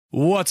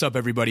What's up,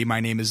 everybody?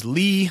 My name is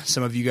Lee.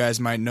 Some of you guys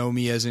might know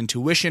me as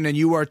Intuition, and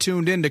you are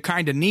tuned in to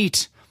Kinda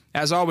Neat.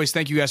 As always,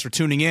 thank you guys for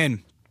tuning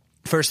in.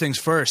 First things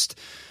first,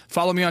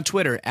 follow me on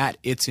Twitter at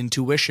It's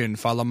Intuition.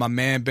 Follow my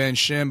man Ben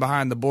Shim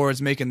behind the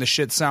boards making the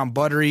shit sound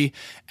buttery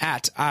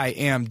at I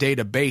Am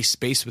Database,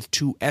 base with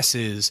 2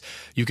 S's.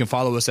 You can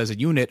follow us as a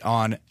unit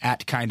on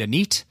at Kinda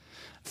Neat.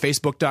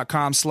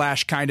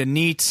 Facebook.com/Kinda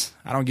Neat.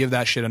 I don't give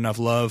that shit enough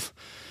love.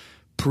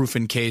 Proof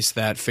in case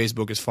that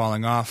Facebook is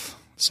falling off.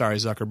 Sorry,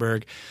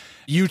 Zuckerberg.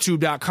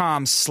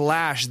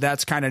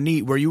 YouTube.com/That's Kinda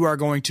Neat, where you are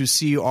going to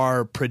see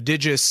our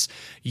prodigious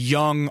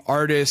young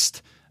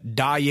artist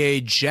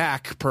Daye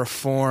Jack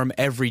perform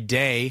every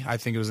day. I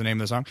think it was the name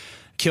of the song.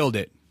 Killed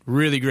it.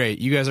 Really great.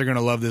 You guys are going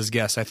to love this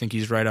guest. I think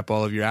he's right up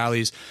all of your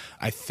alleys.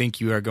 I think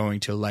you are going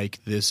to like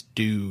this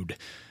dude.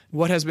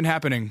 What has been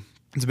happening?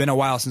 It's been a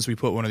while since we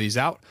put one of these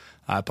out.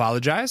 I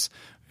apologize.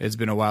 It's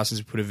been a while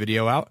since we put a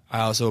video out.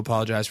 I also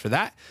apologize for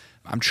that.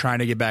 I'm trying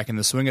to get back in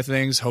the swing of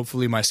things.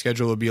 Hopefully my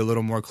schedule will be a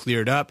little more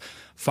cleared up.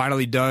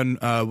 Finally done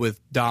with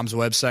Dom's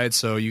website,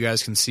 so you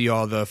guys can see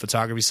all the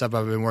photography stuff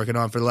I've been working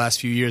on for the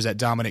last few years at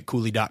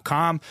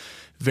DominicCooley.com.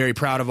 Very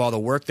proud of all the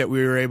work that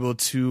we were able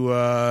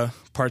to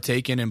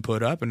partake in and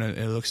put up, and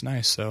it looks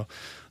nice. So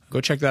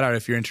go check that out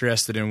if you're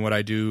interested in what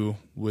I do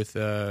with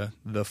the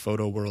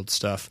photo world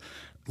stuff.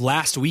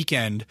 Last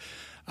weekend,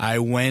 I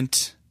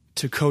went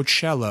to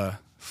Coachella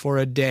for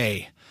a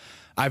day.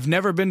 I've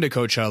never been to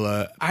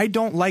Coachella. I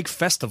don't like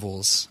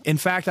festivals. In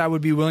fact, I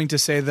would be willing to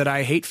say that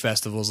I hate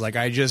festivals. Like,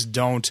 I just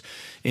don't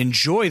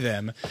enjoy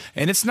them.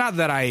 And it's not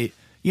that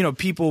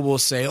people will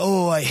say,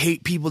 oh, I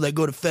hate people that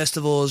go to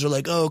festivals, or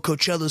like, oh,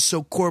 Coachella's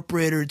so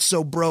corporate or it's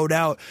so broed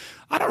out.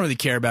 I don't really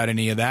care about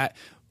any of that.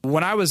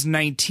 When I was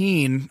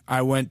 19,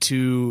 I went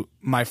to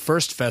my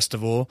first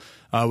festival,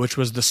 which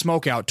was the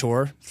Smoke Out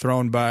Tour,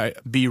 thrown by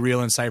Be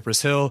Real in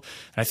Cypress Hill.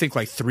 I think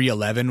like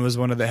 311 was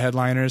one of the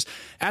headliners.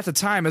 At the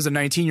time, as a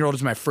 19-year-old, it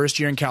was my first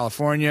year in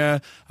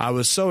California. I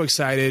was so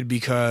excited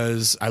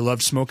because I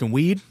loved smoking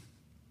weed.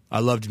 I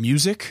loved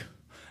music.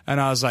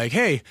 And I was like,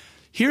 hey,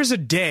 here's a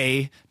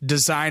day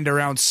designed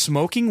around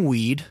smoking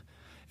weed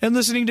and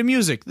listening to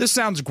music. This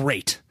sounds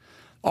great.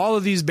 All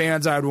of these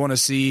bands I would want to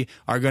see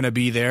are going to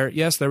be there.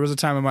 Yes, there was a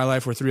time in my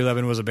life where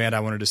 311 was a band I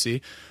wanted to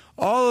see.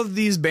 All of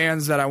these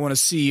bands that I want to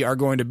see are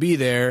going to be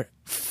there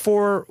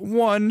for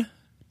one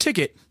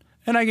ticket,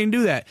 and I can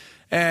do that.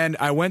 And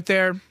I went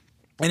there,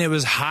 and it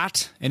was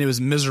hot, and it was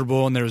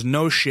miserable, and there was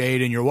no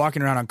shade, and you're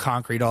walking around on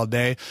concrete all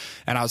day,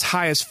 and I was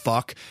high as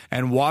fuck,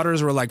 and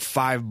waters were like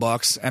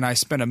 $5, and I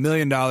spent $1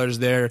 million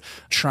there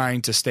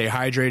trying to stay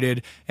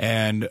hydrated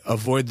and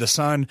avoid the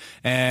sun,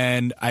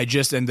 and I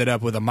just ended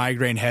up with a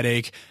migraine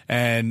headache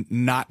and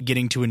not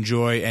getting to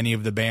enjoy any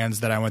of the bands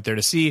that I went there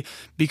to see,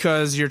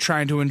 because you're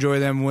trying to enjoy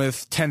them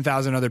with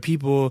 10,000 other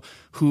people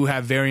who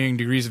have varying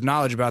degrees of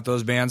knowledge about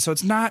those bands, so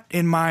it's not,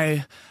 in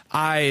my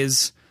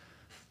eyes,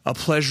 a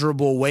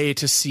pleasurable way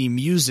to see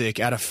music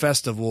at a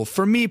festival.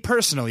 For me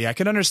personally, I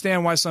can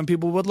understand why some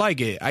people would like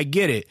it. I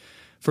get it.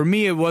 For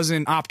me, it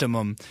wasn't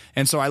optimum.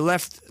 And so I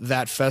left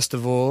that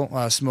festival,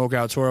 Smoke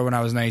Out Tour, when I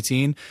was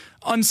 19,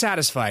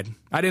 unsatisfied.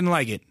 I didn't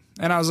like it.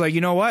 And I was like,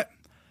 you know what?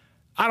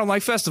 I don't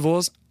like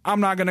festivals. I'm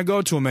not going to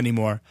go to them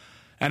anymore.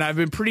 And I've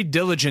been pretty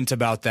diligent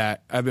about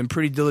that. I've been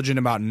pretty diligent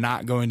about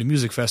not going to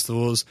music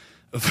festivals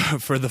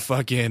for the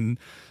fucking,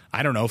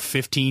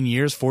 15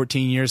 years,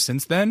 14 years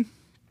since then.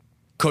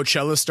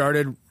 Coachella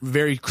started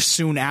very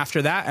soon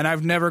after that, and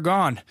I've never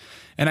gone.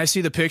 And I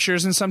see the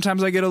pictures, and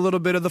sometimes I get a little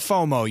bit of the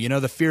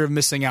FOMO, the fear of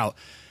missing out.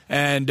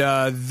 And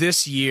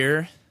this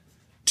year,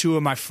 2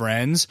 of my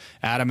friends,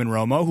 Adam and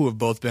Romo, who have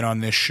both been on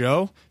this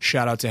show,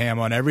 shout out to Ham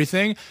on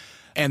everything,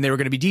 and they were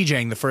going to be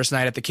DJing the first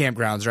night at the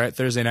campgrounds, right,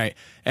 Thursday night.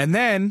 And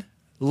then,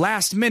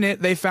 last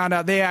minute, they found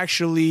out there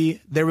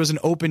was an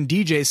open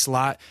DJ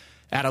slot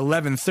at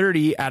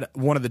 11:30 at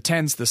one of the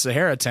tents, the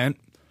Sahara tent.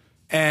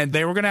 And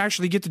they were going to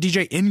actually get the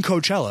DJ in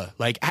Coachella,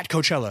 like at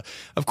Coachella.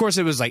 Of course,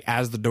 it was like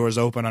as the doors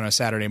open on a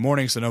Saturday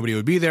morning, so nobody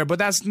would be there. But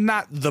that's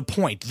not the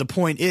point. The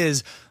point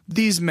is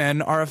these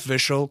men are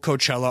official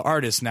Coachella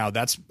artists now.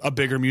 That's a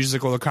bigger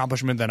musical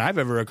accomplishment than I've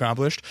ever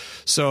accomplished.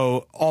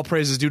 So all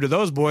praise is due to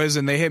those boys.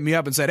 And they hit me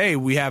up and said, hey,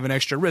 we have an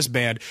extra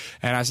wristband.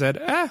 And I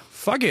said,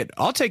 fuck it.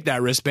 I'll take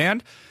that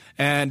wristband.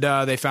 And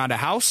they found a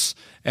house,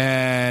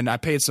 and I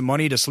paid some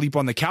money to sleep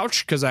on the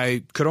couch because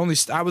I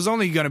was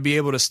only going to be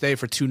able to stay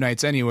for 2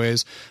 nights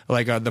anyways,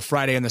 like the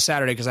Friday and the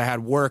Saturday, because I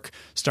had work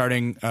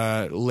starting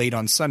late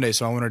on Sunday,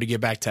 so I wanted to get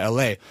back to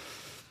LA.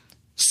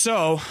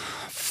 So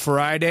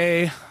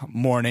Friday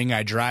morning,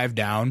 I drive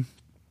down.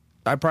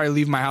 I probably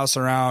leave my house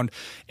around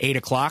 8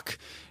 o'clock.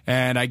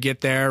 And I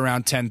get there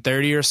around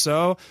 10:30 or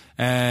so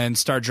and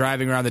start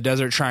driving around the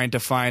desert trying to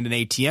find an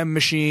ATM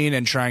machine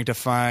and trying to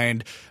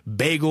find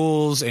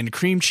bagels and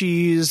cream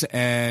cheese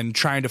and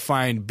trying to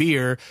find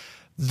beer.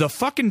 The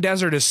fucking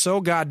desert is so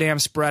goddamn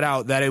spread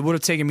out that it would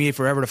have taken me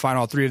forever to find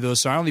all 3 of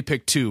those. So I only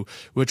picked 2,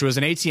 which was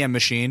an ATM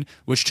machine,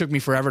 which took me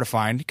forever to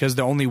find because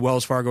the only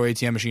Wells Fargo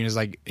ATM machine is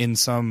like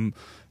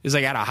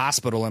at a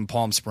hospital in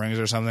Palm Springs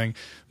or something.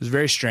 It was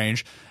very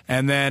strange.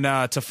 And then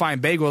to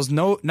find bagels,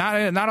 not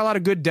a lot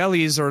of good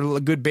delis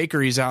or good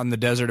bakeries out in the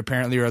desert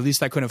apparently, or at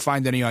least I couldn't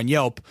find any on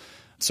Yelp.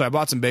 So I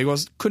bought some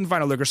bagels. Couldn't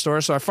find a liquor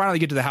store. So I finally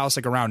get to the house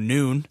like around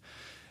noon.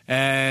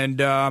 And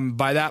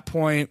by that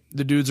point,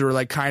 the dudes were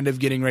like kind of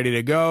getting ready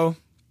to go,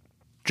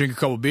 drink a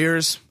couple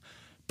beers.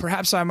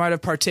 Perhaps I might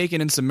have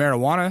partaken in some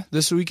marijuana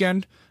this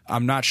weekend.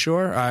 I'm not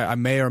sure. I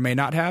may or may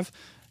not have.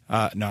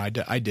 No,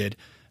 I did,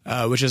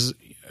 which is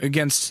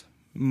against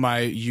my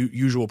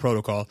usual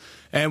protocol.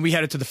 And we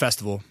headed to the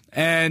festival.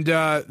 And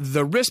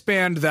the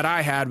wristband that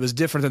I had was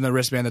different than the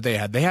wristband that they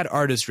had. They had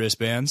artist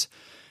wristbands.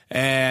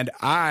 And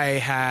I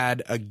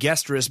had a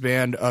guest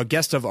wristband, a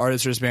guest of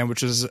artist wristband,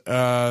 which is...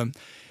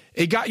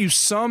 it got you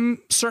some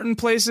certain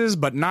places,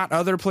 but not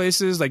other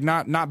places, like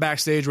not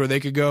backstage where they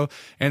could go.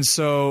 And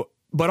so,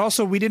 but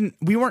also we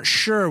weren't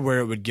sure where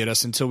it would get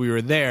us until we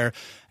were there.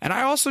 And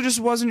I also just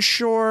wasn't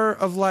sure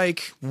of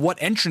like what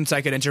entrance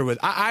I could enter with.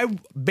 I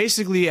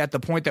basically at the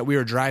point that we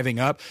were driving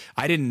up,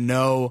 I didn't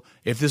know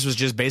if this was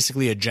just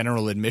basically a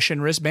general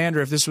admission wristband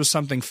or if this was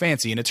something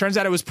fancy. And it turns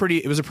out it was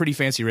a pretty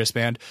fancy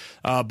wristband.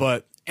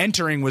 But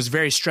entering was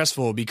very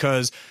stressful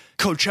because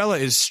Coachella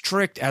is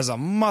strict as a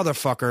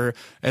motherfucker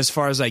as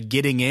far as like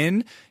getting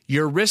in.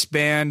 Your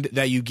wristband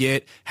that you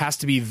get has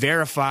to be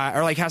verified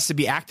or like has to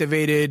be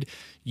activated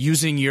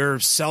using your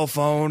cell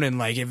phone, and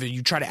like if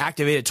you try to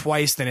activate it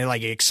twice then it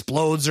like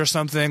explodes or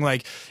something.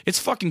 Like it's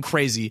fucking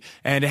crazy,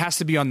 and it has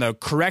to be on the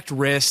correct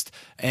wrist,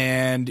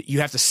 and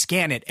you have to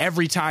scan it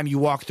every time you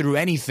walk through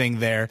anything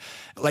there.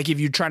 Like if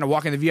you're trying to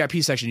walk in the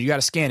VIP section, you got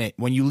to scan it.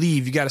 When you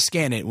leave, you got to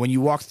scan it. When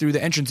you walk through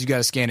the entrance, you got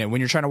to scan it.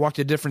 When you're trying to walk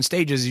to different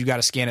stages, you got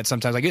to scan it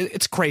sometimes. Like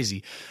it's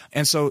crazy.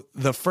 And so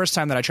the first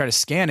time that I try to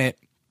scan it,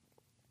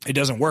 it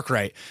doesn't work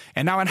right.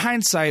 And now in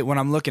hindsight, when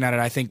I'm looking at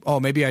it, I think, oh,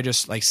 maybe I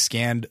just like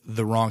scanned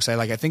the wrong side.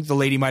 Like I think the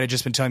lady might have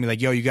just been telling me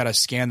like, yo, you got to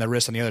scan the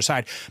wrist on the other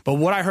side. But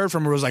what I heard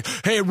from her was like,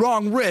 hey,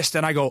 wrong wrist.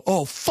 And I go,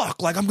 oh,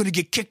 fuck, like I'm going to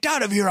get kicked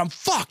out of here. I'm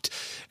fucked.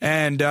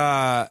 And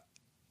I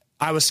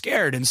was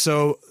scared. And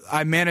so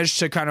I managed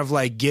to kind of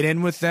like get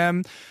in with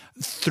them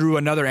through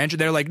another entrance.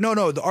 They're like,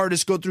 no, the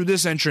artists go through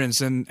this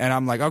entrance. And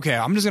I'm like, okay,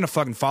 I'm just going to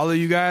fucking follow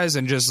you guys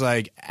and just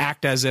like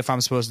act as if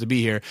I'm supposed to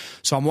be here.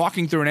 So I'm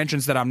walking through an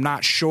entrance that I'm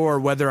not sure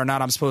whether or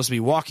not I'm supposed to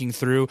be walking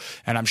through.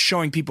 And I'm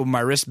showing people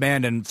my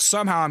wristband, and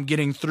somehow I'm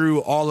getting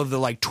through all of the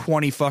like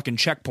 20 fucking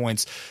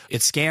checkpoints.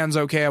 It scans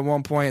okay at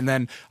one point, and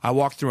then I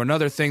walk through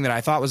another thing that I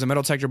thought was a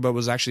metal detector, but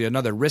was actually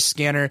another wrist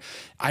scanner.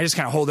 I just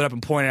kind of hold it up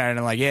and point at it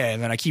and like, yeah.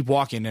 And then I keep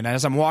walking. And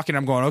as I'm walking,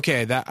 I'm going,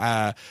 okay,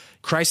 that,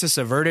 crisis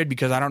averted,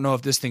 because I don't know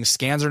if this thing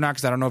scans or not,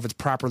 because I don't know if it's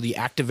properly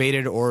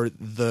activated or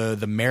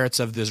the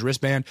merits of this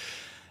wristband.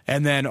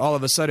 And then all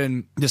of a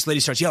sudden, this lady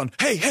starts yelling,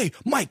 hey,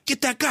 Mike,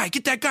 get that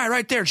guy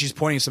right there. And she's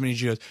pointing at somebody, and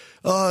she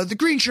goes, the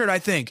green shirt, I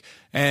think.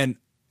 And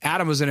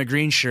Adam was in a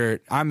green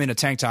shirt. I'm in a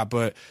tank top.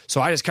 But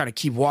so I just kind of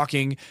keep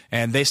walking,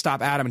 and they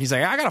stop Adam, and he's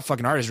like, I got a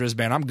fucking artist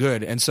wristband. I'm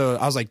good. And so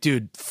I was like,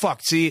 dude,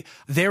 fuck. See,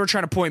 they were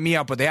trying to point me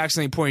out, but they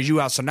accidentally pointed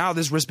you out. So now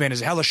this wristband is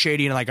hella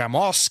shady, and like I'm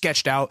all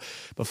sketched out.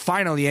 But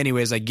finally,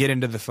 anyways, I get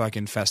into the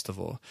fucking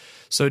festival.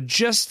 So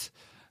just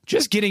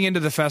getting into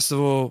the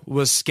festival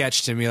was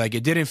sketch to me. Like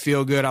it didn't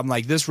feel good. I'm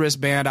like, this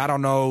wristband, I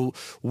don't know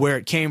where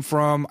it came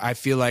from. I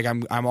feel like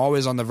I'm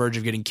always on the verge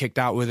of getting kicked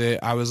out with it.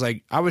 I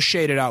was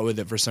shaded out with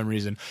it for some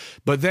reason.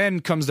 But then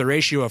comes the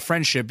ratio of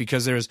friendship,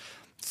 because there's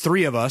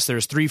 3 of us.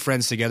 There's 3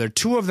 friends together.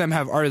 2 of them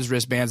have artist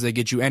wristbands that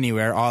get you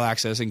anywhere, all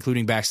access,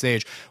 including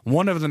backstage.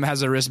 1 of them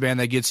has a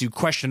wristband that gets you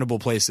questionable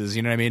places.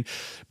 You know what I mean?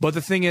 But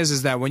the thing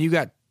is that when you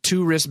got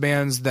 2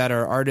 wristbands that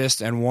are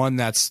artist and 1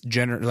 that's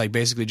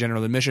basically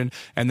general admission,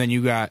 and then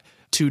you got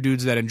 2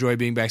 dudes that enjoy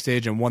being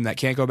backstage and 1 that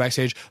can't go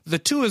backstage, the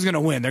 2 is going to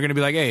win. They're going to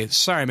be like, hey,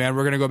 sorry, man,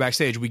 we're going to go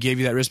backstage. We gave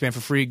you that wristband for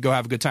free. Go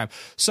have a good time.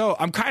 So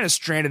I'm kind of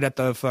stranded at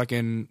the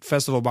fucking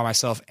festival by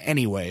myself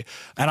anyway.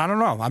 And I don't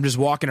know. I'm just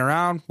walking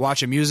around,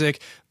 watching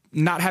music,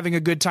 not having a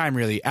good time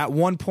really. At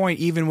one point,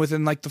 even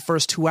within like the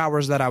first 2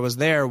 hours that I was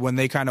there, when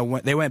they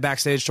went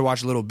backstage to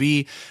watch Little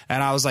B,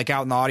 and I was like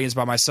out in the audience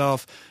by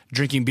myself,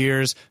 drinking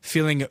beers,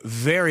 feeling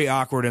very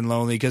awkward and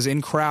lonely, because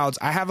in crowds,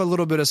 I have a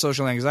little bit of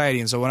social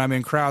anxiety. And so when I'm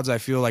in crowds, I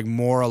feel like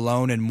more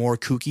alone and more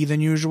kooky than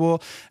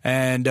usual,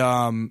 and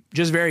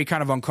just very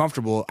kind of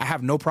uncomfortable. I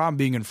have no problem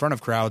being in front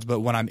of crowds,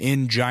 but when I'm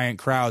in giant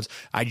crowds,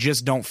 I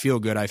just don't feel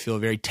good. I feel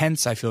very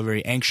tense. I feel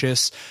very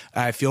anxious.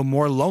 I feel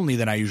more lonely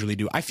than I usually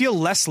do. I feel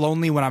less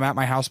lonely when I'm at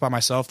my house by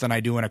myself than I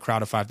do in a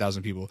crowd of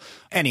 5,000 people.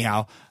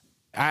 Anyhow,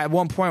 at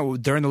one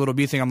point during the Little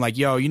B thing, I'm like,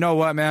 yo, you know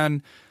what,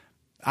 man?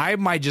 I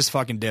might just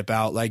fucking dip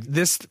out. Like,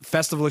 this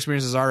festival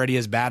experience is already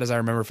as bad as I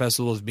remember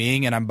festivals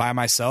being, and I'm by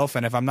myself.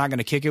 And if I'm not going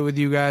to kick it with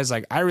you guys,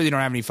 like, I really don't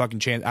have any fucking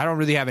chance. I don't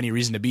really have any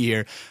reason to be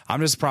here.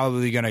 I'm just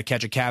probably going to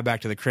catch a cab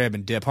back to the crib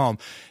and dip home.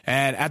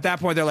 And at that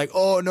point, they're like,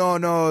 oh,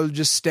 no,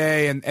 just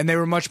stay. And they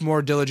were much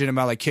more diligent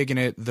about, like, kicking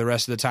it the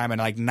rest of the time and,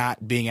 like,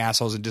 not being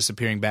assholes and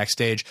disappearing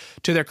backstage,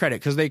 to their credit,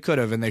 because they could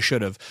have and they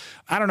should have.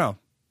 I don't know.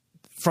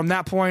 From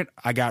that point,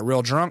 I got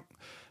real drunk,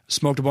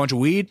 smoked a bunch of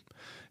weed,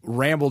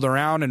 rambled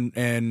around,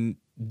 and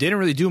didn't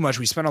really do much.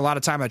 We spent a lot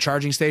of time at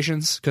charging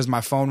stations because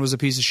my phone was a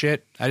piece of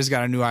shit. I just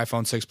got a new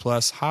iPhone 6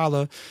 Plus.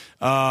 Holla.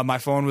 My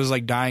phone was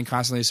like dying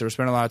constantly, so we're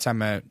spending a lot of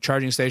time at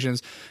charging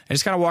stations and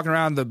just kind of walking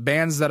around.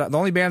 The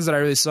only bands that I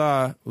really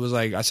saw was,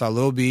 like, I saw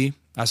Lil B,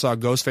 I saw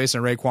Ghostface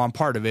and Raekwon,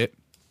 part of it.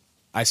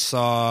 I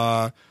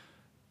saw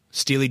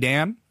Steely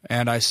Dan,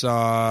 and I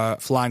saw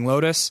Flying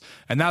Lotus,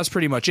 and that was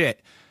pretty much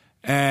it.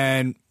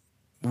 And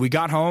we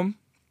got home,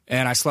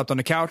 and I slept on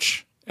the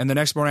couch, and the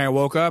next morning I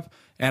woke up,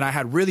 and I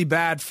had really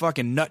bad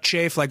fucking nut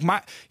chafe. Like,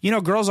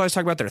 girls always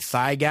talk about their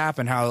thigh gap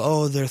and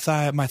how,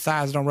 my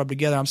thighs don't rub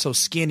together. I'm so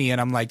skinny. And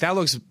I'm like, that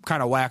looks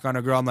kind of whack on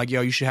a girl. I'm like, yo,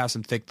 you should have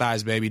some thick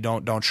thighs, baby.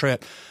 Don't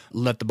trip.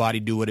 Let the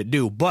body do what it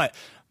do. But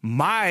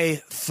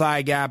my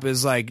thigh gap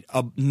is like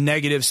a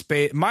negative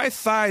space. My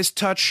thighs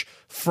touch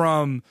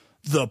from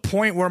the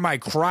point where my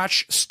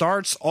crotch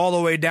starts all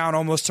the way down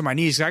almost to my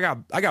knees. I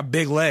got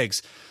big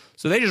legs.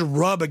 So they just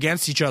rub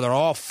against each other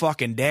all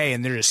fucking day,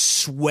 and they're just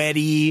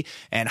sweaty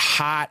and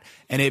hot.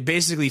 And it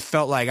basically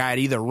felt like I had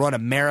either run a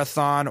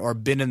marathon or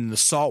been in the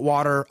salt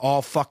water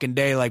all fucking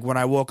day. Like, when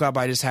I woke up,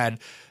 I just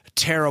had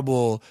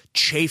terrible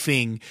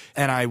chafing,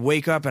 and I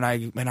wake up and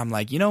I'm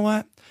like, you know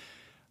what?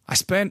 I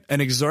spent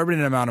an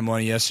exorbitant amount of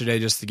money yesterday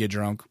just to get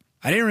drunk.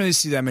 I didn't really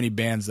see that many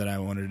bands that I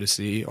wanted to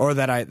see, or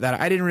that I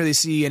didn't really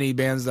see any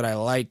bands that I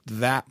liked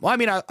that. Well, I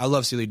mean, I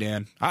love Steely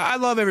Dan. I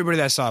love everybody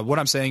that I saw. What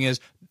I'm saying is,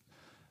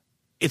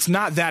 it's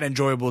not that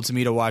enjoyable to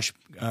me to watch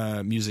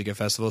music at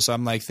festivals. So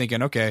I'm like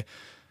thinking, okay,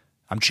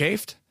 I'm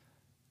chafed.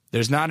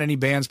 There's not any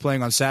bands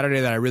playing on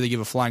Saturday that I really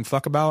give a flying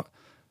fuck about.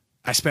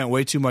 I spent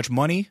way too much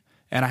money,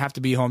 and I have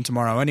to be home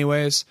tomorrow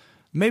anyways.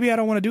 Maybe I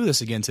don't want to do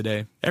this again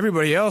today.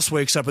 Everybody else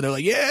wakes up and they're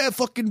like, yeah,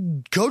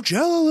 fucking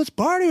Coachella, let's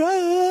party.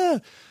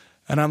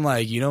 And I'm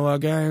like, you know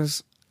what,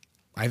 guys?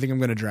 I think I'm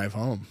going to drive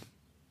home.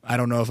 I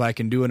don't know if I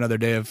can do another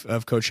day of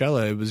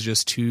Coachella. It was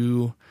just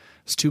too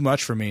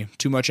much for me.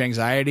 Too much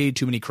anxiety,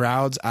 too many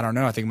crowds. I don't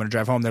know. I think I'm going to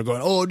drive home. They're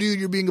going, oh, dude,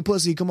 you're being a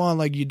pussy. Come on.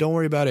 Like, you don't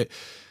worry about it.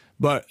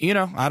 But,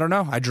 I don't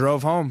know. I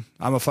drove home.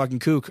 I'm a fucking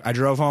kook. I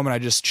drove home and I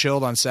just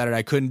chilled on Saturday.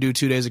 I couldn't do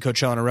 2 days of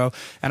Coachella in a row.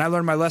 And I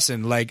learned my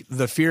lesson. Like,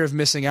 the fear of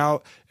missing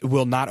out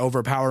will not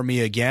overpower me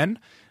again.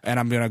 And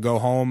I'm going to go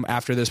home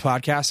after this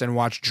podcast and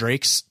watch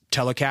Drake's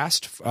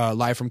telecast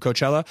live from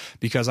Coachella,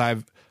 because I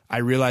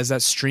realized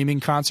that streaming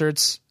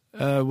concerts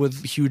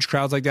with huge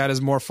crowds like that is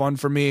more fun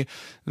for me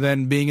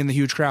than being in the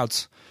huge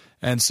crowds.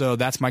 And so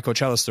that's my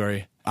Coachella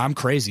story. I'm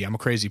crazy. I'm a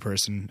crazy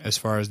person as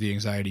far as the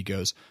anxiety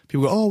goes.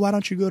 People go, oh, why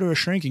don't you go to a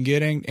shrink and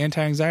get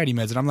anti-anxiety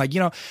meds? And I'm like,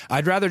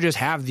 I'd rather just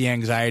have the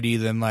anxiety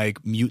than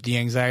like mute the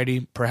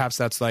anxiety. Perhaps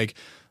that's like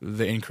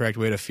the incorrect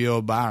way to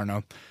feel, but I don't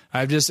know.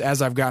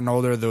 As I've gotten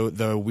older,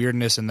 the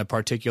weirdness and the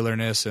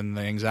particularness and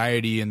the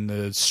anxiety and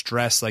the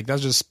stress, like,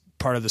 that's just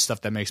part of the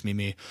stuff that makes me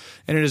me.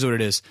 And it is what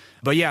it is.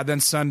 But yeah,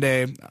 then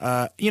Sunday,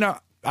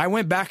 I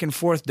went back and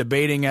forth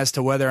debating as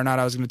to whether or not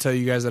I was going to tell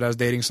you guys that I was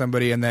dating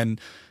somebody. And then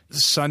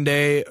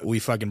Sunday, we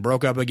fucking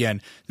broke up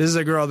again. This is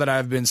a girl that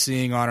I've been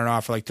seeing on and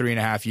off for like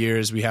 3.5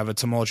 years. We have a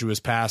tumultuous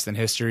past and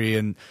history,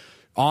 and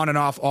on and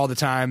off all the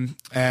time.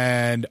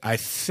 And I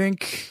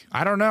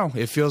don't know.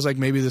 It feels like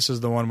maybe this is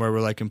the one where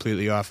we're like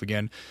completely off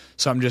again.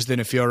 Something just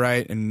didn't feel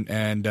right. And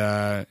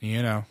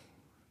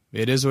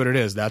it is what it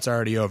is. That's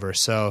already over.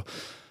 So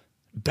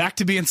back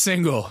to being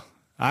single.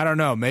 I don't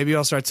know. Maybe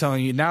I'll start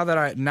telling you now that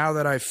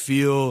I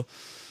feel,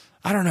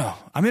 I don't know.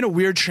 I'm in a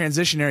weird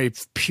transitionary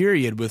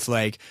period with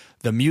like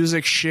the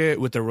music shit,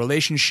 with the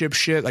relationship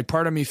shit. Like,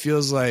 part of me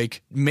feels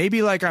like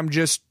maybe like I'm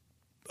just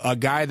a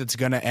guy that's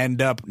going to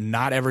end up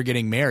not ever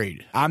getting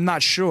married. I'm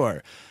not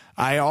sure.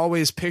 I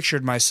always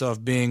pictured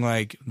myself being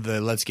like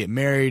the let's get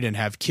married and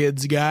have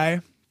kids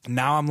guy.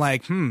 Now I'm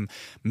like,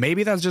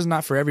 maybe that's just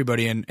not for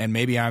everybody, and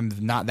maybe I'm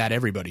not that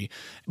everybody.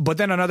 But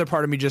then another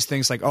part of me just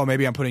thinks like, oh,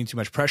 maybe I'm putting too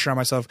much pressure on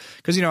myself,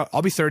 because,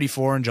 I'll be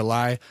 34 in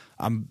July.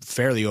 I'm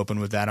fairly open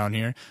with that on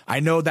here. I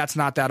know that's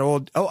not that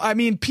old. Oh, I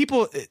mean,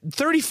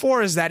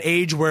 34 is that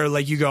age where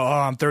like you go, oh,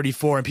 I'm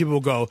 34, and people will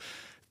go,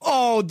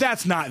 oh,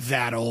 that's not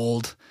that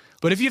old.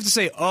 But if you have to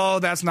say, oh,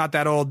 that's not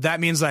that old,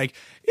 that means like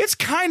it's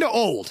kind of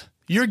old.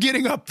 You're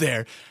getting up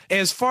there.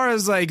 As far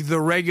as like the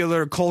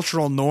regular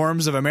cultural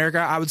norms of America,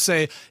 I would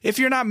say if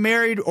you're not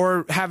married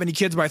or have any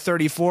kids by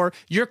 34,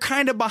 you're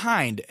kind of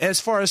behind as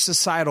far as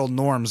societal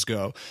norms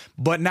go.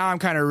 But now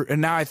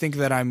I think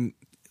that I'm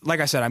like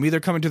I said, I'm either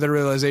coming to the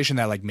realization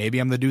that like maybe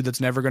I'm the dude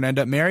that's never going to end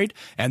up married,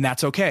 and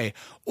that's okay.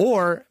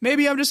 Or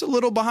maybe I'm just a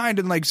little behind,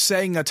 and like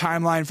setting a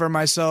timeline for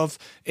myself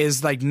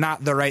is like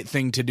not the right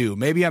thing to do.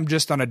 Maybe I'm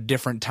just on a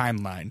different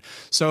timeline.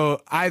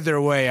 So either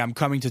way, I'm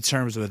coming to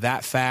terms with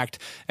that fact.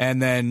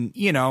 And then,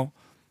 you know,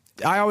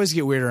 I always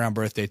get weird around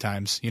birthday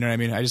times. You know what I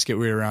mean? I just get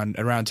weird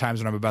around times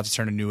when I'm about to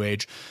turn a new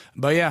age.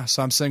 But yeah,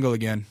 so I'm single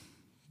again.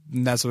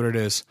 And that's what it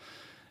is.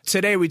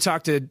 Today we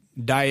talked to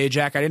Daye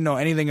Jack. I didn't know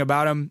anything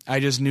about him. I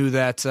just knew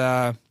that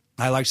I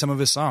liked some of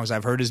his songs.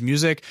 I've heard his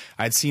music.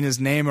 I'd seen his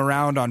name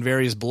around on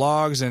various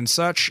blogs and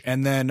such.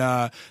 And then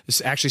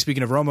actually,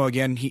 speaking of Romo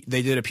again,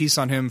 they did a piece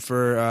on him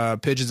for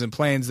Pigeons and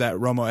Planes that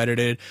Romo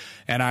edited.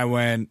 And I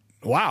went,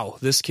 wow,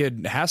 this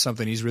kid has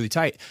something. He's really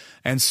tight.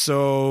 And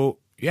so,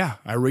 yeah,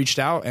 I reached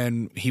out,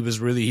 and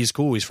he's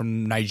cool. He's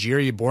from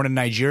Nigeria, born in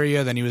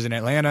Nigeria. Then he was in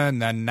Atlanta,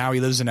 and then now he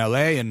lives in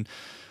LA. And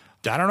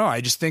I don't know.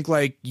 I just think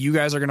like you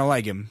guys are gonna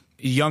like him.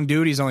 Young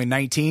dude. He's only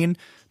 19,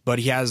 but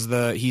he has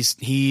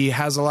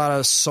a lot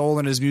of soul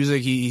in his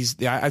music.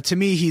 To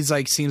me, he's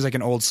like seems like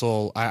an old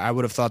soul. I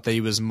would have thought that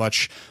he was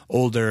much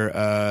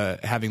older,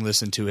 having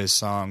listened to his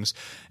songs.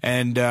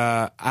 And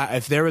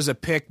if there was a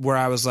pick where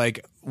I was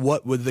like,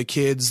 what would the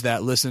kids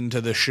that listen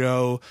to the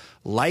show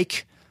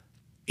like?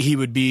 He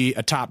would be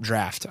a top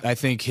draft. I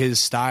think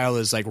his style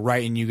is like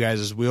right in you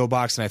guys'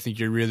 wheelbox, and I think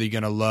you're really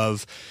going to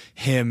love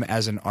him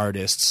as an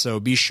artist. So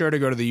be sure to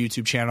go to the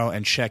YouTube channel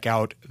and check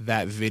out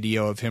that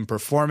video of him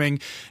performing.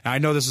 And I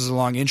know this is a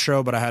long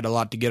intro, but I had a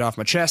lot to get off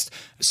my chest.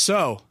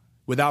 So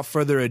without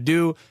further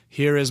ado,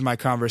 here is my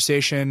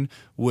conversation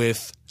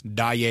with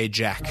Daye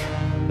Jack.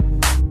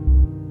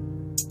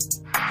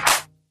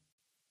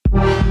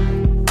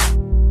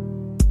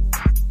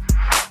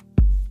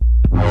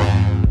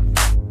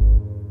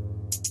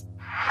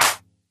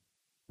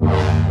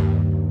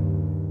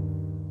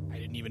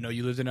 Know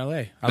you lived in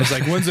LA. I was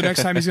like, when's the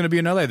next time he's going to be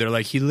in LA? They're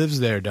like, he lives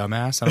there,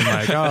 dumbass. I'm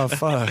like, oh,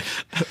 fuck.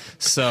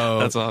 So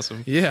that's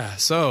awesome. Yeah.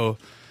 So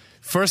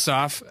first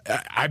off,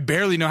 I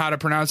barely know how to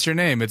pronounce your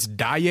name. It's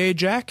Daye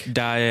Jack?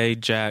 Daye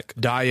Jack.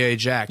 Daye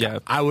Jack. Yeah.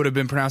 I would have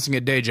been pronouncing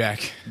it Day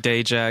Jack.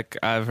 Day Jack.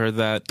 I've heard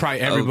that. Probably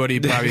everybody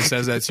probably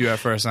says that to you at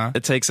first, huh?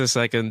 It takes a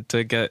second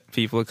to get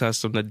people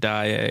accustomed to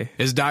Daye.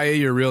 Is Daye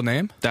your real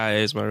name?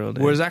 Daye is my real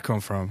name. Where does that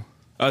come from?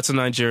 Oh, it's a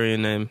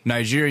Nigerian name.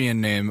 Nigerian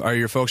name. Are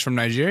your folks from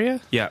Nigeria?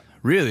 Yeah.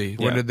 Really?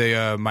 When Yeah. did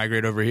they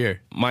migrate over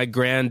here? My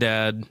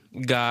granddad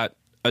got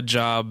a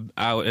job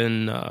out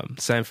in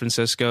San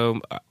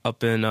Francisco,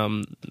 up in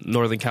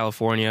Northern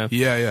California.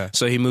 Yeah.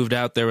 So he moved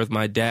out there with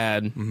my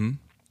dad. Mm-hmm.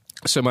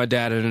 So my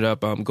dad ended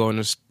up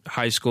going to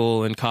high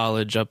school and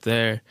college up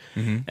there.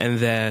 Mm-hmm. And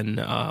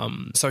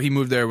then... so he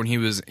moved there when he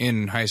was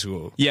in high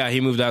school? Yeah,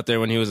 he moved out there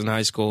when he was in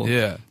high school.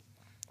 Yeah.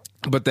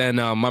 But then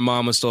my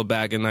mom was still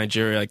back in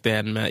Nigeria, like they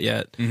hadn't met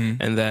yet.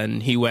 Mm-hmm. And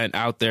then he went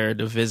out there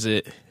to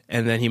visit,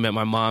 and then he met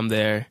my mom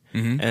there,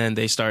 mm-hmm. and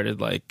they started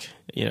like,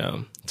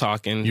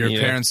 talking. Your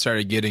parents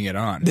started getting it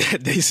on.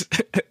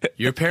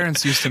 Your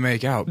parents used to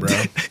make out, bro.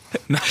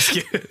 No, just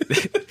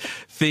kidding.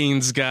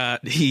 Things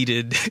got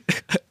heated.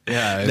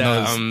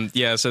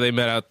 Yeah. So they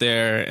met out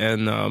there,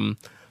 and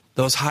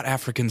those hot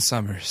African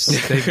summers,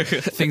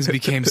 things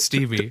became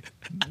steamy.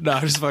 No,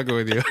 I'm just fucking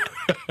with you.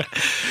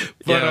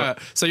 But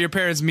so your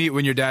parents meet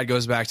when your dad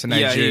goes back to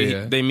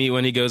Nigeria. Yeah, they meet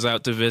when he goes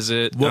out to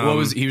visit. What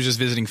was he was just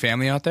visiting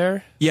family out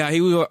there? Yeah,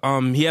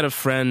 he had a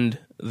friend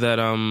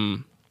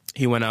that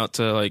he went out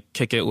to like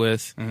kick it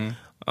with.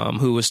 Mm-hmm.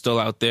 Who was still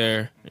out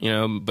there,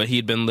 but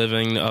he'd been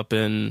living up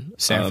in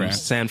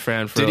San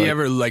Fran. Did he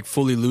ever like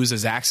fully lose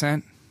his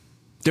accent?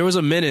 There was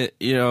a minute,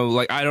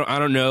 like I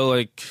don't know,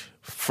 like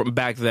from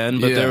back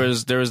then, but there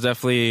was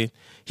definitely,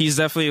 he's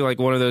definitely like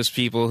one of those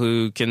people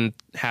who can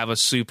have a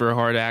super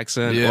hard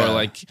accent or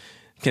like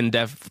can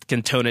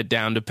tone it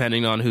down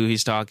depending on who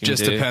he's talking to.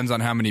 Just depends on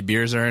how many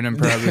beers are in him,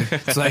 probably.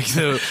 It's like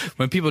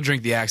when people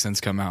drink, the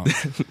accents come out.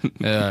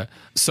 Yeah.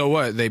 So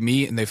what? They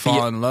meet and they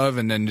fall in love,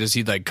 and then does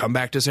he like come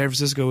back to San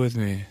Francisco with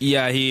me?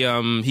 Yeah,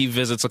 he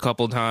visits a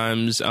couple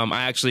times.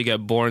 I actually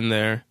got born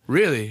there.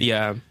 Really?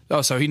 Yeah.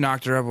 Oh, so he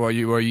knocked her up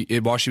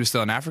while she was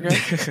still in Africa?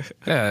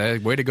 Yeah,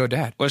 way to go,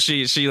 Dad. Well,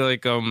 she'd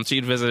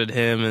visited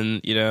him,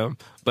 and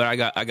but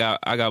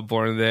I got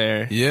born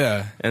there.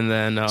 Yeah. And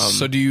then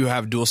so do you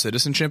have dual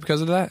citizenship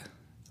because of that?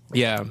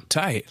 Yeah.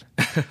 Tight.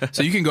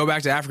 So you can go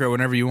back to Africa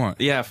whenever you want.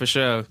 Yeah, for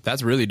sure.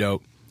 That's really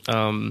dope.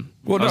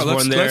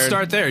 Let's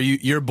start there.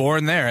 You're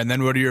born there, and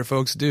then what do your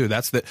folks do?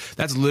 That's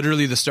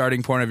literally the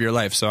starting point of your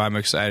life. So I'm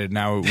excited.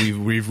 Now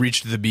we've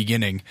reached the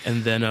beginning.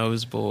 And then I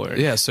was born.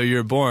 Yeah. So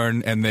you're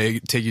born, and they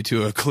take you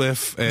to a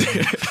cliff and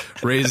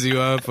raise you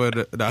up.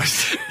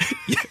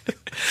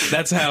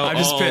 That's how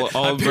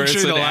all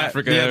births in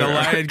Africa. Yeah, the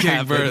Lion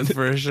King birth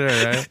for sure.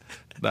 Right?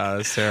 No,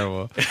 that's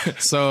terrible.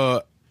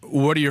 So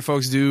what do your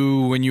folks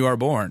do when you are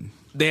born?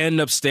 They end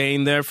up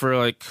staying there for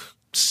like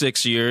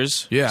 6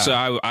 years. Yeah. So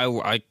I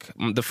like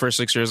the first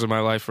 6 years of my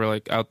life were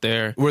like out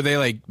there. Were they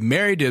like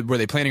married? Were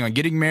they planning on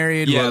getting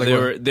married? Yeah,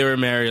 they were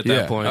married at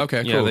that point.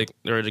 Okay, cool. Yeah,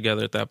 they were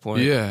together at that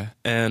point. Yeah.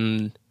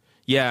 And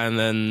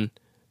then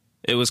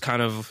it was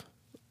kind of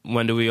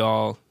when do we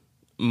all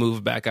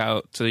move back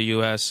out to the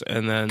U.S.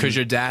 and then because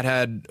your dad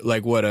had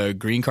like what, a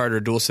green card or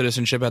dual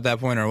citizenship at that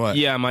point, or what?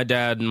 Yeah, my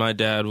dad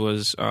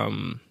was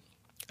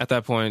at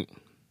that point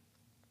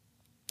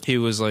he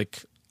was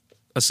like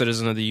a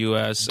citizen of the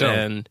U.S. Dope.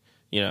 And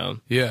Yeah.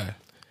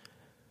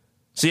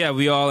 So yeah,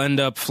 we all end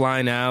up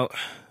flying out.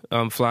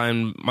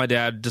 My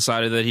dad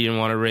decided that he didn't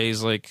want to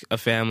raise like a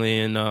family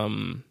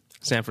in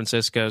San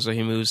Francisco, so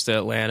he moves to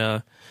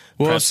Atlanta.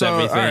 Well, so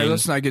all right,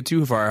 let's not get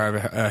too far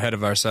ahead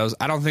of ourselves.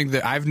 I don't think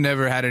that I've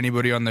never had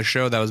anybody on the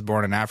show that was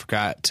born in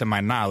Africa, to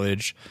my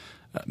knowledge.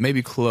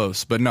 Maybe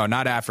close, but no,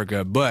 not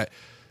Africa. But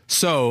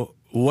so,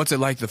 what's it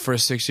like the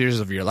first 6 years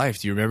of your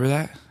life? Do you remember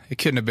that? It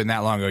couldn't have been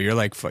that long ago. You're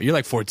like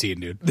 14,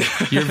 dude.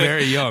 You're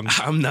very young.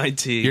 I'm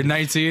 19. You're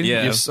 19?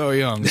 Yeah. You're so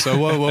young. So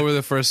what were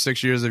the first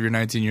 6 years of your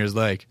 19 years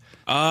like?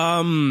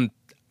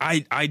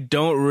 I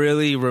don't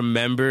really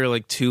remember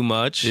like too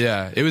much.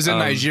 Yeah. It was in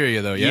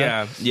Nigeria though,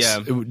 yeah?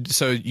 Yeah.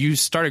 So you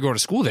started going to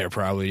school there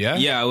probably, yeah?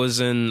 Yeah, I was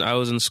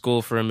in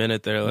school for a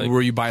minute there. Like,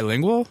 were you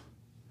bilingual?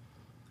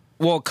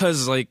 well,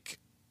 cuz like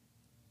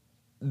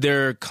they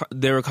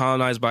were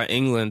colonized by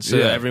England, so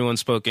everyone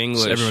spoke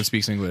English. So everyone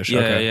speaks English. Yeah,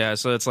 okay. yeah.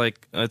 So it's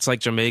like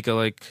Jamaica.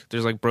 Like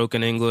there's like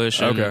broken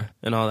English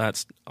and all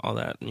that.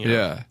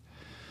 Yeah.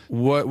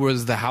 What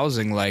was the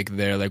housing like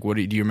there? Like,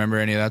 do you remember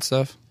any of that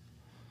stuff?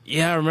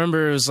 Yeah, I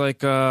remember it was like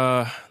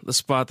the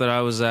spot that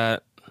I was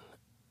at.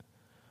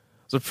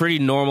 It was a pretty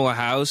normal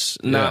house,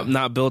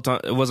 not built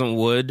on. It wasn't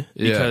wood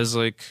because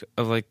of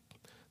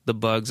the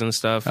bugs and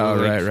stuff. Oh,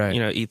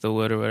 right. Eat the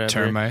wood or whatever.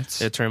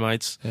 Termites. Yeah,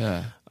 termites.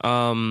 Yeah.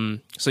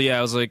 So yeah,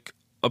 it was like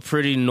a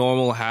pretty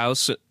normal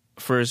house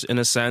in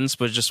a sense,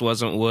 but it just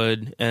wasn't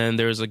wood, and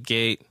there was a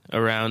gate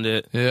around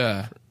it.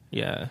 Yeah.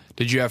 Yeah.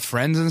 Did you have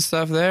friends and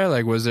stuff there?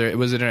 Like, was it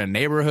in a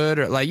neighborhood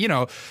or like,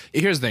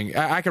 here's the thing.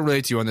 I can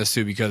relate to you on this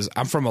too, because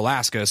I'm from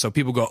Alaska. So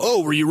people go,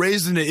 oh, were you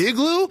raised in an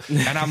igloo?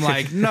 And I'm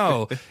like,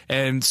 no.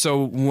 And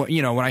so,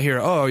 when I hear,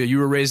 oh, you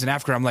were raised in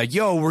Africa, I'm like,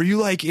 yo, were you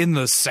like in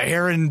the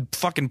Saharan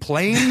fucking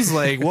plains?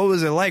 Like, what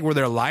was it like? Were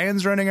there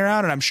lions running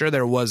around? And I'm sure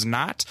there was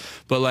not.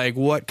 But like,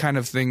 what kind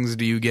of things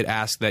do you get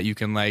asked that you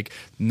can like,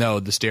 no,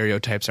 the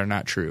stereotypes are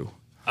not true?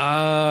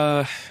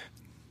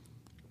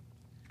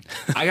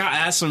 I got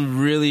asked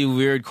some really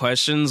weird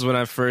questions when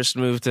I first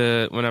moved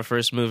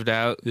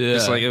out.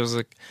 Yeah. It was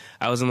like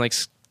I was in like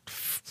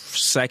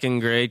second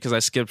grade because I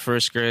skipped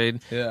first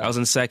grade. Yeah. I was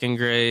in second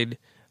grade.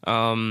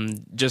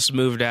 Just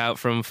moved out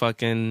from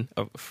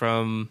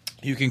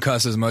You can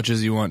cuss as much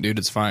as you want, dude.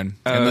 It's fine.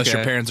 Unless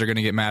your parents are going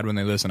to get mad when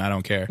they listen. I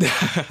don't care.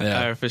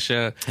 Yeah. For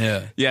sure.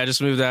 Yeah. Yeah, I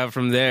just moved out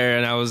from there,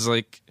 and I was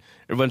like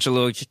a bunch of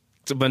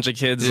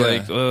kids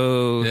like,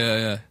 oh,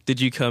 yeah.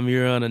 Did you come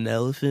here on an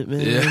elephant,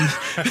 man? Yeah.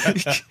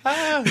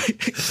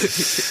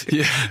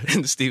 Yeah.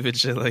 And stupid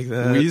shit like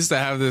that. We used to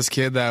have this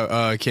kid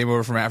that came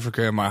over from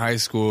Africa in my high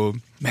school.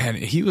 Man,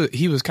 he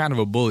was kind of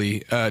a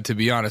bully, to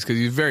be honest, because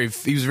he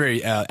was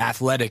very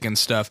athletic and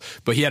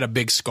stuff. But he had a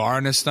big scar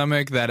on his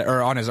stomach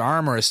or on his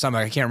arm or his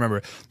stomach, I can't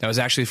remember. That was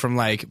actually from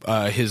like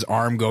his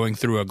arm going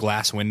through a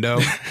glass window,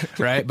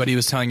 right? But he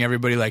was telling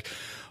everybody like,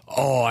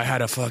 oh,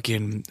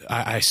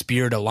 I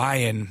speared a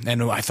lion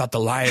and I thought the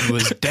lion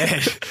was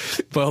dead.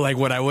 But like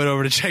when I went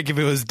over to check if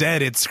it was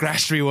dead, it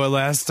scratched me one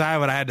last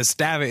time and I had to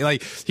stab it.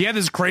 Like he had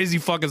this crazy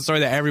fucking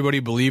story that everybody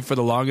believed for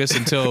the longest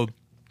until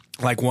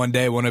like one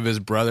day one of his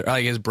brother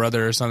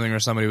or something or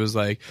somebody was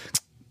like,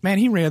 man,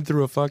 he ran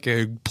through a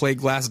fucking plate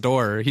glass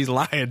door. He's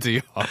lying to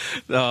you.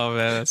 Oh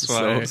man, that's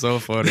funny. So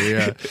funny,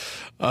 yeah.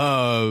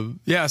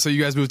 Yeah, so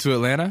you guys moved to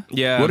Atlanta?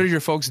 Yeah. What did your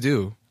folks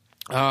do?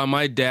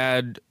 My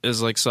dad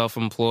is like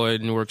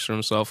self-employed and works for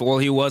himself. Well,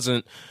 he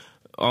wasn't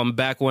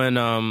back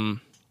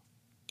then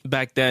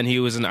he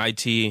was in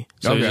IT.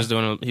 So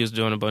he was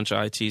doing a bunch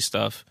of IT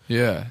stuff.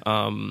 Yeah.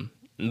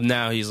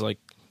 Now he's like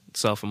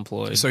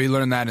self-employed. So he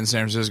learned that in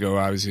San Francisco,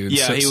 obviously.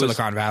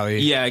 Silicon Valley.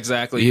 Yeah,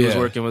 exactly. He was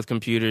working with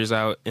computers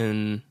out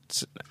in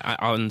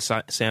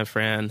San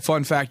Fran.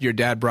 Fun fact, your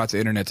dad brought the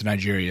internet to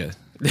Nigeria.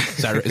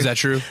 Is that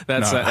true?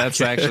 That's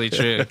actually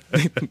true.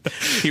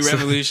 He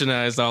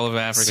revolutionized all of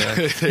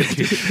Africa.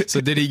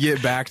 So did he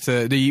get back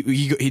to? Did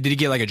he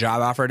get like a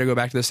job offer to go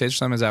back to the States or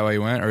something? Is that why he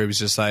went, or he was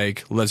just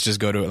like, let's just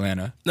go to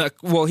Atlanta? No,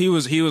 well, he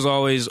was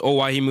always.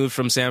 Why he moved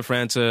from San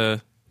Fran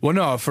to? Well,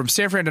 no, from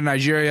San Fran to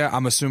Nigeria.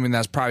 I'm assuming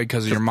that's probably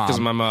because of your mom. Because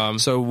of my mom.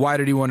 So why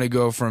did he want to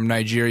go from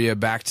Nigeria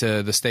back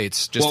to the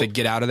States just to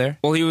get out of there?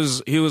 Well, he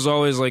was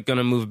always like going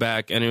to move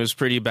back, and he was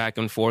pretty back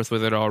and forth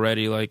with it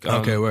already. Like,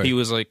 he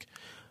was like.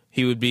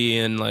 He would be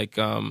in like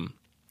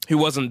he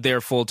wasn't there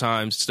full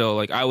time still.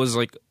 Like I was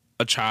like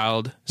a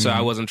child, so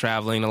I wasn't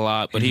traveling a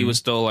lot, but he was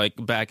still like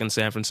back in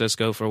San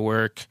Francisco for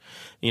work,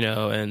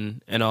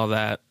 and all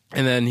that.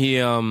 And then he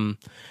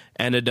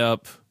ended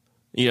up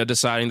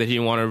deciding that he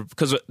wanted,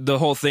 because the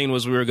whole thing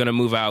was we were going to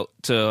move out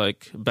to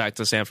like back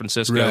to San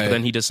Francisco, but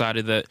then he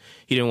decided that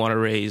he didn't want to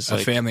raise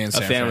like, a family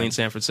in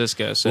San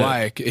Francisco. So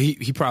why?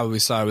 He probably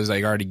saw it was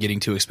like already getting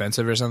too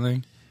expensive or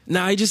something.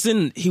 No, he just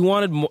didn't. He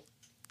wanted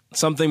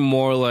something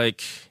more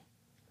like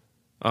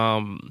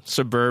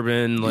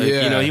suburban, like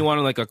he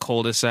wanted like a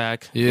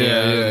cul-de-sac.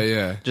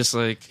 Yeah. Just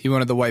like he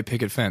wanted the white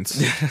picket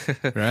fence,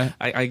 right?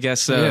 I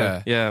guess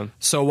so. Yeah.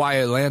 So why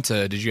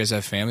Atlanta? Did you guys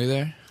have family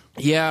there?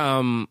 Yeah.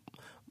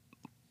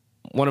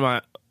 One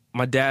of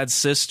my dad's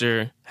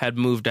sister had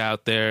moved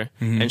out there,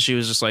 and she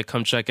was just like,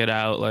 "Come check it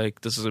out.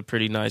 Like, this is a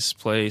pretty nice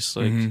place."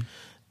 Like,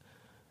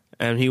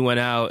 and he went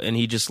out and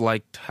he just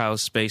liked how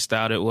spaced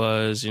out it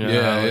was.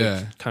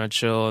 Kind of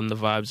chill and the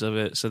vibes of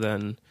it. So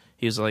then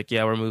he was like,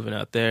 "Yeah, we're moving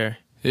out there."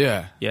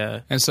 Yeah.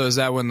 And so is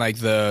that when like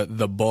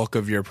the bulk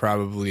of your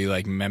probably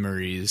like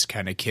memories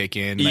kind of kick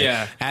in?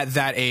 Like, at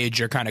that age,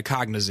 you're kind of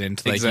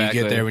cognizant. Like you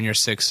get there when you're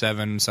 6,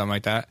 7, something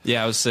like that.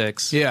 Yeah, I was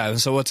 6. Yeah.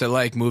 So what's it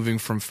like moving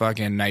from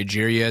fucking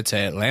Nigeria to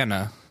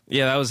Atlanta?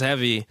 Yeah, that was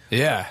heavy.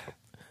 Yeah.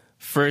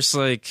 First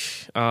like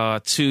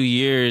 2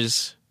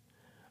 years,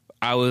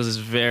 I was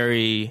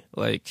very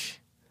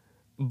like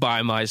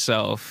by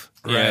myself.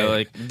 Right.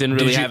 Like didn't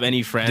really have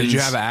any friends. Did you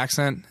have an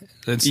accent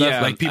and stuff?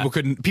 Yeah, like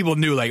people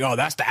knew like, oh,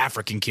 that's the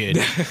African kid,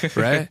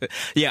 right?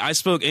 Yeah, I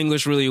spoke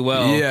English really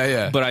well.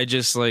 Yeah. But I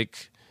just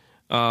like,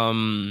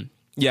 I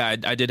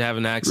did have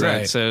an accent,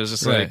 right. So it was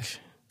just like,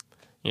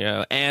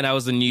 and I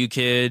was the new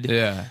kid.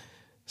 Yeah.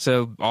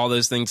 So all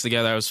those things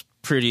together, I was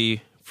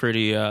pretty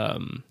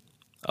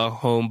a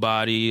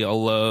homebody,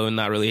 alone,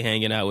 not really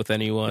hanging out with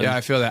anyone. Yeah, I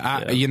feel that.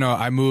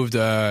 I moved.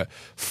 I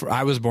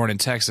was born in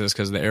Texas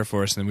because of the Air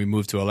Force, and then we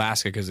moved to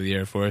Alaska because of the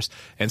Air Force.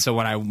 And so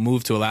when I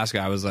moved to Alaska,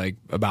 I was like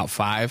about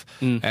 5,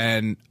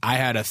 and I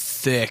had a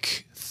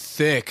thick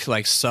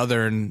like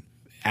Southern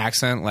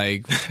accent,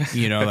 like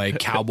like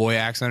cowboy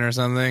accent or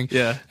something.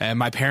 Yeah. And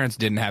my parents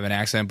didn't have an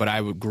accent, but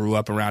I grew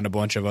up around a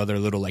bunch of other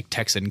little like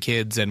Texan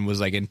kids and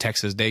was like in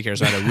Texas daycare,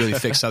 so I had a really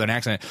thick Southern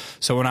accent.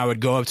 So when I would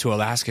go up to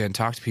Alaska and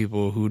talk to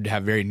people who'd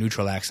have very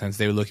neutral accents,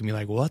 they would look at me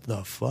like, "What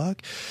the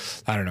fuck?"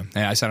 I don't know.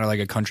 And I sounded like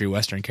a country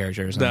western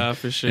character or something. Nah,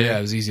 for sure. Yeah,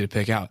 it was easy to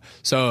pick out.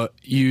 So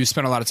you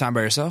spent a lot of time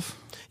by yourself?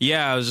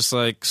 Yeah, I was just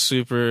like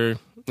super,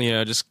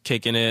 just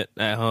kicking it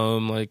at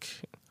home, like.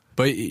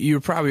 But you're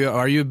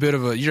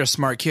a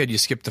smart kid. You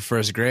skipped the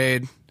first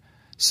grade.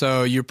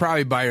 So you're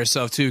probably by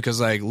yourself too, because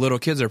like little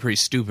kids are pretty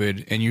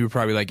stupid and you were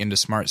probably like into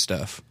smart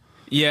stuff.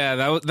 Yeah,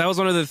 that was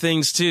one of the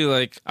things too.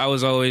 Like I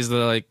was always the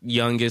like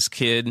youngest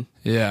kid.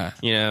 Yeah.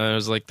 I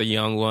was like the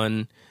young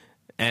one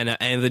and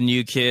the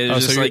new kid.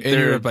 So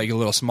you're like a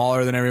little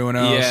smaller than everyone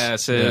else. Yeah,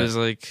 so it was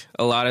like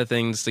a lot of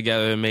things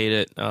together made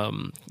it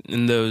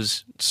in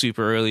those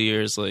super early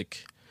years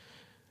like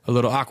a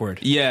little awkward.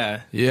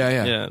 Yeah.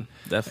 Yeah,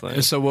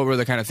 definitely. So what were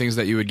the kind of things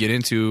that you would get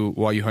into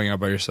while you hung out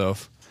by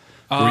yourself?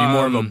 Were you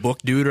more of a book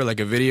dude or like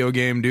a video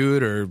game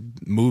dude or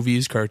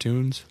movies,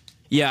 cartoons?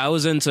 Yeah, I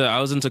was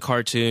into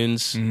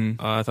cartoons.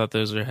 I thought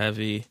those were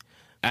heavy.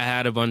 I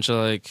had a bunch of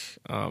like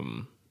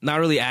not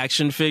really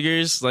action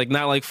figures, like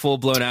not like full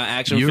blown out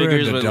action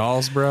figures. You were into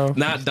dolls, bro?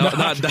 Not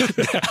I'm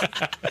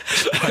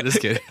just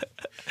kidding.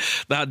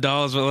 Not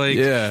dolls, but like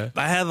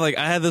I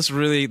had this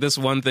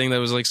one thing that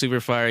was like super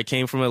fire. It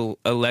came from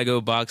a Lego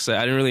box set.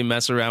 I didn't really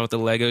mess around with the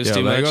Legos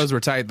too much. Legos were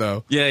tight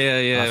though. Yeah.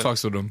 I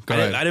fucks with them.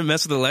 I didn't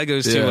mess with the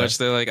Legos too much.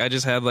 Though, like I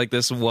just had like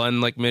this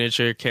one like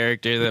miniature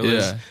character that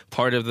was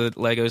part of the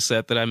Lego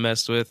set that I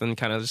messed with, and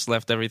kind of just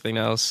left everything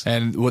else.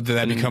 And what did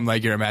that become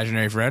like your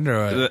imaginary friend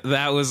or what?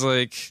 That was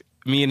like.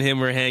 Me and him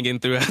were hanging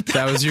throughout.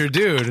 That was your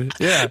dude.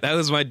 Yeah. That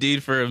was my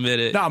dude for a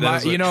minute.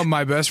 No,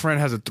 my best friend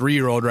has a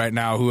 3-year-old right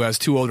now who has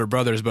 2 older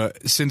brothers,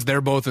 but since they're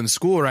both in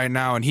school right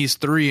now and he's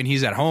 3 and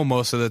he's at home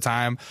most of the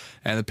time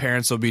and the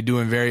parents will be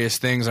doing various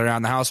things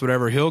around the house,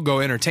 whatever, he'll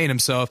go entertain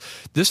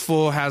himself. This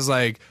fool has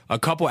like a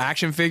couple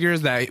action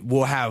figures that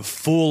will have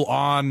full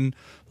on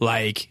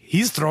like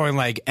he's throwing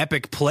like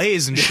epic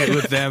plays and shit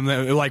with them.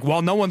 Like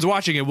while no one's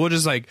watching it, we'll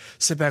just like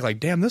sit back like,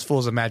 damn, this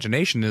fool's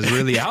imagination is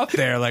really out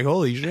there. Like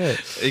holy shit.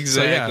 Exactly.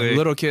 So, yeah,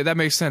 little kid, that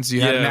makes sense.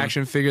 You had an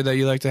action figure that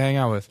you like to hang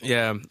out with.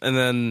 Yeah, and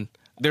then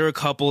there were a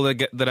couple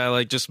that I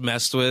like just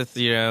messed with,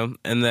 and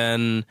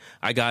then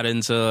I got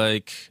into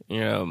like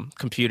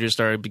computers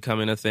started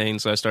becoming a thing,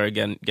 so I started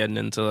getting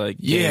into like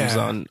games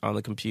on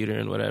the computer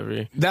and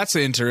whatever. That's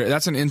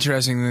an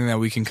interesting thing that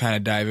we can kind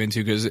of dive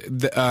into because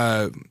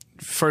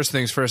first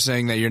things first,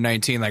 saying that you're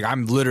 19, like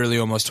I'm literally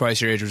almost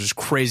twice your age, which is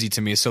crazy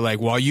to me. So like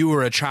while you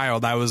were a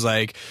child, I was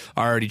like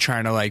already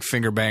trying to like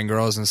finger bang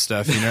girls and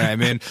stuff, you know what I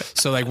mean?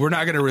 So like we're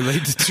not going to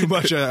relate to too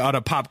much on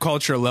a pop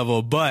culture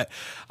level, but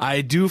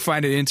I do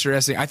find it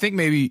interesting. I think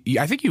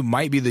you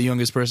might be the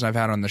youngest person I've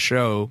had on the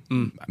show,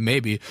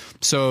 maybe.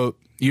 So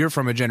you're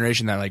from a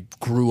generation that like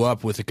grew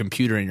up with a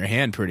computer in your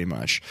hand pretty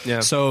much.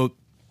 Yeah. So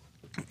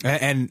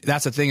and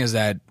that's the thing is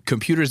that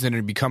computers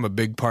didn't become a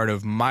big part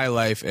of my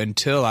life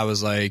until I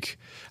was like,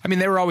 I mean,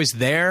 they were always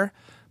there.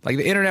 Like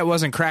the internet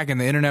wasn't cracking.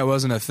 The internet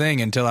wasn't a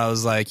thing until I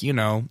was like,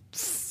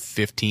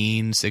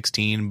 15,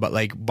 16. But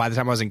like by the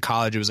time I was in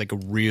college, it was like a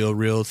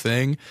real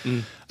thing.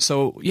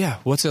 So yeah,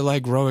 what's it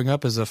like growing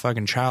up as a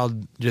fucking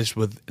child just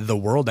with the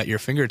world at your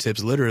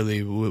fingertips,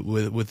 literally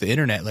with the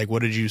internet? Like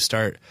what did you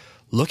start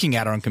looking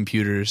at on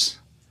computers?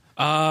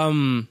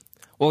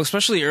 Well,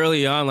 especially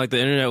early on, like the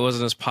internet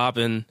wasn't as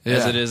popping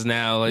as it is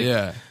now.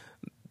 Like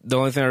the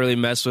only thing I really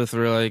messed with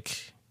were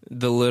like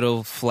the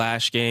little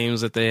flash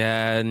games that they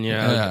had, and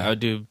I would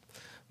do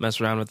mess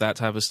around with that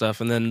type of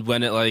stuff. And then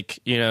when it like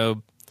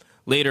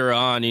later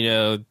on,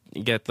 you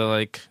get the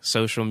like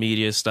social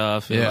media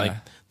stuff and like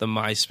the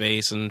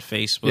MySpace and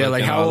Facebook. Yeah,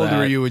 like and how all old that.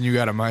 were you when you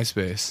got a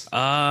MySpace?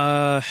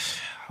 How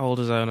old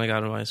was I when I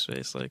got a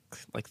MySpace?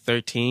 Like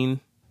 13.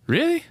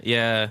 Really?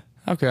 Yeah.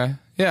 Okay.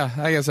 Yeah,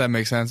 I guess that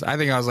makes sense. I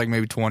think I was like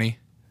maybe 20.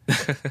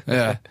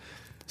 Yeah.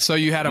 So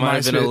you had a Might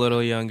MySpace. have been a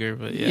little younger,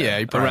 but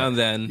you probably, around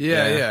then.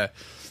 Yeah.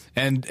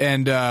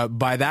 And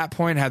by that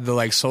point, had the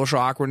like social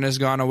awkwardness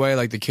gone away?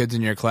 Like the kids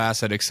in your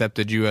class had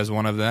accepted you as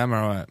one of them,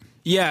 or what?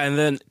 Yeah, and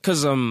then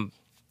because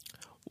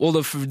well,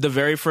 the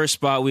very first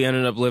spot we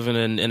ended up living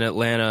in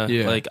Atlanta,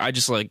 like I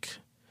just like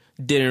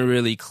didn't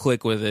really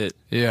click with it.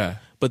 Yeah.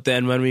 But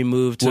then when we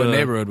moved to what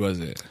neighborhood was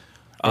it?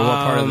 Or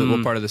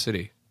what part of the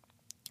city?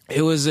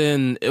 It was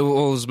it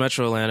was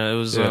Metro Atlanta. It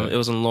was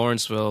in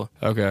Lawrenceville.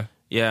 Okay.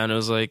 Yeah, and it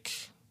was like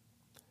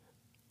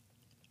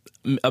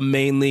a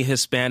mainly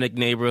Hispanic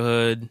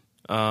neighborhood.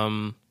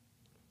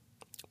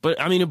 But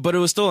I mean, but it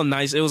was still a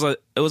nice. It was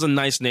a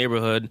nice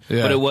neighborhood,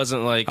 but it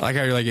wasn't like. I like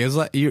how you're like it was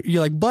like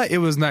you're like, but it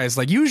was nice.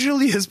 Like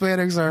usually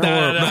Hispanics are.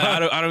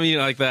 No, I don't mean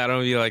it like that. I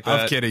don't mean it like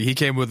that. I'm kidding. He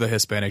came with a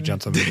Hispanic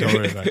gentleman. Don't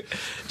worry about it.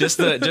 just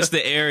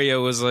the area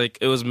was like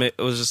it was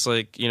just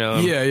like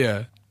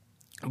Yeah.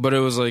 But it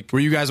was like, were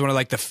you guys one of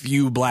like the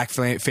few black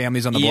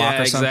families on the block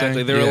or something?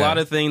 Exactly. There were a lot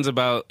of things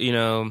about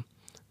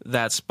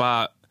that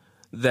spot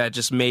that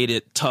just made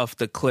it tough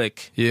to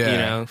click.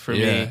 For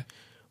me.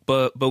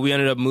 But we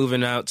ended up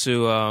moving out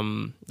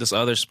to this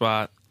other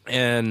spot,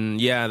 and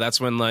that's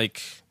when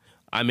like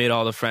I made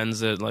all the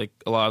friends that like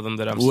a lot of them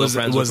that I'm still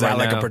friends with. Was that right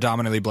like now. a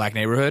predominantly black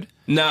neighborhood?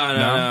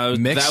 No.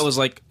 Mixed? That was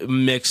like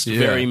mixed,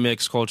 very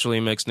mixed, culturally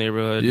mixed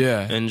neighborhood.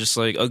 Yeah, and just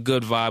like a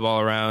good vibe all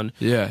around.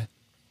 Yeah,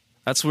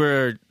 that's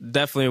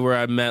definitely where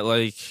I met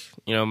like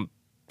some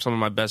of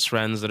my best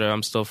friends that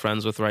I'm still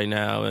friends with right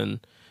now, and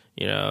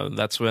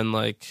that's when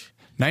like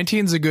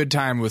 19's a good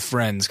time with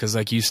friends because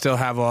like you still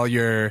have all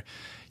your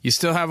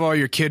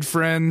kid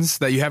friends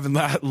that you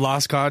haven't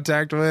lost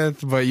contact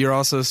with, but you're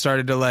also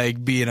started to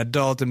like be an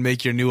adult and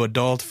make your new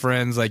adult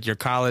friends, like your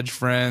college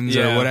friends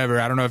or whatever.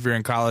 I don't know if you're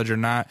in college or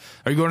not.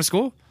 Are you going to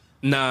school?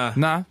 Nah.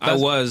 I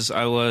was.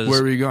 Where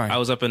were you going? I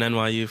was up in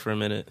NYU for a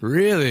minute.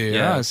 Really?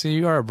 Yeah. Oh, see,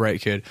 you are a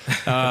bright kid.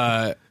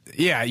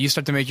 You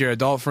start to make your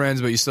adult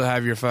friends, but you still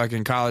have your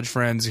fucking college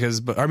friends you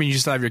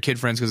still have your kid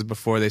friends because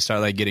before they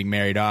start like getting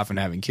married off and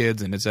having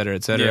kids and et cetera,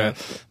 et cetera. Yeah.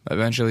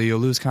 Eventually you'll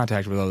lose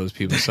contact with all those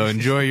people. So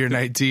enjoy your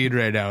 19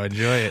 right now.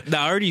 Enjoy it.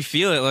 I already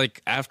feel it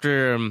like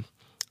after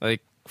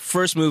like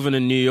first moving to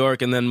New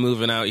York and then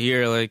moving out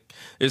here, like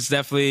it's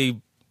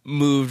definitely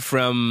moved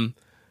from,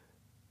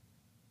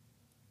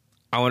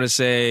 I want to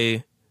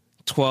say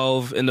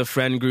 12 in the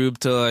friend group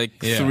to like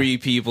 3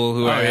 people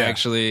who I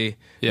actually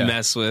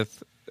mess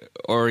with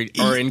or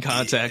in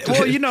contact with.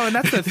 Well, and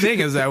that's the thing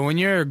is that when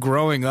you're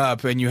growing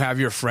up and you have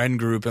your friend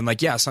group and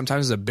like,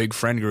 sometimes it's a big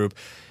friend group.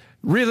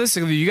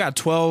 Realistically, you got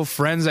 12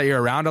 friends that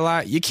you're around a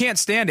lot. You can't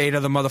stand 8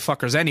 of the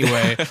motherfuckers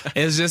anyway.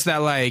 It's just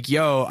that like,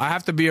 I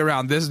have to be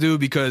around this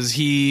dude because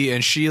he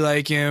and she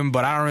like him,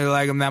 but I don't really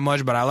like him that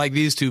much, but I like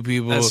these 2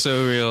 people. That's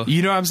so real.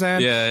 You know what I'm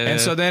saying? Yeah. And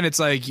so then it's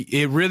like,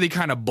 it really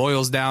kind of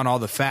boils down all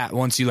the fat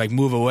once you like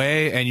move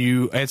away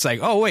and it's like,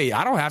 oh wait,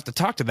 I don't have to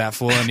talk to that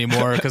fool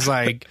anymore because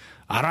like,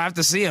 I don't have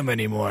to see him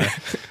anymore.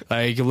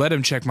 Like, let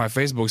him check my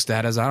Facebook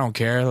status. I don't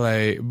care.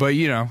 Like, but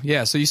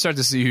so you start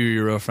to see who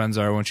your real friends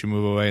are once you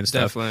move away and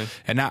stuff. Definitely.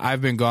 And now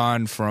I've been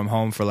gone from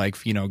home for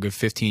like, a good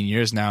 15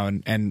 years now.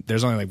 And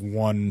there's only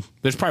like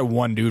there's probably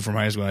one dude from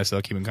high school I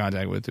still keep in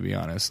contact with, to be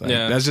honest. Like,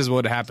 that's just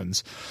what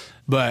happens.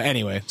 But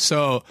anyway,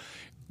 so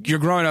you're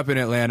growing up in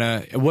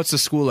Atlanta. What's the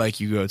school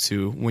like you go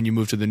to when you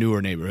move to the newer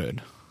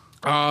neighborhood?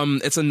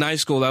 It's a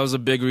nice school. That was a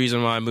big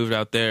reason why I moved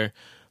out there.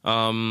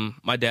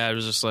 My dad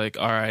was just like,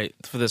 all right,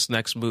 for this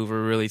next move,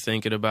 we're really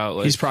thinking about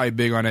like. He's probably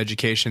big on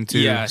education too.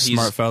 Yeah,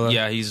 smart fella.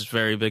 Yeah, he's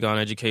very big on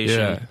education.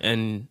 Yeah.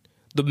 And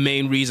the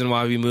main reason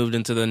why we moved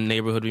into the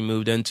neighborhood we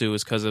moved into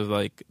was because of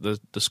like the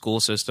school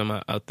system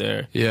out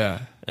there. Yeah.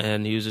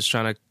 And he was just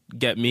trying to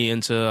get me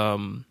into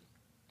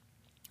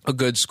a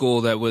good school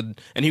that would.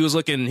 And he was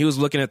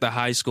looking at the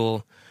high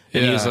school,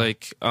 and he was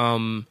like,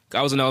 I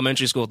was in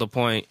elementary school at the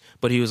point,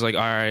 but he was like,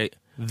 all right,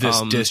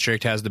 this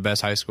district has the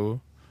best high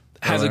school.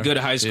 Has a good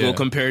high school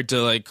compared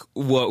to like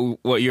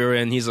what you're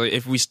in. He's like,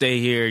 if we stay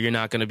here, you're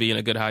not going to be in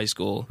a good high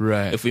school.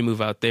 Right. If we move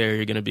out there,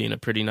 you're going to be in a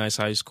pretty nice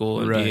high school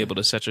and be able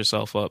to set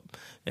yourself up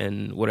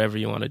and whatever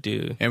you want to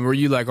do. And were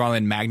you like all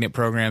in magnet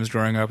programs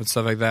growing up and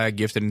stuff like that,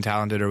 gifted and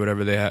talented or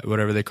whatever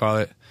they call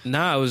it?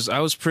 Nah, I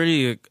was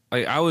pretty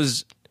like I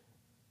was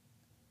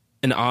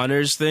in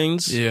honors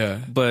things.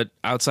 Yeah. But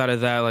outside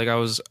of that, like I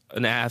was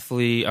an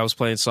athlete. I was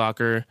playing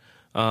soccer.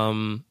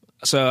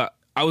 So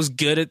I was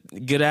good at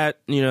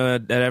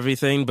at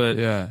everything,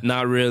 but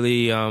not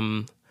really.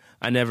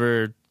 I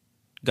never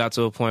got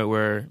to a point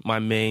where my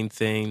main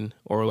thing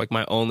or like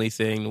my only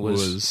thing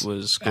was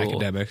school.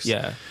 Academics.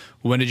 Yeah.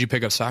 When did you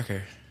pick up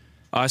soccer?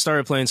 I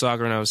started playing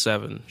soccer when I was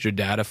 7. Is your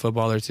dad a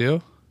footballer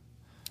too?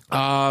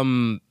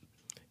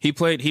 He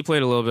played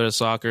a little bit of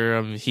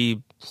soccer.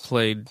 He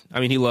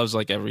loves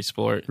like every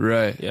sport.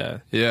 Right. Yeah.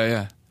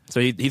 Yeah. So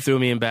he threw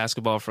me in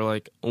basketball for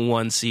like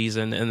one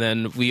season, and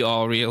then we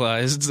all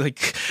realized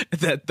like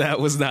that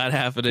was not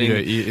happening. Yeah,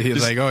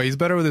 he's like, oh, he's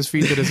better with his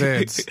feet than his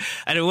hands.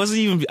 And I wasn't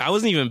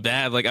even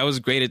bad. Like I was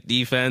great at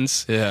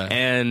defense. Yeah.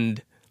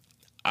 And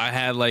I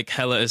had like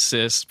hella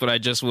assists, but I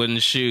just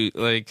wouldn't shoot.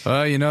 Like,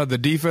 the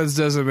defense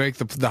doesn't make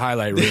the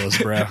highlight reels,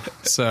 bro.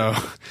 So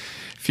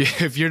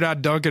if you're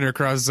not dunking or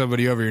crossing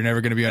somebody over, you're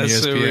never going to be on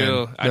that's ESPN.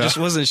 Surreal. I just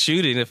wasn't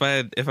shooting. If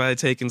I had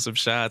taken some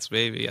shots,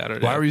 maybe I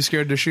don't know. Why were you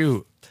scared to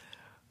shoot?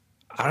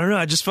 I don't know.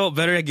 I just felt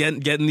better at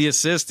getting the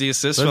assist. The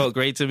assist felt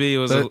great to me. It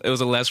was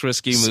a less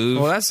risky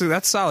move. Well,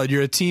 that's solid.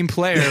 You're a team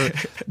player.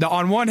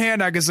 On one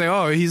hand, I could say,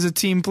 oh, he's a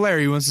team player.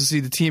 He wants to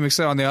see the team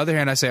excel. On the other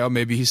hand, I say, oh,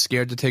 maybe he's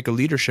scared to take a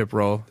leadership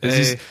role.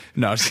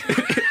 No.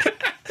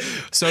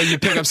 So you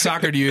pick up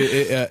soccer. Do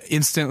you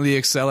instantly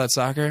excel at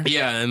soccer?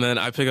 Yeah, and then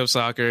I pick up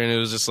soccer, and it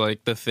was just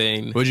like the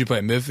thing. What did you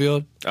play,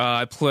 midfield?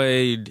 I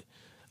played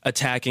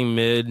attacking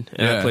mid,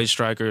 and I played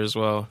striker as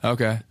well.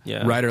 Okay.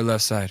 Yeah. Right or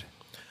left side?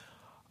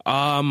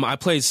 I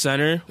played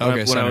center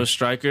when I was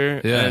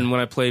striker, and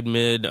when I played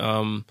mid,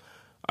 I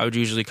would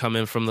usually come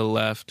in from the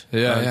left,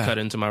 cut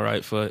into my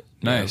right foot.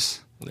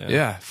 Nice.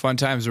 Yeah, fun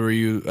times. Were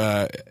you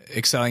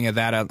excelling at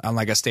that on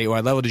like a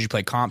statewide level? Did you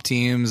play comp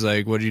teams?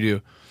 Like, what did you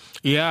do?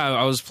 Yeah,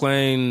 I was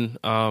playing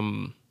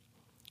in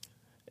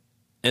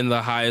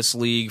the highest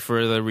league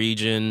for the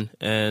region,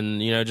 and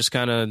just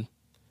kind of.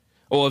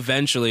 Well,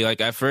 eventually, like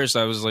at first,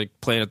 I was like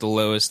playing at the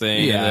lowest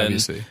thing, and then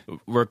obviously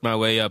worked my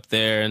way up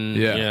there,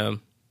 and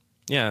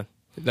yeah.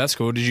 That's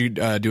cool. Did you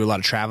do a lot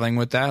of traveling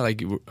with that?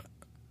 Like,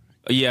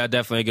 yeah,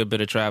 definitely a good bit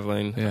of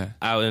traveling. Yeah,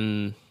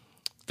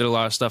 did a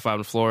lot of stuff out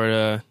in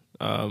Florida,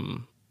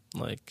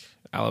 like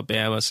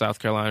Alabama, South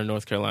Carolina,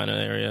 North Carolina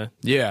area.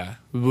 Yeah.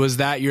 Was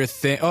that your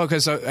thing? Oh,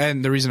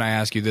 and the reason I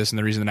ask you this and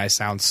the reason that I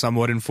sound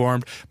somewhat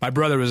informed, my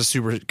brother was a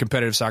super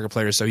competitive soccer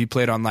player, so he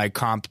played on like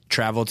comp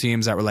travel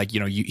teams that were like,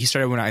 he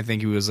started when I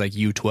think he was like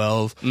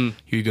U12.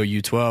 He would go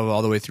U12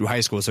 all the way through high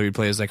school, so he'd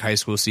play his like high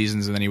school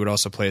seasons, and then he would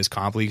also play his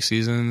comp league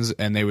seasons,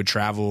 and they would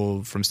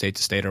travel from state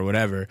to state or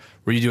whatever.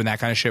 Were you doing that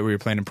kind of shit where you're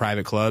playing in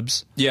private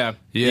clubs? Yeah,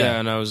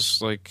 and I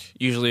was like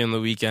usually on the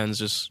weekends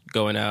just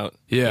going out,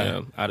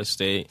 out of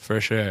state.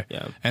 For sure.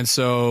 Yeah. And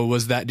so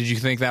did you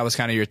think that was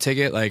kind of your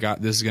ticket? Like,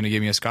 this is going to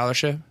give me a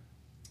scholarship?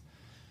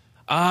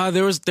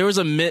 There was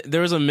a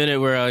minute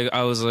where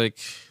I was like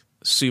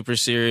super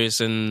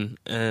serious and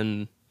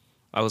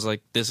I was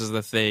like, this is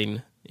the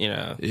thing,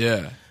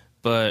 Yeah.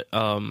 But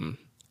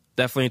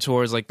definitely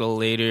towards like the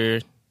later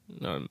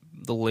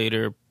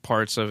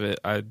parts of it,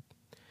 I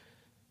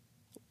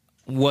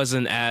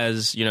wasn't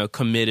as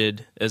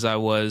committed as I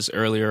was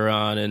earlier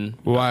on. And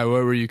why?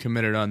 What were you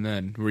committed on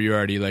then? Were you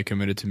already like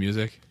committed to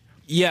music?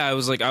 Yeah, I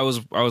was like I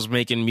was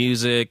making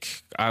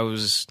music. I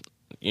was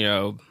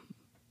it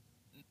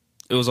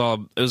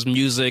was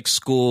music,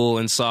 school,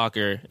 and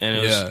soccer, and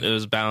it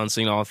was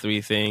balancing all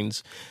three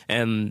things.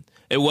 And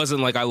it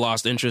wasn't like I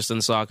lost interest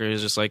in soccer. It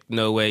was just like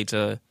no way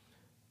to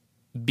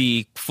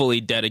be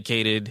fully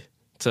dedicated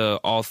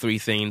to all three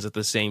things at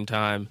the same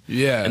time.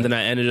 Yeah. And then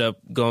I ended up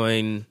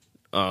going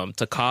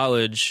to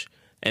college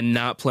and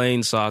not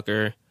playing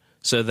soccer.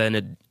 So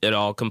then it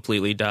all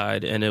completely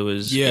died, and it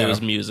was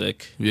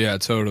music. Yeah,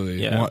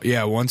 totally.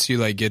 Yeah, once you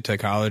like get to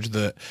college,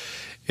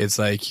 it's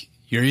like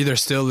you're either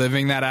still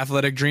living that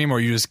athletic dream or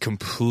you just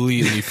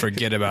completely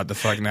forget about the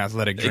fucking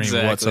athletic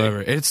dream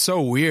whatsoever. It's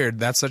so weird.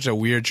 That's such a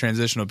weird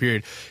transitional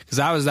period, because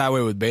I was that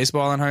way with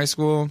baseball in high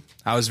school.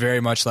 I was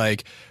very much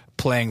like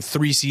playing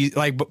 3 seasons,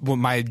 like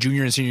my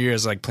junior and senior year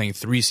is like playing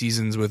 3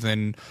 seasons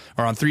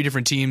on 3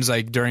 different teams,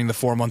 like during the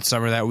 4-month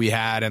summer that we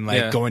had, and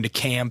like going to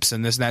camps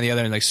and this and that and the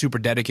other, and like super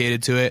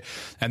dedicated to it.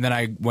 And then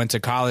I went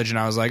to college and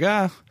I was like,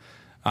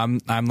 I'm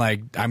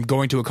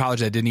going to a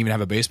college that didn't even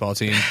have a baseball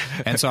team.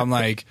 And so I'm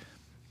like,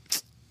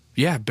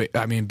 yeah,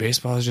 I mean,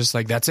 baseball is just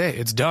like, that's it.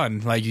 It's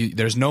done. Like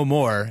there's no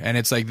more. And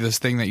it's like this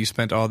thing that you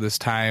spent all this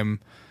time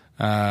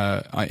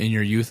in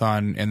your youth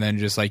on, and then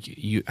just like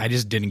I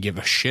just didn't give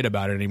a shit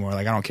about it anymore.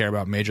 Like I don't care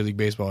about Major League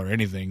Baseball or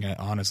anything,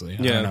 honestly.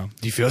 I don't know.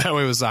 Do you feel that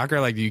way with soccer?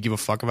 Like, do you give a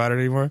fuck about it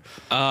anymore?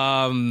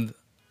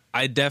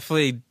 I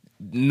definitely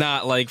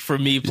not like for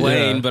me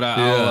playing, but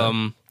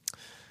I'll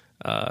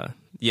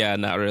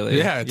not really.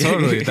 Yeah,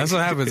 totally. That's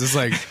what happens. It's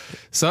like,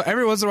 so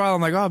every once in a while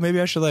I'm like, oh, maybe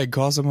I should like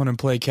call someone and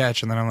play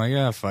catch, and then I'm like,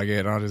 yeah, fuck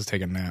it, I'll just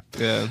take a nap.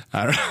 Yeah,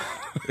 I don't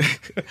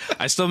know.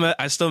 I still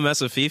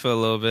mess with FIFA a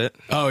little bit.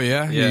 Oh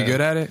yeah, you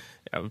good at it?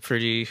 I'm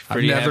pretty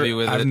heavy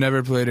with it. I've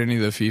never played any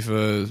of the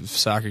FIFA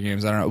soccer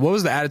games. I don't know. What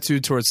was the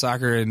attitude towards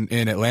soccer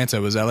in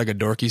Atlanta? Was that like a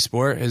dorky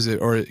sport? Is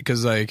it, or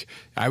because like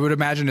I would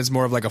imagine it's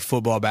more of like a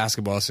football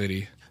basketball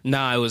city?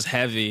 Nah, it was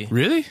heavy.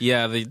 Really?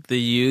 Yeah, the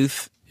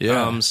youth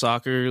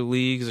soccer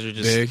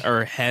leagues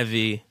are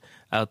heavy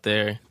out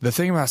there. The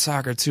thing about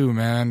soccer too,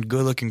 man,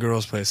 good looking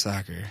girls play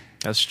soccer.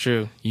 That's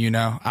true. You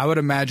know, I would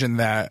imagine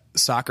that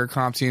soccer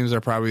comp teams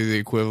are probably the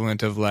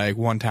equivalent of like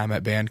one time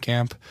at band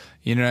camp.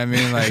 You know what I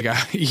mean? Like, I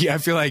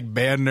feel like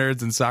band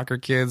nerds and soccer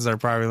kids are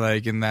probably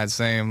like in that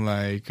same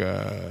like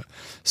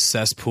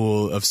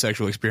cesspool of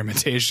sexual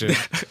experimentation.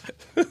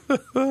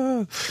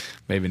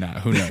 Maybe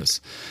not. Who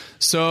knows?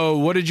 So,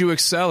 what did you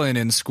excel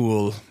in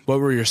school? What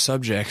were your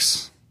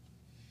subjects?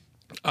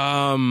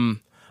 I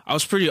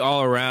was pretty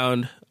all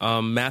around.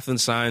 Math and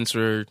science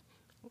were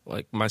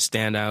like my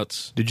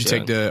standouts. Did you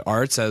take the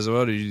arts as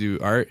well? Did you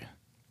do art?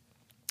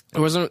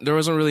 There wasn't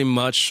really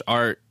much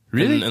art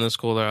in the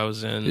school that I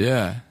was in.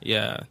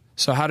 Yeah.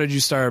 So how did you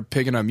start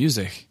picking up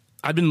music?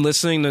 I'd been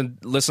listening to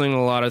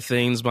a lot of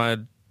things. My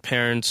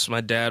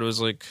dad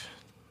was like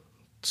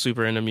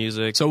super into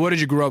music. So what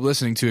did you grow up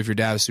listening to if your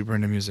dad was super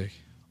into music?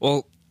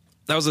 Well,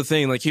 that was the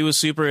thing. Like he was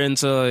super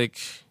into like,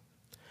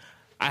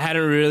 I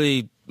hadn't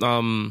really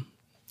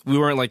we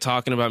weren't like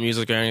talking about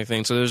music or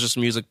anything, so there was just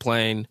music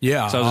playing.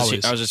 Yeah, so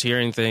I was just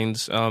hearing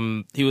things.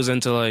 He was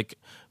into like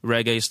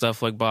reggae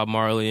stuff, like Bob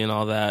Marley and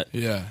all that.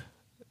 Yeah,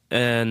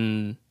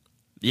 and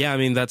yeah, I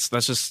mean that's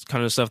just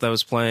kind of stuff that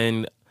was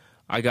playing.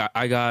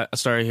 I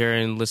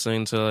started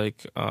listening to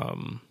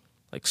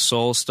like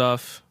soul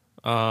stuff.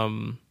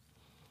 Like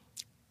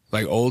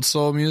old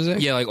soul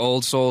music. Yeah, like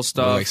old soul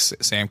stuff. Like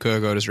Sam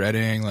Cooke, Otis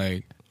Redding,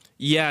 like.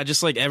 Yeah,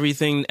 just like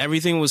everything.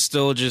 Everything was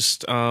still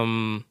just.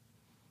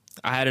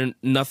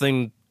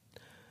 Nothing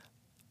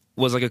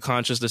was like a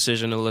conscious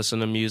decision to listen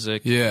to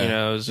music. Yeah, you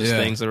know, it was just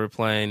things that were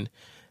playing,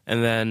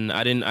 and then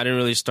I didn't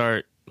really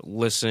start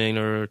listening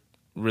or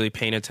really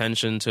paying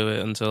attention to it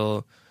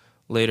until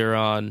later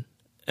on,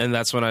 and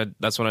that's when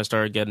I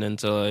started getting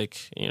into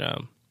like, you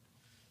know,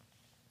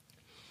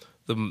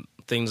 the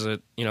things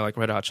that, you know, like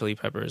Red Hot Chili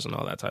Peppers and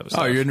all that type of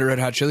stuff. Oh, you're into Red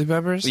Hot Chili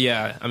Peppers?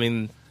 Yeah, I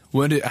mean,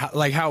 what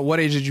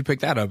age did you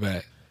pick that up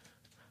at?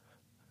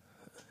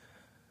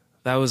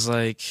 That was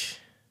like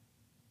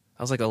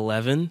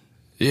 11.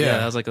 Yeah,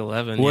 that was like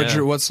 11.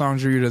 What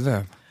songs were you to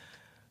them?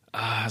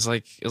 It was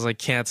like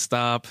Can't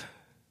Stop.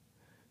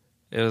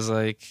 It was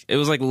like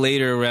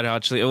later Red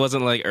Hot Chili. It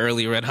wasn't like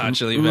early Red Hot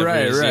Chili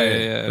Peppers.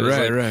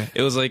 Right.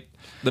 It was like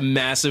the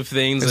massive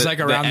things. It's like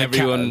around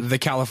the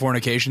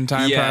Californication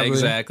time. Yeah, probably.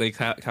 Exactly.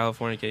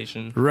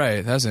 Californication.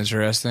 Right. That's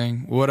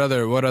interesting. What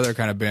other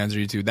kind of bands are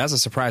you to? That's a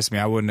surprise to me.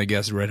 I wouldn't have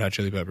guessed Red Hot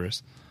Chili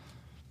Peppers.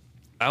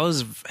 I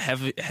was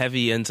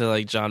heavy into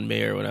like John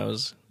Mayer when I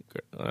was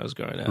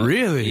growing up.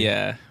 Really?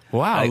 Yeah.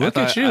 Wow. Look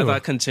at you. I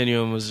thought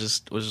Continuum was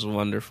just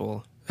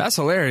wonderful. That's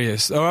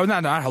hilarious. Oh,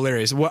 not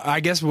hilarious.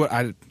 I guess what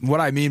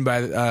I mean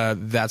by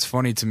that's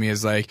funny to me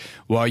is like,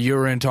 while you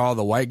were into all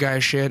the white guy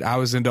shit, I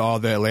was into all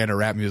the Atlanta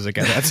rap music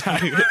at that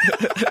time.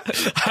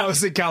 I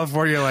was in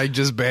California, like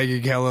just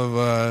banging hell of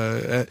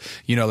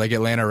like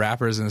Atlanta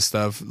rappers and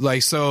stuff.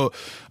 Like so,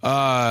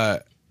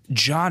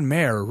 John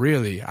Mayer,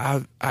 really?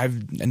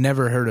 I've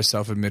never heard a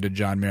self-admitted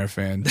John Mayer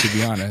fan, to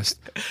be honest.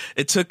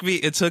 It took me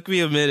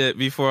a minute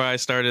before I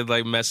started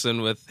like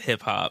messing with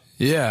hip hop.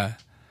 Yeah.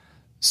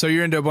 So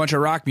you're into a bunch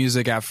of rock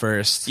music at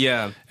first.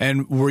 Yeah.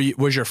 And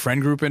was your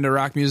friend group into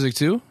rock music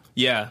too?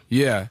 Yeah.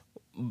 Yeah.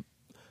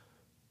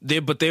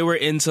 They were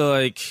into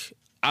like,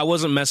 I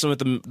wasn't messing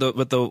with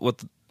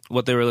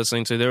what they were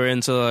listening to. They were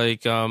into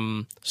like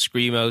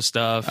screamo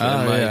stuff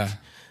and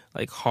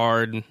like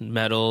hard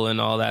metal and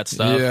all that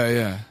stuff.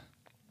 Yeah.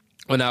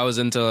 When I was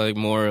into like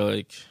more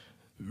like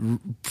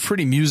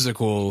pretty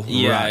musical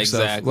rock exactly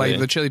stuff. Like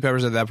the Chili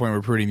Peppers at that point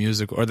were pretty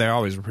musical, or they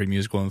always were pretty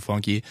musical and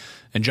funky.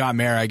 And John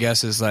Mayer, I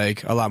guess, is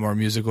like a lot more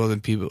musical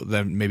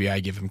than maybe I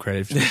give him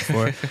credit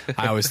for.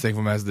 I always think of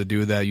him as the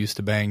dude that used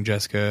to bang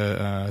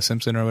Jessica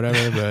Simpson or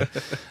whatever.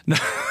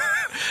 But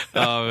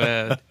oh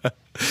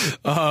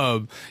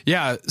man.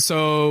 Yeah.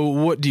 So,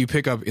 what do you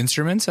pick up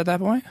instruments at that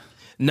point?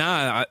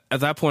 Nah, at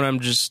that point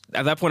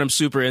I'm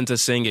super into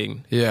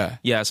singing.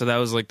 Yeah. So that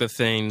was like the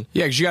thing.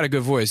 Yeah, because you got a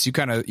good voice. You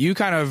kind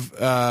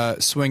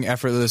of swing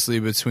effortlessly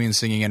between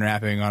singing and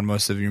rapping on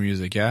most of your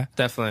music. Yeah,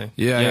 definitely.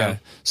 Yeah.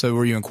 So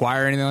were you in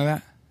choir or anything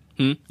like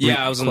that?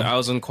 Yeah, I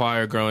was in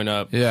choir growing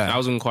up. Yeah, I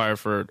was in choir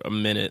for a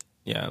minute.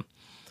 Yeah,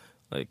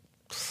 like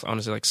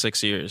honestly, like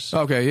 6 years.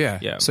 Okay,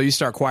 yeah. So you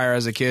start choir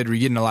as a kid. Were you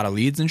getting a lot of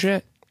leads and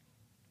shit?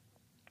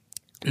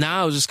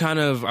 Nah, I was kind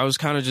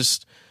of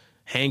just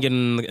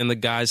hanging in the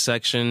guys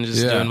section,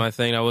 just doing my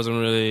thing. I wasn't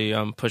really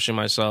pushing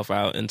myself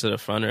out into the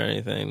front or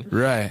anything.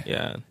 Right.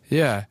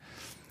 Yeah.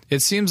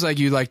 It seems like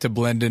you like to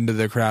blend into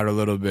the crowd a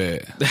little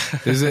bit.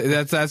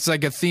 That's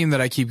like a theme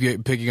that I keep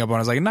picking up on. I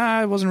was like, nah,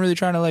 I wasn't really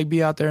trying to like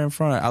be out there in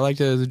front. I like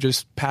to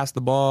just pass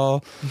the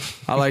ball.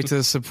 I like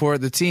to support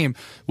the team.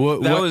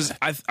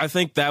 I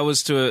think that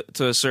was to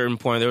a certain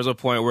point. There was a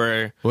point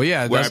where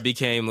I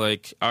became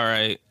like, all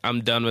right,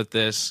 I'm done with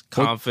this,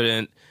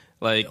 confident.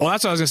 Well,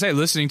 that's what I was gonna say.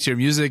 Listening to your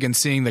music and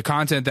seeing the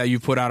content that you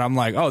put out, I'm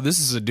like, oh, this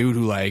is a dude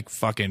who like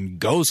fucking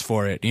goes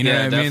for it. You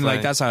know what I mean?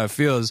 Like that's how it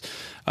feels.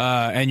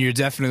 And you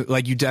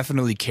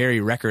definitely carry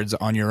records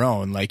on your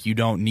own. Like you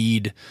don't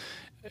need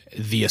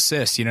the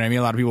assist. You know what I mean?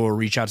 A lot of people will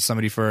reach out to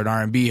somebody for an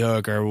R&B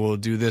hook, or will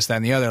do this, that,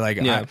 and the other. Like,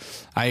 yeah.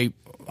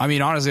 I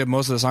mean, honestly,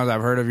 most of the songs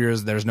I've heard of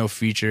yours, there's no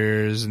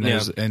features, and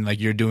and like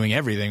you're doing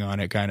everything on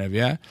it, kind of.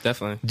 Yeah,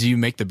 definitely. Do you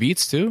make the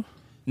beats too?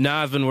 No,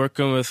 I've been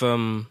working with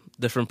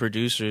different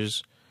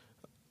producers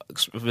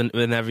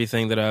in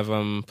everything that I've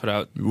put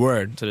out.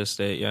 Word to this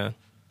date. Yeah.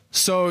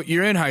 So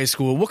you're in high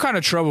school. What kind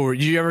of trouble?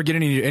 Did you ever get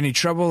any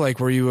trouble? Like,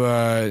 were you?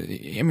 I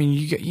mean,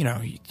 you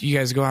know, you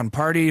guys go out and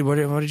party. What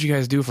did you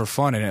guys do for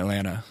fun in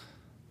Atlanta?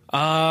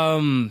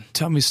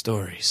 Tell me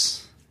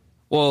stories.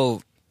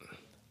 Well,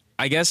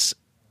 I guess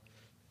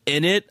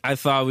in it, I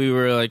thought we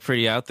were like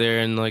pretty out there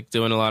and like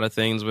doing a lot of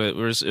things, but it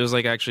was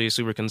like actually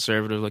super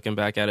conservative looking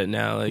back at it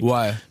now. Like,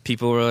 why?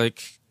 People were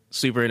like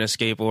super into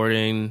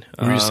skateboarding.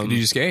 Did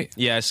you skate?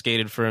 Yeah, I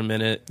skated for a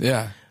minute.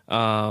 Yeah.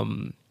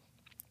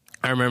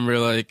 I remember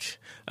like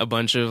a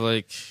bunch of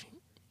like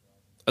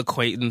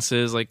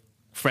acquaintances, like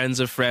friends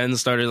of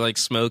friends, started like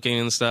smoking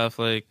and stuff,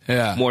 like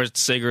more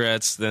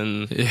cigarettes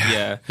than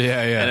yeah.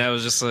 And I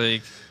was just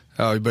like,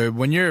 oh, but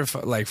when you're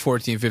like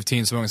 14,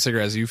 15 smoking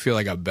cigarettes, you feel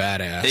like a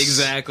badass.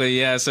 Exactly,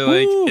 yeah. So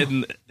like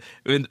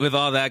with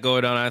all that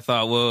going on, I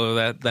thought,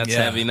 whoa, that's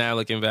heavy. Now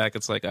looking back,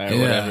 it's like, all right,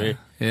 whatever.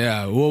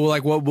 Yeah. Well,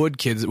 like, what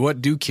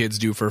do kids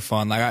do for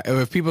fun? Like,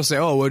 if people say,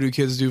 oh, what do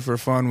kids do for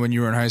fun when you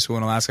were in high school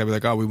in Alaska? I'd be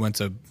like, oh, we went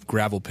to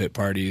gravel pit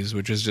parties,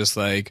 which is just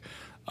like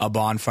a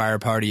bonfire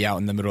party out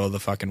in the middle of the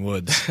fucking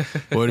woods.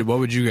 What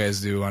would you guys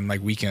do on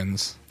like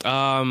weekends? We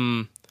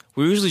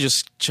usually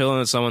just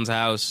chilling at someone's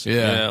house.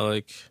 Yeah. You know,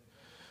 like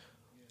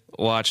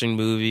watching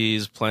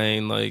movies,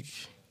 playing like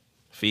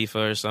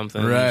FIFA or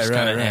something. Right, just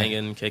kind of right.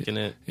 hanging, kicking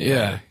it.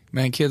 Yeah.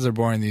 Man, kids are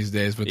boring these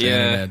days with the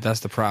internet. That's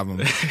the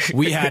problem.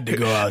 We had to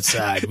go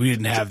outside. We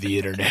didn't have the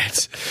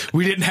internet.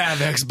 We didn't have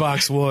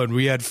Xbox One.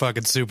 We had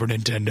fucking Super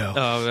Nintendo.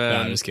 Oh, man. No,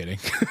 I'm just kidding.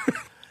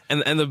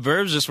 and the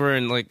burbs just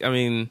weren't like, I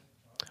mean,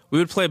 we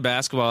would play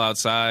basketball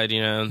outside,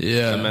 you know,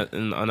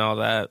 and all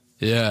that.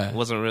 Yeah. It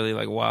wasn't really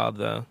like wild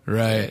though.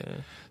 Right. Yeah.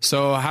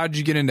 So how'd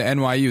you get into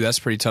NYU? That's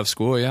a pretty tough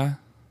school, yeah?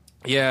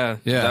 Yeah.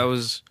 That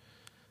was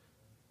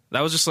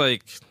just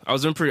like,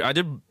 I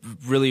did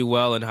really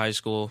well in high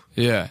school.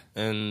 Yeah.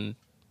 And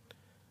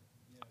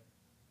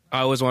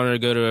I always wanted to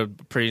go to a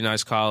pretty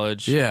nice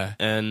college. Yeah.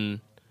 And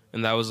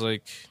that was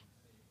like,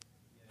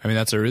 I mean,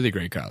 that's a really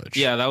great college.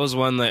 Yeah, that was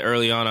one that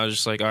early on I was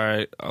just like, all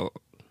right.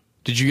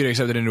 Did you get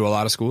accepted into a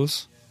lot of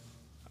schools?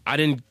 I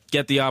didn't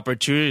get the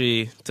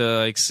opportunity to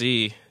like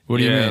see. What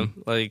do you mean?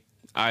 Like,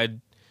 I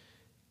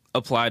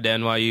applied to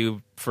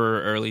NYU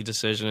for early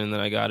decision, and then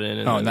I got in.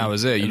 And that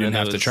was it. You didn't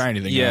have to try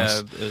anything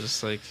else. Yeah, it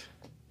was like.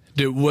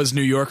 Was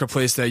New York a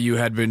place that you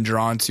had been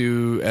drawn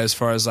to as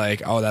far as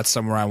like, oh, that's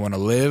somewhere I want to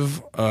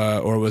live,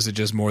 or was it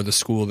just more the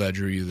school that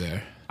drew you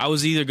there? I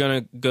was either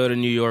gonna go to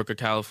New York or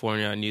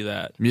California. I knew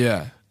that.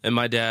 Yeah. And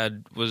my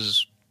dad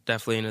was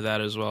definitely into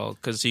that as well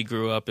because he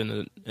grew up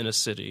in a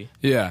city.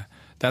 Yeah.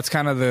 That's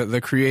kind of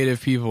the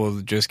creative people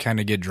just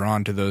kind of get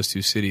drawn to those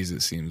two cities,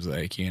 it seems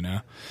like, you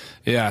know?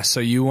 Yeah, so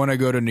you want to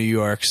go to New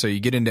York, so you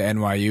get into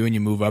NYU and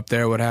you move up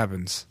there. What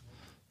happens?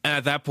 And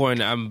at that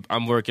point,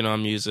 I'm working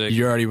on music.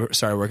 You already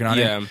started working on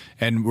it? Yeah.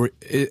 And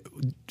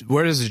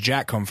where does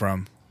Jack come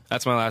from?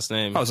 That's my last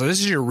name. Oh, so this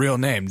is your real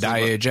name,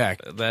 Daye Jack.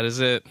 That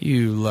is it.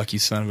 You lucky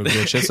son of a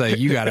bitch. That's like,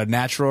 you got a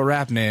natural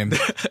rap name.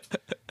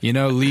 You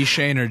know, Lee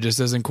Shaner just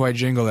doesn't quite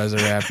jingle as a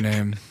rap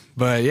name.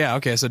 But yeah,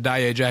 okay, so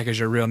Daye Jack is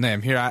your real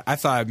name. Here, I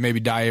thought maybe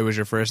Daye was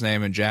your first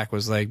name and Jack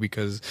was like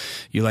because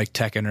you like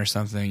Tekken or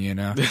something, you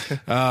know?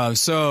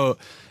 So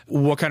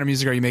what kind of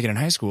music are you making in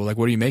high school? Like,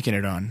 what are you making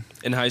it on?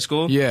 In high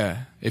school?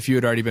 Yeah, if you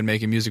had already been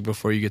making music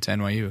before you get to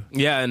NYU.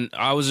 Yeah, and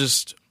I was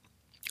just...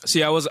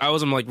 See, I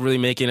wasn't like really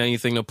making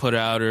anything to put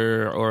out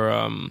or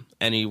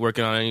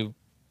working on any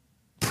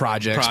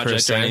project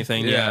or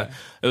anything. Yeah.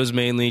 It was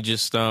mainly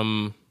just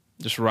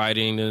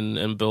writing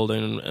and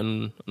building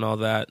and all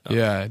that.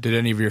 Yeah. Did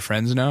any of your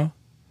friends know?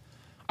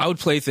 I would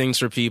play things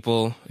for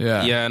people.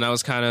 Yeah. Yeah, and I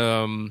was kind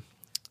of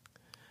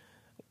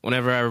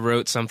whenever I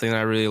wrote something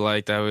I really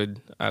liked, I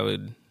would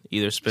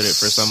either spit it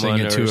for someone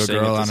sing it or to a sing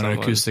girl it to on someone. an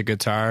acoustic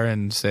guitar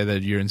and say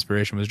that your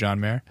inspiration was John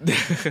Mayer.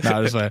 I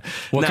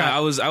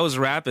was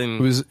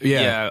rapping.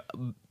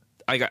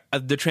 I got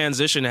the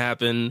transition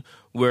happened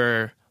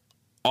where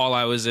all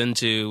I was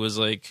into was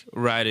like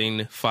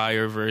writing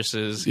fire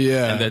verses,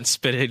 and then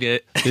spitting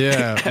it.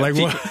 Yeah, like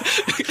what?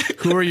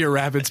 Who were your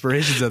rap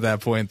inspirations at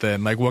that point?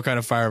 Then, like, what kind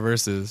of fire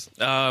verses?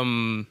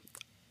 I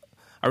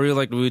really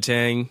liked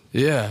Wu-Tang.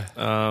 Yeah,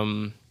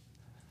 I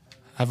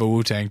have a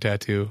Wu-Tang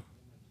tattoo.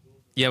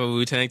 You have a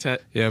Wu-Tang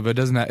tattoo? Yeah, but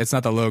it's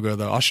not the logo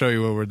though. I'll show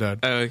you when we're done.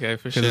 Oh, okay,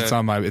 for sure. Because it's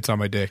on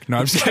my dick. No,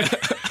 I'm just kidding.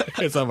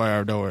 It's on my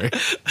arm. Don't worry.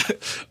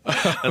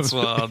 That's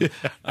wild.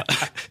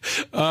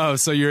 Oh,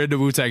 so you're into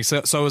Wu-Tang.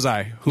 So was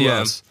I. Who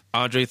else?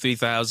 Andre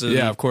 3000.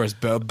 Yeah, of course.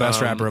 Best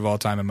rapper of all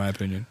time, in my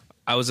opinion.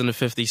 I was into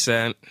 50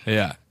 Cent.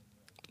 Yeah.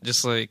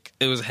 Just like,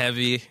 it was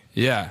heavy.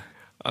 Yeah.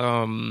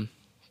 So,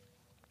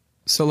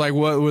 like,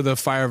 what were the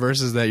fire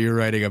verses that you're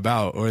writing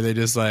about? Were they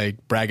just,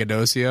 like,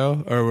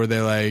 braggadocio? Or were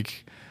they,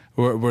 like,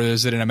 Or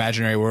is it an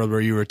imaginary world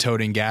where you were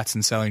toting gats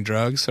and selling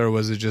drugs, or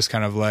was it just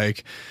kind of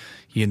like,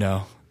 you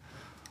know,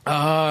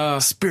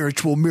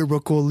 spiritual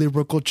miracle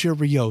lyrical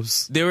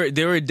Cheerios?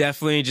 They were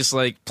definitely just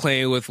like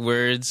playing with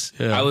words.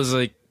 Yeah. I was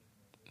like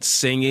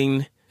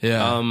singing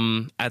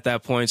at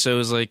that point, so it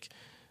was like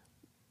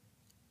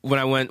when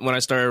I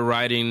started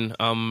writing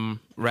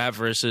rap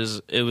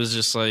verses, it was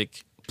just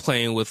like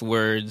playing with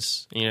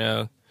words, you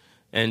know,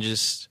 and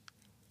just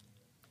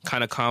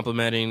kind of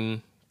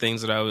complimenting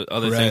things that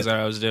things that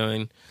I was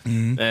doing.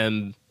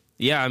 And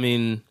yeah, I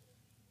mean,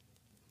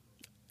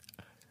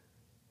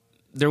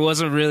 there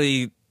wasn't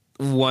really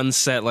one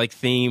set like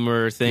theme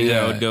or thing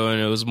that I would go in.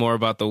 It was more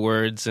about the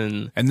words.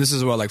 And this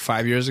is what, like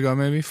 5 years ago,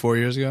 maybe 4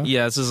 years ago?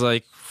 Yeah, this is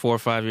like 4 or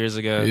 5 years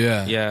ago.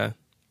 Yeah.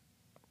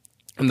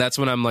 And that's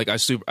when I'm like,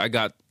 I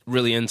got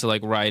really into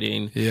like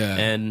writing,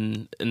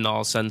 and in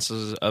all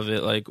senses of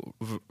it. Like,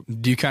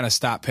 do you kind of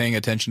stop paying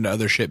attention to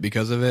other shit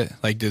because of it?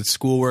 Like, did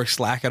schoolwork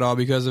slack at all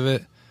because of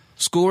it?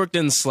 Schoolwork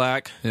didn't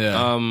slack,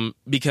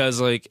 because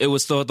like it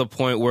was still at the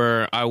point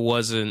where I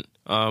wasn't.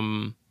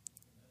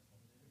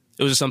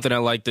 It was just something I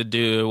liked to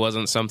do. It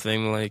wasn't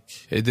something like,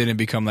 it didn't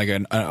become like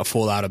a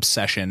full out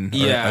obsession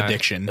or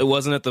addiction. It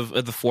wasn't at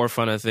the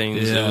forefront of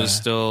things. It was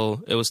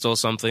still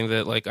something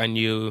that like I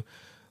knew,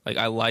 like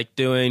I liked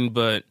doing,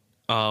 but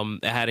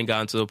it hadn't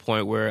gotten to the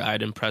point where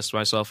I'd impressed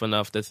myself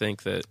enough to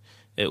think that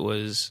it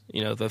was,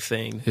 you know, the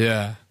thing.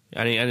 Yeah,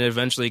 and it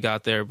eventually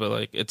got there, but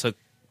like it took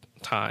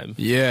time.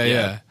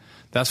 Yeah.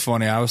 That's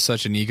funny. I was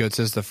such an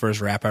egotist. The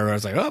first rap I wrote, I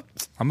was like, oh,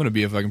 I'm going to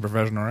be a fucking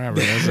professional rapper.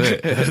 That's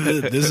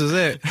it. This is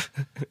it.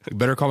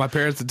 Better call my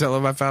parents and tell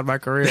them I found my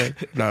career.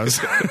 No.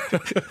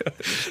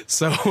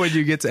 So when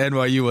you get to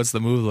NYU, what's the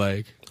move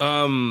like?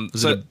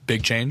 Was it a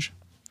big change?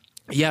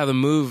 Yeah, the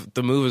move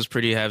is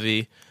pretty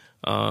heavy.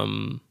 I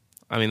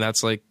mean,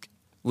 that's like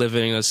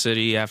living in a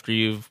city after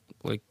you've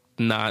like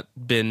not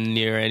been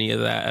near any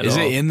of that at all. Is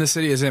it in the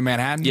city? Is it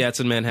Manhattan? Yeah,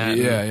 it's in Manhattan.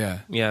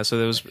 Yeah. So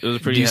it was pretty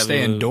heavy. Do you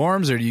stay in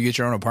dorms or do you get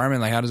your own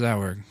apartment? Like, how does that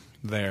work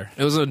there?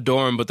 It was a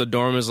dorm, but the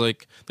dorm is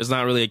like, there's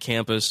not really a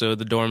campus, so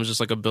the dorm is just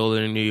like a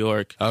building in New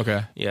York.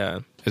 Okay. Yeah.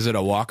 Is it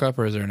a walk up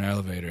or is there an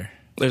elevator?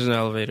 There's an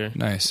elevator.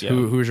 Nice. Yeah.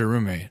 Who's your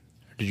roommate?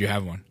 Or did you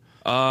have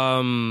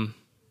one?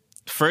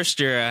 First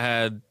year I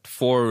had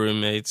 4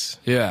 roommates.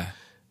 Yeah.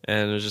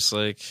 And it was just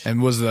like...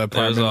 And was the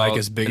apartment like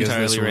as big as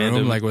this room?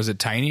 Random. Like, was it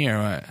tiny or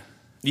what?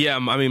 Yeah,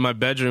 I mean, my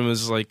bedroom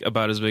was like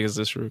about as big as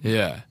this room.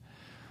 Yeah.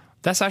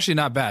 That's actually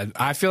not bad.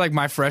 I feel like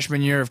my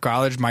freshman year of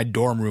college, my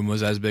dorm room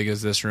was as big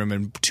as this room,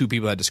 and 2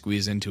 people had to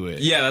squeeze into it.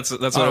 Yeah, that's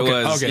what it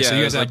was. Okay, yeah, so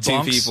you guys had like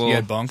bunks? 2 people. You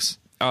had bunks?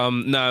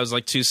 No, it was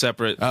like 2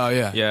 separate. Oh,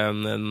 yeah. Yeah,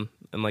 and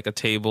like a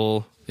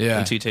table. Yeah.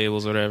 And 2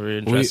 tables, whatever,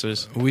 and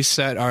dressers. We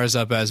set ours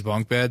up as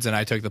bunk beds, and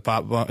I took the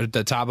top bunk,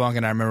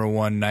 and I remember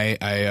one night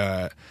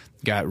I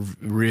got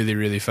really,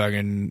 really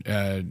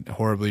fucking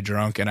horribly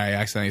drunk, and I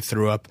accidentally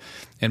threw up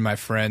in my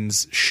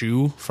friend's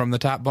shoe from the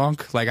top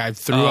bunk. Like, I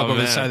threw up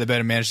over the side of the bed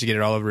and managed to get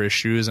it all over his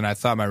shoes, and I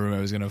thought my roommate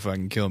was going to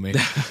fucking kill me.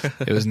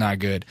 It was not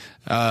good.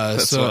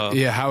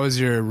 Yeah, how was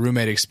your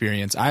roommate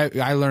experience?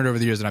 I learned over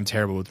the years that I'm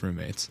terrible with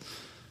roommates.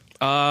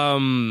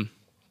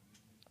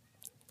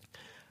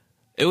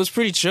 It was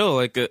pretty chill.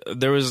 Like,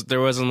 there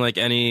wasn't like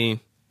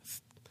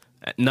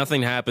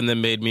nothing happened that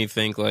made me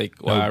think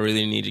like, wow, I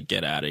really need to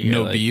get out of here.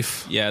 No like,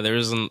 beef. Yeah, there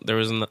wasn't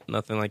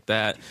nothing like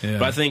that. Yeah.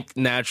 But I think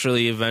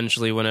naturally,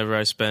 eventually, whenever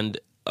I spend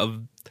a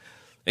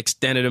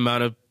extended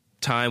amount of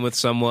time with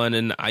someone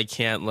and I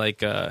can't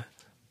like,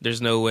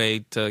 there's no way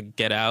to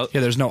get out.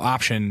 Yeah, there's no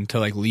option to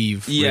like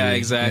leave. Yeah, really.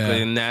 exactly.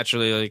 Yeah. And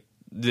naturally, like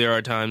there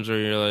are times where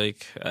you're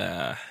like,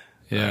 all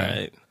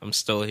right, I'm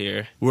still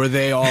here. Were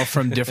they all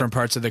from different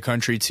parts of the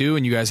country too,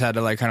 and you guys had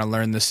to like kind of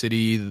learn the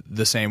city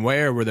the same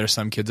way, or were there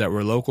some kids that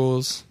were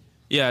locals?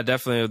 Yeah,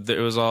 definitely.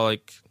 It was all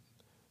like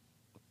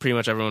pretty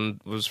much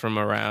everyone was from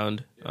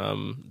around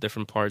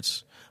different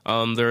parts.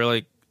 They're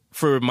like,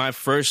 for my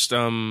first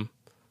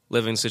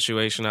living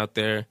situation out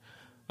there,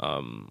 3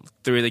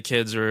 of the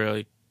kids were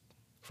like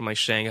from like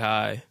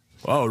Shanghai.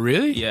 Oh,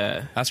 really?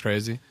 Yeah, that's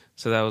crazy.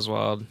 So that was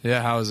wild.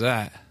 Yeah, how was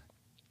that?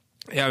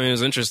 Yeah, I mean, it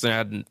was interesting.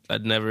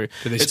 I'd never.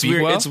 Did they speak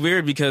weird. well? It's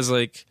weird because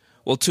like,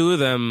 well, 2 of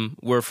them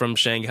were from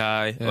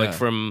Shanghai, like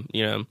from,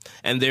 you know,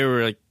 and they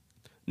were like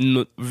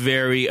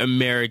very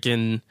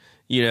American,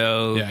 you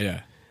know.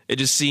 Yeah. It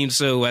just seemed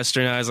so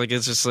westernized. Like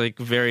it's just like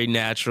very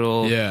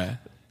natural. Yeah.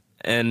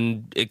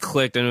 And it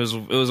clicked, and it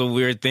was a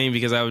weird thing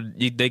because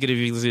they could have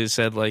easily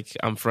said like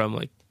I'm from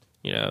like,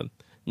 you know,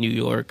 New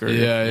York or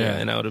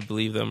and I would have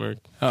believed them or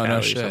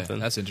no shit. Something.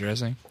 That's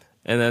interesting.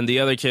 And then the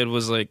other kid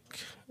was like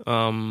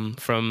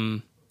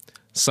from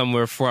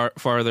somewhere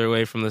farther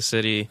away from the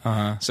city.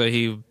 So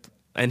he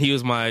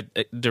was my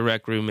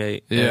direct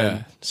roommate. Yeah.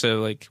 And so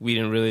like we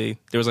didn't really,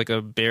 there was like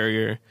a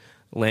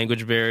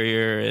language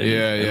barrier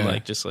and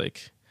like just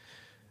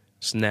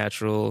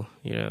natural,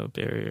 you know,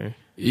 barrier.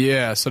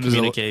 Yeah, so does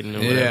communicating or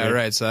whatever. Yeah,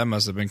 right. So that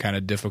must have been kind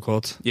of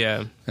difficult.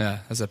 Yeah. Yeah,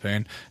 that's a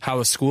pain. How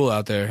was school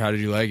out there? How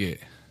did you like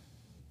it?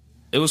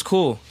 It was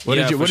cool. What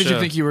did you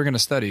think you were going to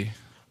study?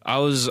 I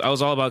was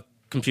all about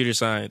computer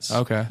science.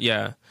 Okay.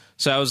 Yeah.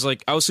 So I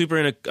was super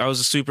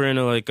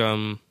into like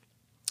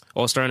I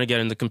was starting to get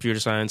into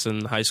computer science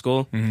in high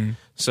school. Mm-hmm.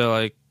 So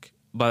like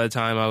by the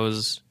time it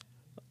was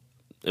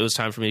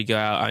time for me to go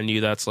out, I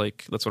knew that's what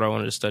I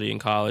wanted to study in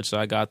college. So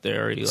I got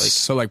there already. Like,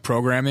 so like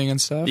programming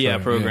and stuff? Yeah,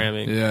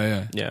 programming.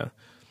 Yeah. And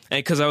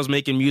because I was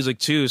making music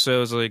too, so it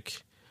was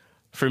like,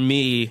 for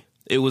me,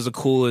 it was the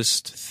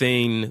coolest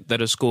thing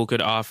that a school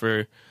could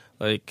offer.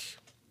 Like,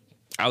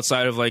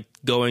 outside of like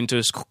going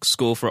to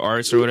school for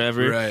arts or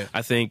whatever, right.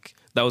 I think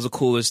that was the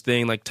coolest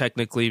thing, like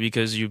technically,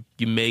 because you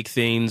make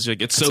things.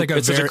 Like it's such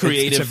a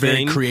creative it's a very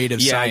thing.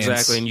 Creative science. Yeah,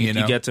 exactly. And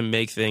you get to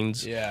make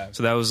things. Yeah.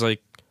 So that was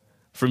like,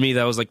 for me,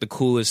 that was like the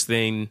coolest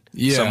thing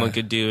someone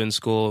could do in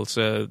school.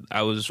 So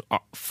I was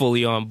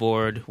fully on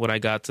board when I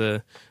got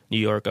to New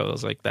York. I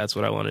was like, that's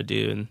what I want to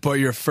do. And but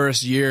your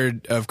first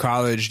year of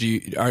college, do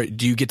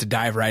you get to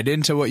dive right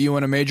into what you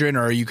want to major in,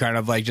 or are you kind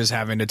of like just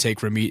having to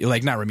take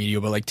not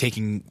remedial, but like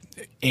taking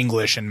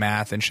English and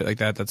math and shit like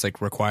that? That's like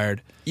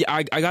required. Yeah,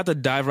 I got to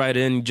dive right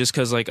in just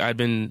because like I'd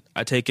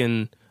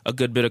taken a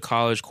good bit of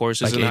college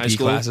courses like in AP high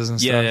school. Classes and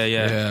stuff.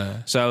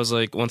 Yeah. So I was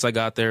like, once I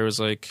got there, it was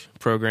like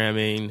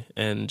programming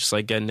and just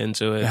like getting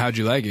into it. How'd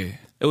you like it?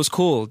 It was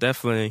cool,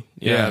 definitely.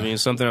 Yeah, I mean,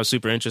 it's something I was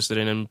super interested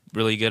in and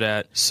really good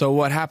at. So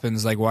what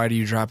happens? Like, why do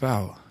you drop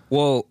out?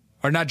 Well,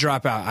 or not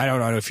drop out. I don't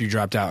know if you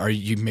dropped out, or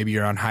maybe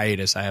you're on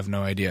hiatus. I have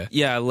no idea.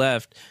 Yeah, I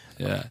left.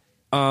 Yeah.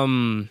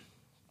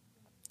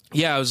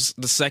 Yeah,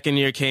 the second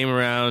year came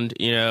around,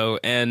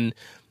 and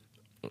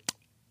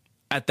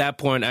at that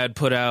point, I had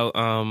put out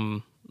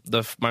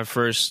my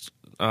first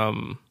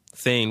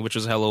thing, which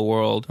was Hello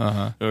World.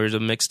 It was a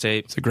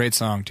mixtape. It's a great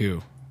song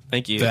too.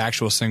 Thank you. The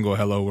actual single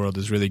Hello World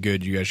is really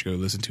good. You guys should go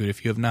listen to it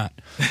if you have not.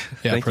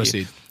 Yeah,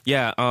 proceed.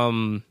 Yeah.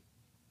 So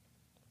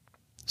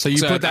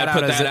you put that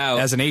out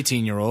as an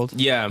 18-year-old.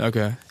 Yeah.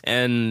 Okay.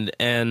 And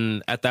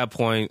at that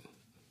point,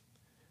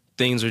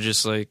 things were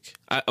just like,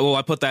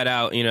 I put that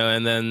out,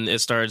 and then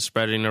it started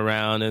spreading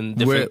around, and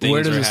different things.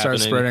 Where does it start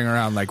spreading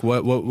around? Like,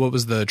 what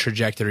was the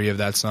trajectory of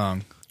that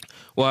song?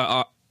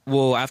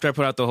 Well, after I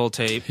put out the whole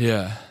tape.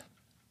 Yeah.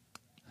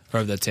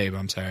 Or the tape,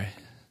 I'm sorry.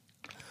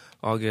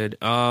 All good.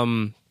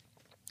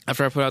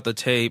 After I put out the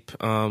tape,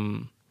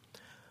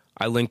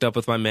 I linked up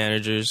with my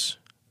managers,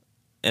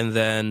 and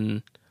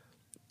then,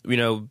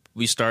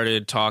 we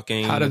started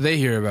talking. How did they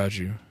hear about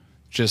you?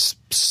 Just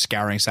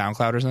scouring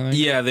SoundCloud or something?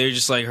 Yeah, they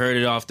just like heard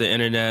it off the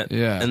internet.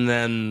 Yeah. And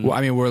then... Well,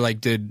 I mean,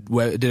 did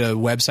a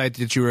website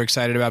that you were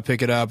excited about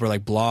pick it up, or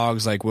like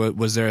blogs? Like,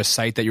 was there a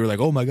site that you were like,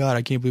 oh my God,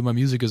 I can't believe my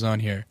music is on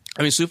here?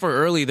 I mean, super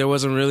early, there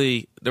wasn't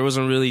really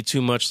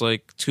too much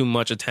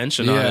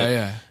attention on it.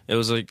 Yeah. It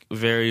was like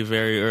very,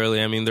 very early.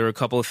 I mean, there were a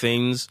couple of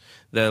things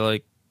that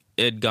like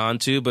it had gone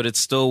to, but it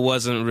still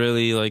wasn't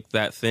really like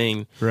that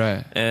thing.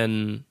 Right.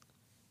 And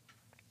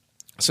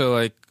so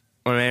like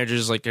my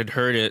managers like had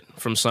heard it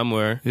from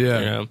somewhere.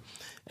 Yeah.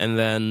 And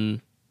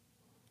then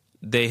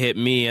they hit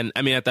me, and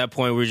I mean, at that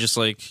point we were just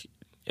like,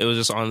 it was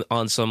just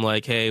on some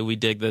like, hey, we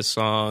dig this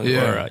song,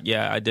 or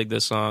I dig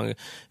this song,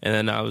 and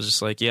then I was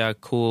just like, yeah,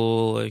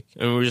 cool, like,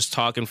 and we were just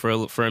talking for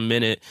a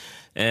minute,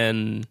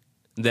 and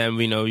then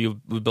we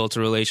built a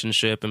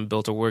relationship and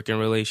built a working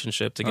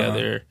relationship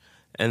together,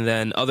 and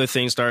then other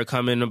things started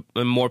coming,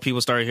 and more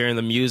people started hearing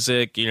the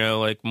music,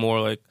 like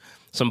more like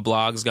some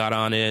blogs got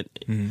on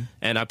it,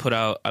 and I put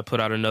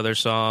out another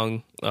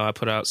song, I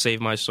put out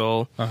Save My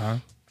Soul.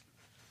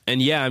 And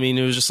yeah, I mean,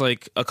 it was just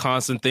like a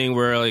constant thing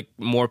where like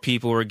more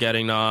people were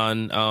getting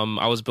on.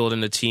 I was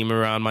building a team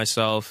around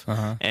myself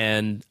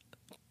and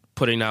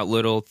putting out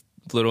little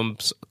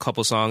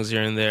couple songs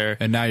here and there.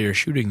 And now you're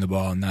shooting the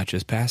ball and not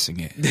just passing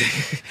it.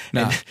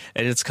 And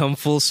it's come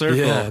full circle.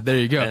 Yeah, there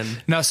you go.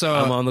 And so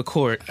I'm on the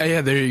court.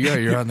 Yeah, there you go.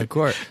 You're on the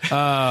court.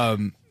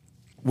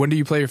 When do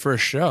you play your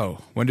first show?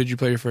 When did you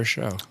play your first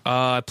show?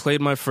 I played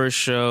my first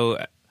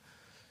show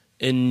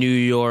in New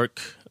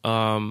York.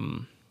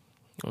 When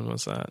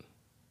was that?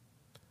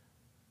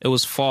 It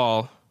was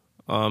fall.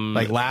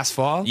 Like last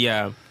fall?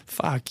 Yeah.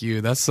 Fuck you.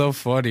 That's so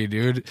funny,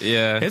 dude.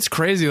 Yeah. It's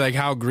crazy like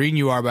how green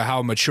you are, but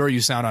how mature you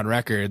sound on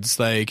records.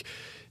 Like,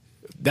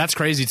 that's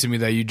crazy to me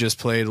that you just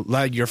played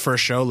like your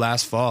first show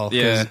last fall.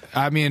 Yeah.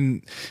 I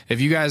mean,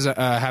 if you guys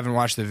haven't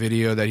watched the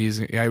video that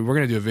we're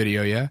going to do a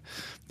video, yeah?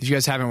 If you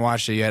guys haven't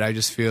watched it yet, I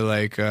just feel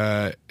like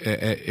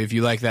if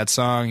you like that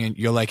song and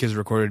you'll like his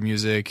recorded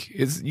music,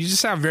 you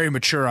just sound very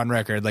mature on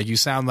record. Like, you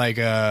sound like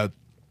I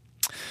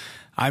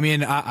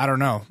mean, I don't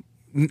know.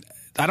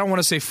 I don't want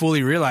to say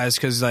fully realized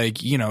because,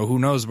 like, who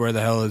knows where the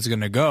hell it's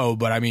going to go.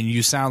 But, I mean,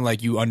 you sound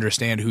like you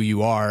understand who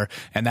you are.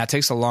 And that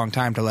takes a long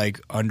time to,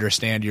 like,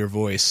 understand your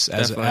voice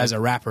as a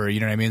rapper. You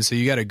know what I mean? So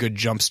you got a good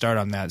jump start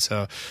on that.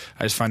 So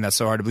I just find that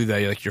so hard to believe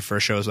that, like, your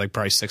first show was, like,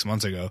 probably 6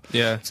 months ago.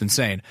 Yeah. It's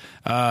insane.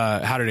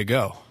 How did it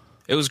go?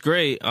 It was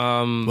great.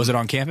 Was it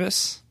on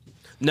campus?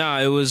 No,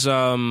 it was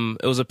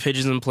a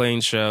Pigeons and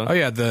Planes show. Oh,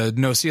 yeah, the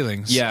No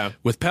Ceilings. Yeah.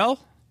 With Pell?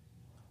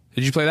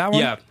 Did you play that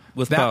one? Yeah.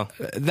 with Pell.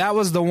 That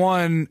was the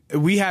one.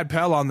 We had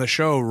Pell on the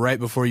show right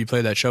before you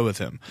played that show with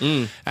him.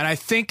 And I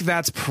think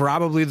that's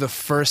probably the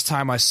first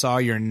time I saw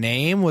your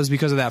name was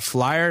because of that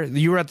flyer.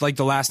 You were at like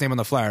the last name on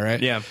the flyer,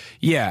 right? Yeah.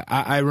 Yeah.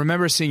 I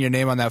remember seeing your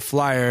name on that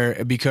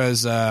flyer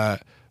because, well,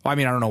 I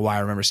mean, I don't know why I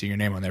remember seeing your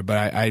name on there,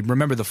 but I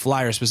remember the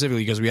flyer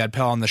specifically because we had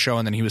Pell on the show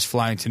and then he was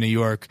flying to New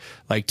York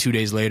like 2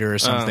 days later or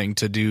something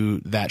to do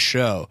that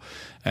show.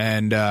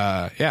 And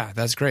yeah,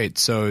 that's great.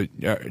 So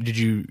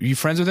you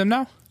friends with him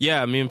now?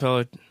 Yeah, me and Pell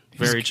are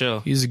very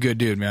chill. He's a good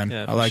dude, man.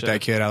 Yeah, I like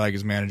that kid. I like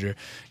his manager.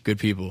 Good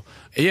people.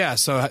 Yeah,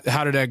 so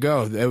how did that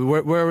go?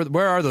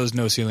 Where are those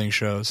No Ceiling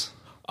shows?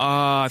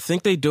 I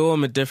think they do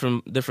them at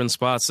different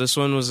spots. This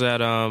one was at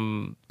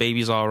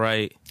Baby's All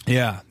Right.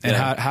 Yeah. And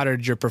how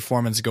did your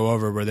performance go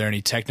over? Were there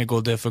any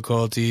technical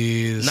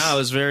difficulties? No, it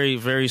was very,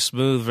 very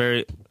smooth.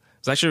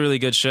 It's actually a really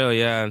good show,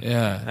 yeah.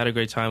 Yeah. I had a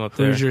great time up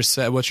there.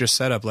 What's your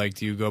setup like?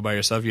 Do you go by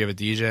yourself? You have a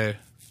DJ?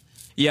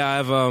 Yeah, I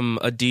have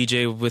a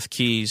DJ with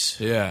keys.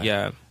 Yeah.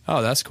 Yeah.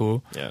 Oh, that's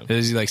cool. Yeah.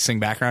 Does he like sing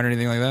background or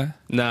anything like that?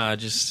 Nah,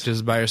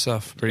 just by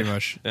yourself, pretty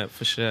much. Yeah,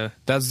 for sure.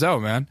 That's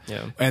dope, man.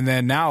 Yeah. And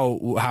then now,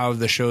 how have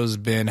the shows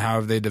been? How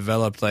have they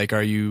developed? Like,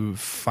 are you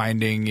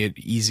finding it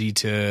easy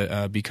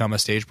to become a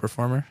stage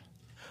performer?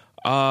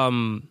 It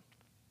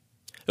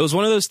was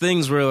one of those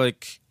things where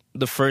like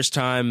the first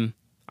time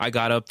I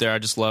got up there, I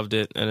just loved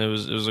it, and it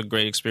was a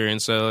great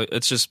experience. So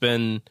it's just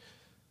been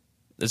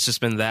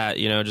that,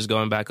 you know, just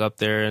going back up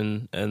there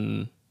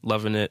and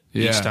loving it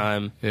each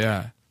time.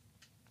 Yeah.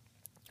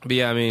 But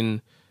yeah, I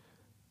mean,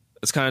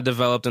 it's kind of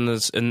developed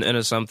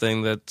into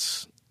something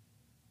that's,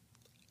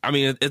 I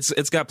mean,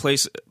 it's got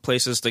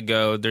places to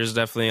go. There's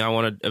definitely, I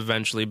want to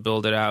eventually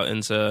build it out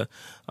into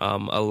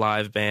a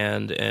live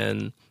band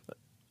and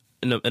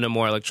in a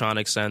more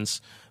electronic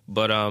sense.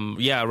 But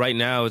yeah, right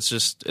now it's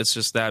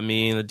just that,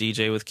 me and the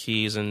DJ with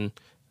keys and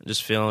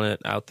just feeling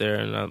it out there,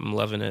 and I'm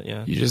loving it.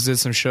 Yeah. You just did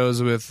some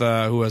shows with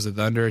who was it,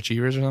 the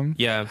Underachievers or something?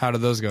 Yeah. How did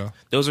those go?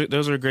 Those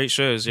are great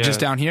shows. Yeah. Just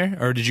down here,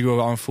 or did you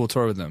go on full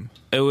tour with them?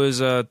 It was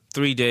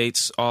 3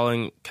 dates, all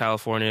in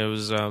California. It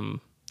was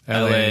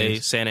LA,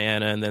 Santa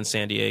Ana, and then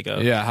San Diego.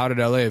 Yeah. How did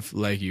LA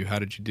like you? How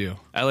did you do?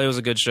 LA was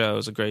a good show. It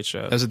was a great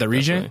show. Was it the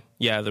Regent? Definitely.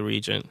 Yeah, the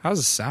Regent. How's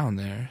the sound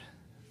there?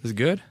 Is it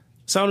good?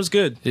 Sound was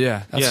good.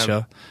 Yeah, that's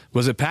chill.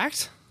 Was it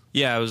packed?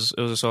 Yeah, it was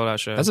a sold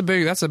out show. That's a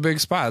big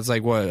spot. It's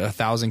like what,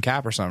 1,000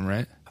 cap or something,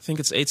 right? I think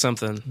it's 8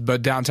 something.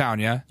 But downtown,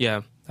 yeah.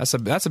 Yeah. That's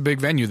a big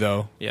venue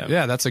though. Yeah.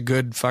 Yeah, that's a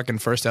good fucking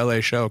first LA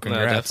show.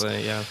 Congrats. No,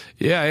 definitely,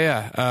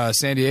 yeah. Yeah.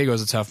 San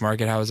Diego's a tough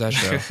market. How was that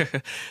show?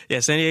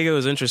 Yeah, San Diego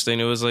was interesting.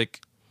 It was a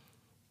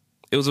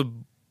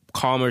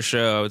calmer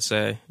show, I would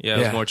say. Yeah,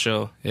 it was more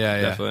chill.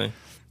 Yeah, definitely.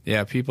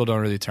 Yeah, people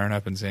don't really turn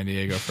up in San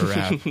Diego for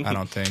rap. I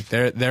don't think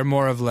they're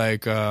more of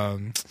like.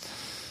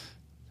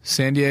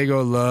 San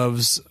Diego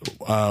loves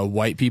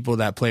white people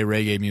that play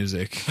reggae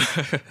music.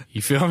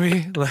 You feel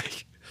me?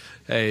 Like,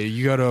 hey,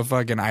 you go to a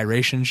fucking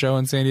Iration show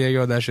in San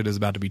Diego, that shit is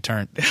about to be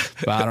turned.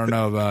 But I don't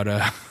know about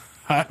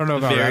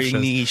very rap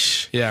shows.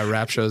 Niche. Yeah,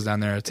 rap shows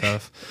down there are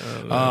tough.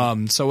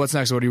 So what's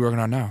next? What are you working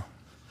on now?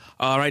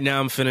 Right now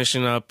I'm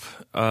finishing up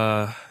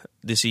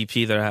this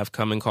EP that I have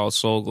coming called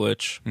Soul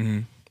Glitch.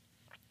 Mm-hmm.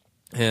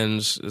 And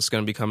it's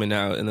going to be coming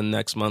out in the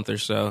next month or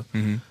so.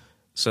 Mm-hmm.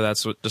 So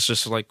that's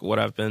just like what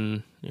I've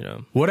been, you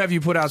know. What have you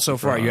put out so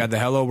far? You had the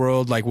Hello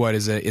World, like what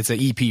is it? It's an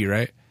EP,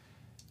 right?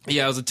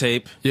 Yeah, it was a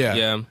tape.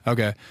 Yeah.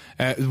 Okay.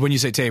 When you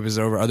say tape, is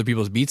it over other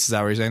people's beats? Is that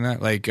what you're saying?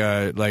 That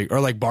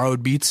like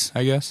borrowed beats,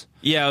 I guess.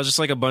 Yeah, it was just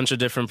like a bunch of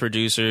different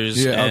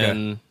producers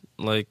and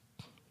like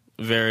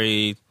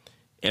very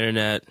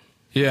internet.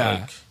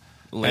 Yeah.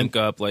 Link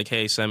up, like,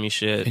 hey, send me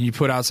shit. And you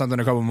put out something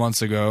a couple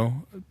months ago,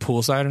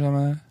 Poolside or something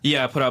like that?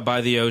 Yeah, I put out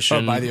By the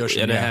Ocean. Oh, By the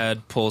Ocean, and it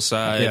had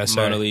Poolside,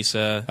 Mona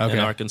Lisa, and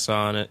Arkansas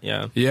on it,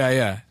 yeah.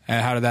 Yeah.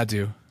 And how did that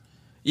do?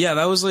 Yeah,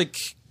 that was like...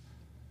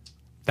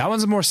 That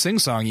one's more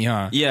sing-songy,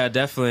 huh? Yeah,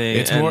 definitely.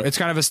 It's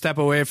kind of a step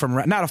away from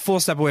rap. Not a full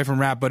step away from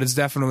rap, but it's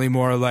definitely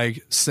more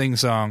like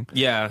sing-song.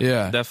 Yeah,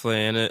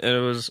 definitely. And it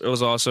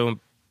was also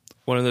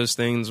one of those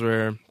things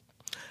where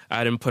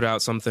I didn't put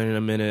out something in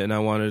a minute, and I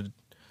wanted...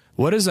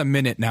 What is a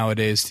minute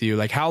nowadays to you?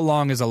 Like, how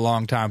long is a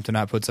long time to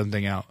not put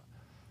something out?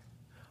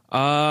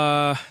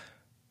 I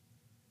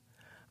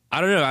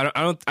don't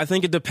know. I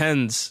think it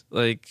depends.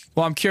 Like,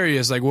 well, I'm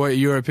curious, like, what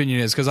your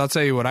opinion is, because I'll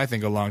tell you what I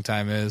think a long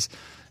time is.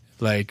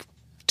 Like,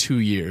 2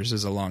 years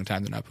is a long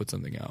time to not put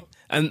something out.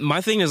 And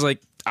my thing is,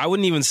 like, I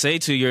wouldn't even say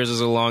 2 years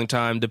is a long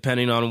time,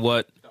 depending on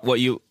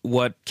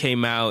what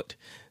came out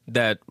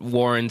that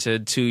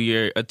warranted a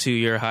 2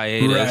 year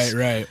hiatus.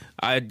 Right.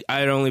 I'd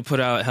only put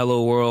out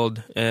Hello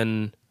World,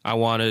 and I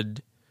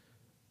wanted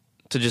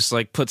to just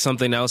like put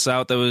something else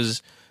out that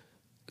was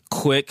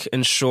quick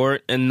and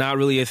short and not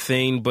really a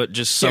thing, but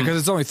just because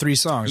it's only 3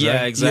 songs.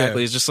 Yeah, right?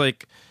 exactly. Yeah.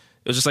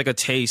 It was just like a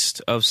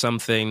taste of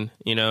something,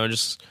 you know.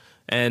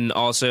 And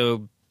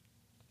also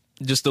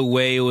just the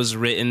way it was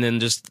written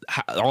and just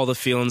all the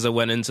feelings that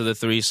went into the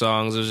 3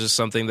 songs. It was just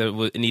something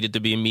that needed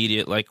to be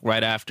immediate, like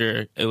right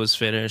after it was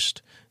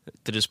finished,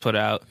 to just put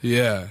out.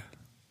 Yeah.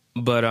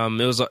 But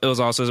it was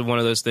also one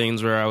of those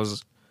things where I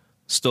was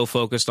still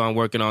focused on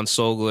working on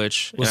Soul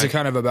Glitch. Was it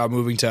kind of about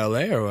moving to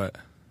LA or what?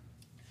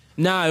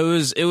 Nah, it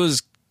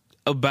was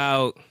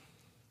about.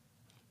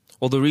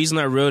 Well, the reason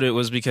I wrote it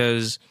was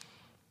because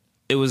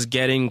it was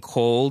getting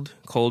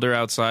colder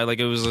outside. Like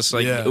it was just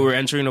like we were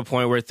entering a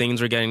point where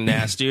things were getting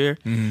nastier,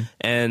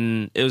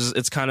 and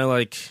it's kind of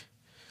like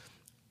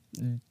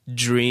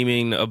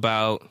dreaming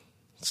about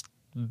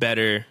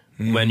better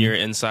when you're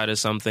inside of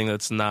something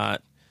that's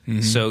not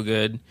so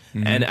good.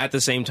 And at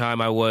the same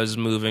time, I was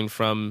moving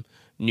from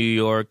New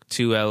York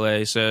to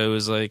LA, so it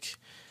was like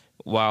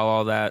while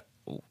all that,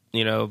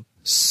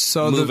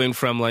 so moving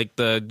from like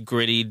the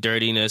gritty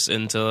dirtiness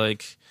into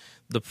like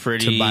the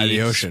pretty by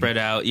the ocean. Spread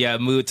out,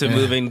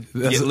 moving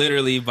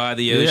literally by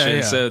the ocean.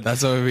 Yeah. So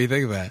that's what we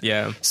think of that.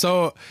 Yeah.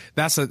 So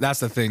that's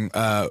the thing.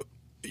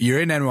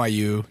 You're in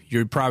NYU.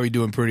 You're probably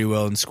doing pretty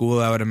well in school,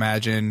 I would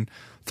imagine.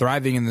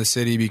 Thriving in the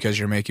city because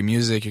you're making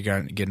music,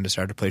 you're getting to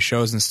start to play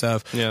shows and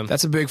stuff. Yeah.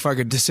 That's a big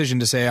fucking decision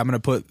to say, I'm going to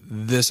put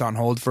this on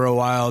hold for a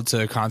while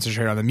to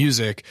concentrate on the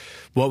music.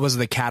 What was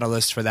the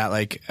catalyst for that?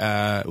 Like,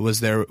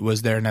 was there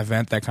an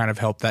event that kind of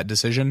helped that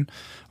decision?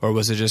 Or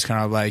was it just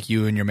kind of like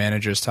you and your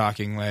managers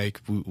talking like,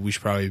 we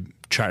should probably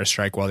try to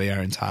strike while the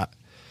iron's hot?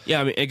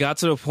 Yeah, I mean, it got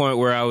to the point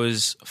where I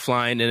was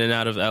flying in and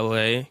out of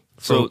LA.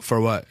 For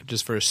what?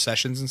 Just for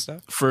sessions and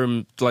stuff?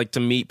 For like to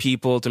meet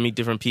people, to meet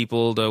different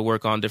people, to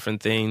work on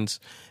different things.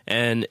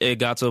 And it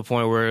got to a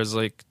point where it was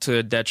like to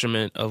a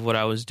detriment of what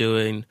I was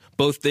doing.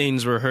 Both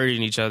things were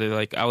hurting each other.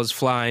 Like I was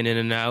flying in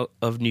and out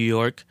of New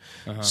York.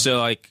 So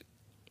like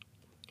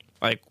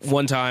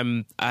one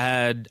time I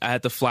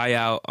had to fly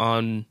out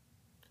on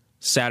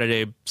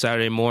Saturday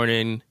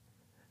morning,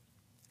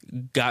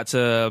 got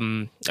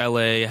to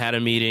LA, had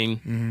a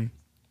meeting,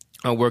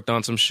 I worked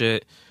on some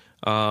shit.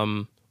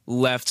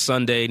 Left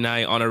Sunday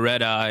night on a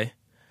red eye,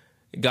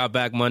 got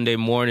back Monday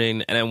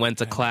morning, and I went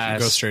to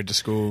class. Go straight to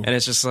school. And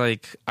it's just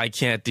like, I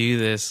can't do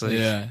this.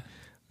 Like,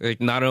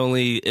 like not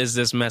only is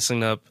this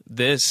messing up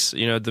this,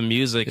 the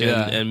music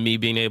and me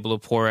being able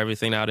to pour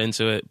everything out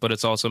into it, but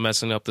it's also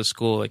messing up the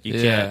school. Like you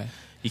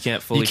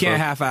can't fully. You can't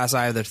half-ass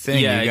either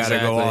thing. Yeah, you got to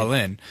go all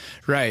in.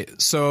 Right.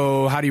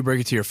 So how do you break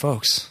it to your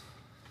folks?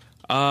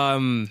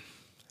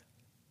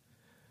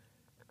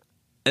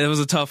 It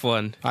was a tough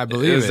one. I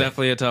believe it. It was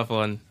definitely a tough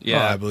one.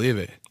 Yeah, I believe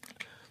it.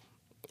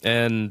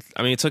 And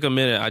I mean, it took a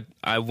minute.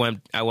 I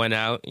went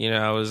out.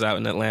 I was out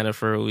in Atlanta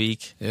for a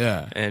week.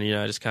 Yeah. And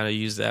I just kind of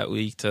used that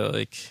week to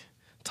like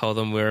tell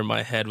them where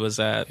my head was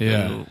at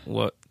and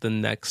what the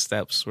next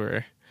steps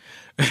were.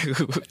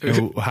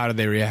 How did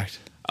they react?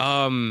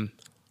 You're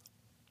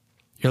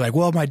like,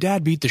 well, my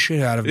dad beat the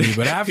shit out of me,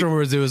 but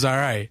afterwards it was all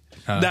right.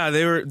 Nah,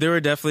 they were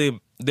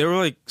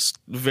like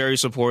very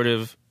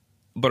supportive.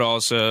 But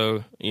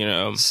also,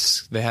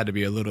 they had to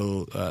be a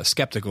little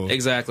skeptical.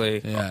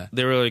 Exactly. Yeah.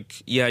 They were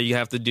like, yeah, you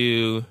have to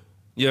do.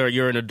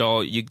 You're an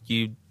adult.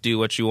 You do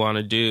what you want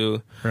to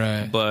do.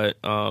 Right. But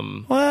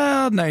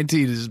well,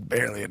 19 is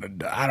barely an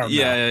adult. I don't know.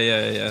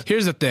 Yeah.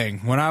 Here's the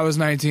thing. When I was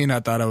 19, I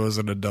thought I was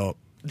an adult,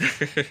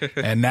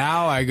 and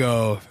now I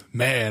go,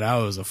 man, I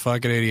was a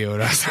fucking idiot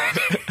when I was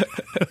 19.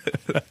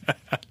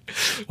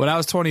 When I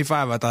was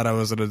 25, I thought I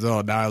was an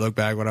adult. Now I look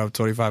back when I was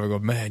 25, I go,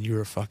 man, you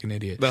were a fucking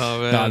idiot.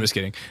 Oh, man. No, I'm just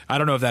kidding. I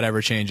don't know if that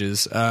ever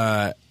changes.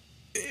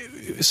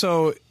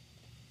 So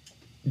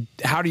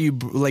how do you,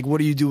 like, what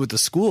do you do with the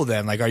school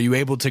then? Like, are you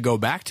able to go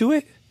back to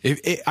it?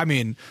 I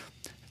mean,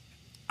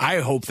 I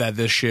hope that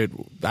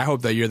I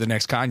hope that you're the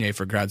next Kanye,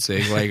 for God's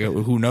sake. Like,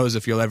 who knows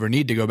if you'll ever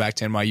need to go back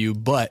to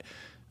NYU, but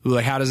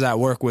like, how does that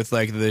work with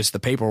like the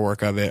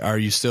paperwork of it? Are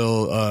you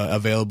still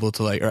available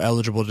to like, or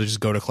eligible to just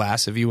go to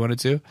class if you wanted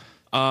to?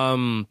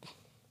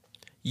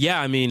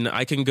 Yeah, I mean,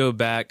 I can go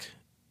back.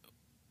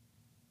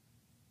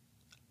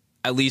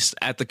 At least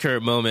at the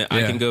current moment,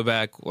 I can go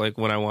back like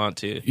when I want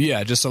to.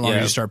 Yeah, just so long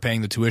as you start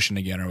paying the tuition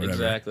again or whatever.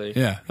 Exactly.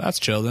 Yeah, that's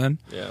chill then.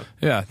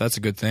 Yeah, that's a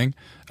good thing.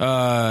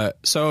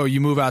 So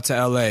you move out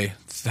to LA.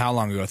 How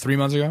long ago? 3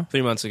 months ago?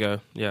 3 months ago.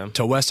 Yeah.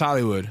 To West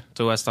Hollywood.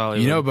 To West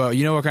Hollywood.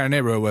 You know what kind of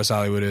neighborhood West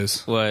Hollywood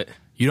is? What?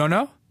 You don't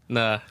know?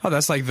 Nah. Oh,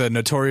 that's like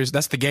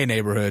that's the gay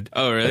neighborhood.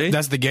 Oh, really?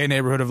 That's the gay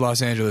neighborhood of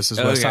Los Angeles is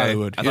West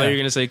Hollywood. I thought you were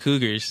going to say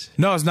Cougars.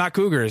 No, it's not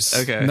Cougars.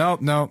 Okay.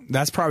 No.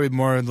 That's probably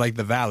more like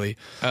the Valley.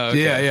 Oh,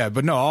 okay. Yeah.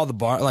 But no, all the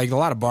like a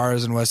lot of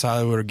bars in West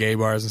Hollywood are gay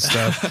bars and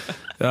stuff.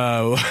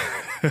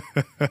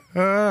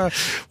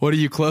 What are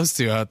you close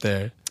to out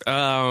there?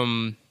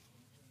 I'm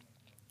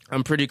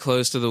pretty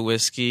close to the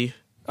Whiskey.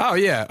 Oh,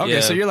 yeah. Okay, Yeah.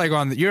 so you're like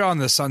you're on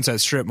the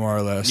Sunset Strip more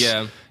or less.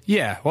 Yeah.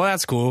 Yeah, well,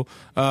 that's cool.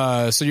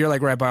 So you're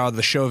like right by all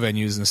the show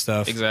venues and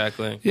stuff.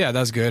 Exactly. Yeah,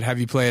 that's good. Have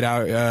you played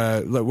out?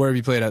 Where have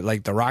you played at?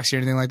 Like the Roxy or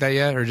anything like that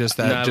yet, or just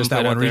that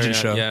one region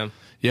show? Yeah.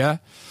 Yeah.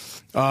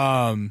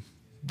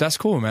 That's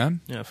cool,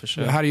 man. Yeah, for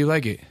sure. How do you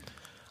like it?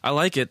 I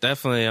like it,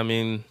 definitely. I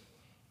mean,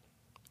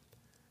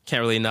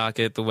 can't really knock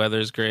it. The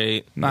weather's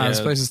great. Nah, this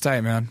place is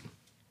tight, man.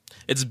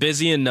 It's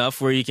busy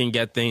enough where you can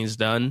get things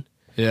done.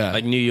 Yeah.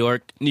 Like New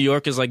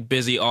York is like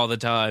busy all the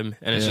time,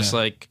 and it's just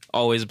like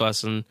always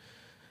bussing.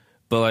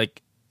 But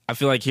like, I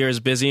feel like here is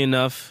busy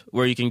enough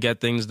where you can get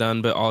things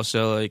done, but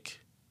also like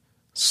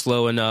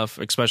slow enough,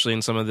 especially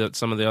in some of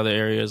the other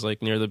areas,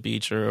 like near the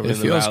beach or over in the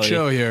valley. It feels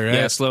chill here, right?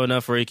 Yeah, slow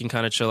enough where you can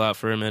kind of chill out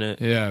for a minute.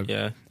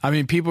 Yeah. I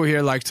mean, people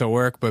here like to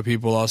work, but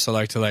people also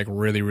like to like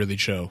really, really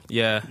chill.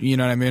 Yeah. You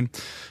know what I mean?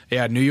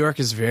 Yeah, New York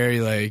is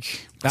very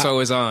like... It's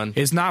always on.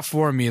 It's not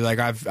for me. Like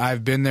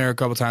I've been there a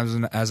couple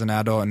times as an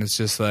adult, and it's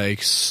just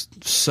like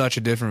such a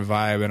different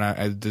vibe.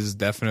 And this is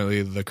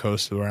definitely the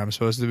coast where I'm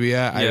supposed to be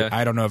at. Yeah.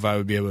 I don't know if I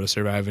would be able to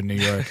survive in New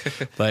York.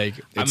 Like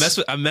I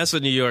mess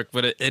with New York,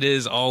 but it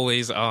is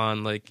always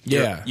on. Like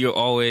you're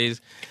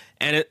always,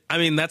 and I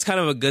mean that's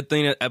kind of a good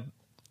thing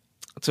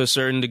to a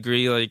certain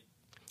degree. Like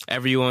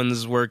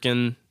everyone's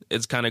working.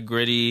 It's kind of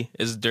gritty.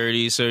 It's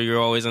dirty. So you're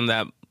always in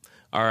that.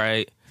 All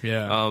right.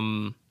 Yeah.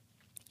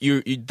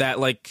 You that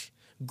like.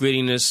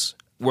 Grittiness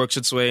works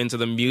its way into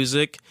the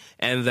music,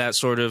 and that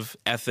sort of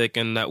ethic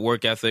and that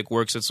work ethic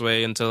works its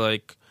way into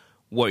like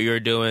what you're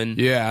doing.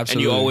 Yeah,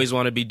 absolutely. And you always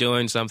want to be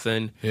doing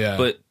something. Yeah.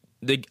 But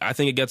I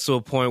think it gets to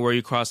a point where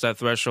you cross that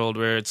threshold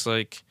where it's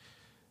like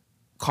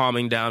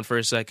calming down for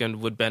a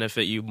second would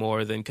benefit you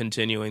more than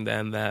continuing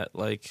then that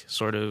like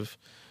sort of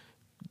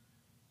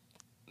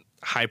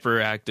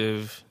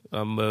hyperactive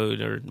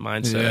mode or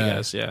mindset, I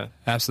guess. Yeah.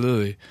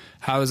 Absolutely.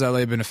 How has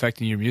LA been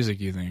affecting your music,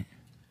 you think?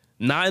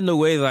 Not in the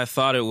way that I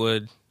thought it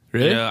would.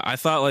 Really? Yeah, I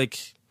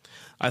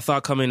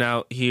thought coming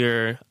out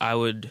here I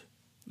would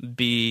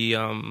be,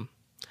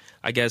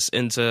 I guess,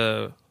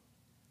 into.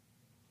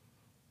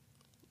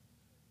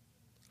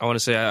 I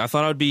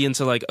thought I'd be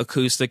into like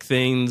acoustic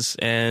things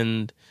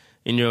and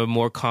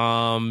more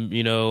calm,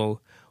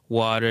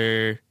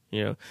 water.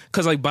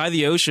 Because like By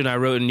the Ocean, I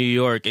wrote in New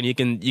York, and you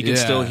can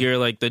still hear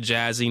like the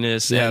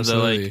jazziness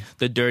and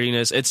the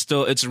dirtiness.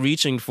 It's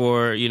reaching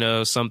for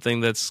something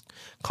that's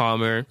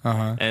calmer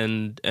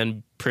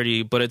and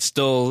pretty, but it's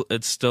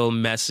still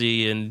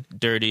messy and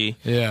dirty.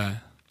 Yeah.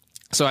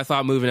 So I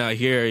thought moving out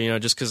here,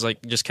 just because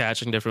like just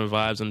catching different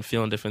vibes and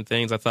feeling different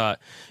things, I thought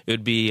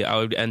I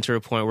would enter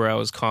a point where I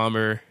was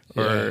calmer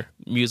or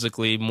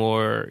musically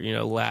more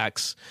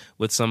lax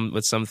with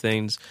some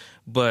things,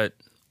 but.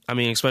 I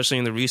mean, especially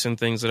in the recent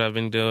things that I've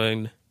been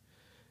doing,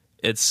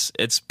 it's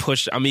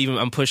pushed.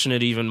 I'm pushing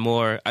it even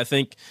more. I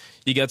think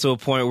you get to a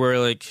point where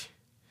like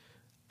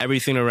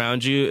everything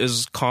around you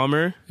is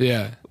calmer.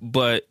 Yeah.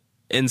 But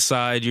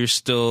inside you're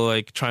still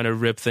like trying to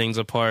rip things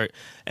apart.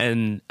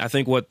 And I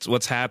think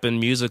what's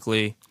happened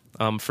musically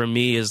for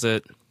me is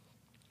that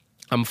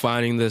I'm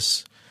finding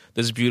this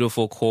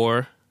beautiful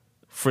core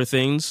for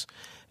things,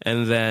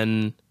 and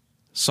then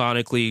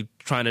sonically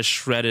trying to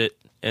shred it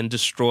and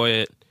destroy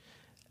it.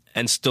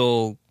 And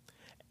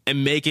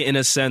make it in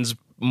a sense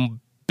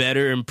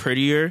better and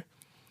prettier,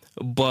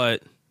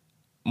 but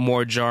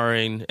more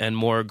jarring and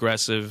more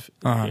aggressive.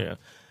 Yeah,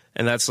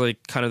 and that's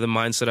like kind of the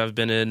mindset I've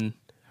been in.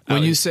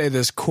 When you say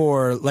this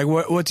core, like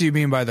what do you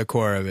mean by the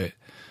core of it?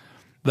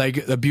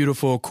 Like a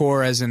beautiful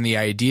core, as in the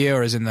idea,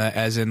 or as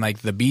in like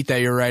the beat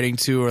that you're writing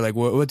to, or like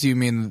what do you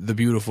mean the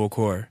beautiful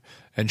core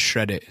and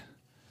shred it?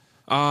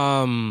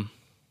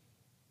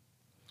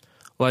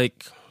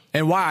 Like.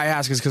 And why I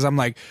ask is because I'm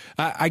like,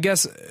 I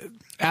guess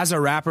as a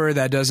rapper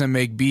that doesn't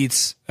make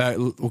beats,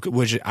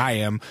 which I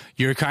am,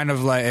 you're kind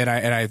of like, and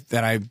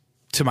I,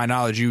 to my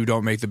knowledge, you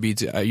don't make the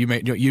beats.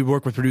 You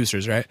work with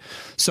producers, right?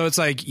 So it's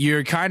like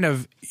you kind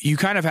of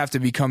have to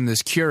become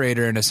this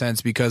curator in a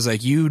sense, because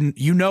like you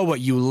know what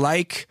you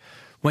like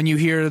when you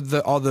hear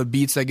all the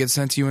beats that get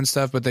sent to you and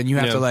stuff, but then you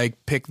have to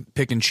like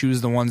pick and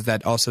choose the ones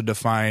that also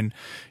define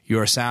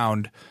your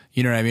sound.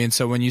 You know what I mean?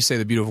 So when you say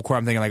the beautiful core,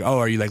 I'm thinking like, oh,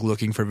 are you like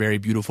looking for very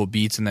beautiful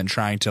beats and then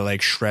trying to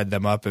like shred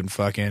them up and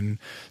fucking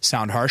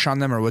sound harsh on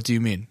them, or what do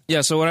you mean? Yeah,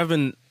 so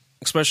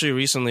especially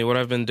recently, what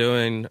I've been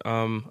doing,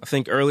 I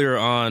think earlier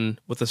on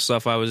with the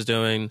stuff I was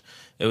doing,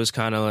 it was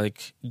kind of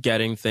like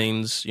getting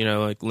things,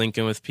 like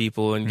linking with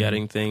people and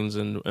getting things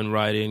and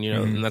writing,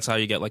 and that's how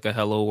you get like a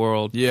Hello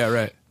World. Yeah,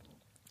 right.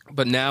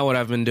 But now what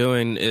I've been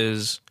doing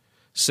is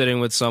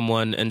sitting with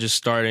someone and just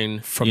starting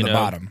from the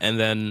bottom, and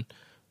then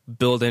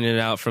building it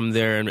out from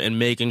there and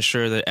making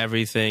sure that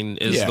everything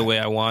is the way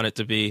I want it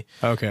to be.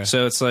 Okay.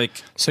 So it's like,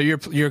 so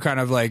you're kind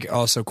of like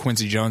also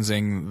Quincy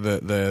Jonesing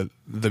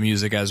the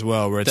music as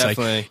well, where it's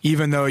definitely. Like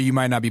even though you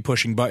might not be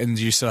pushing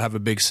buttons, you still have a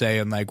big say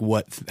in like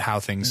how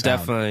things sound.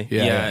 Definitely.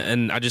 Yeah.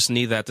 And I just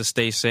need that to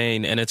stay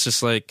sane. And it's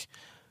just like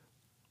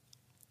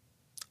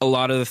a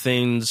lot of the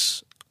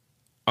things,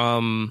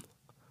 I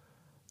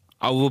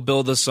will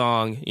build a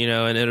song,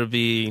 and it'll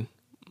be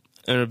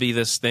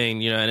this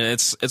thing, and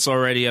it's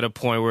already at a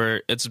point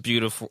where it's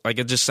beautiful. Like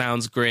it just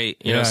sounds great,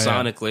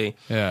 sonically.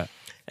 Yeah.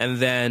 And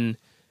then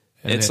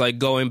it's like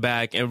going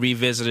back and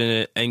revisiting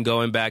it and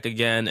going back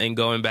again and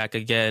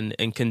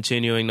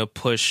continuing to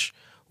push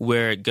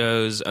where it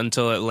goes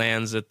until it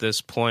lands at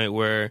this point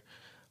where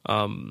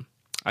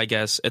I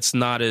guess it's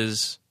not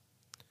as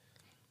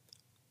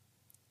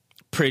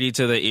pretty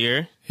to the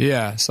ear.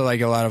 Yeah, so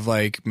like a lot of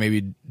like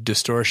maybe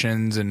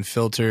distortions and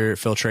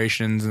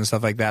filtrations and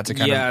stuff like that to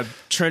kind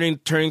of turning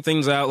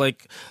things out.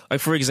 Like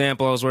for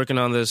example, I was working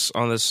on this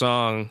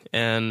song,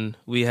 and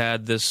we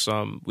had this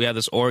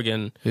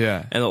organ.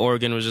 Yeah, and the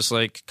organ was just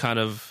like kind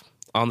of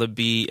on the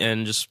beat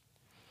and just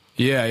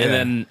yeah. And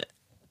then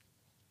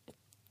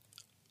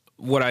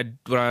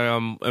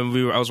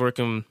I was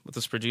working with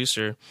this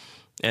producer,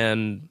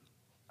 and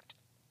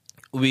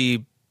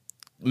we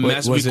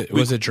messed. Was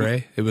it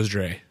Dre? It was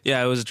Dre.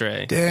 Yeah, it was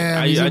Dre.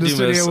 Damn, I do miss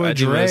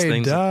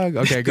Dre, dog.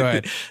 Okay, go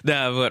ahead.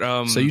 Nah,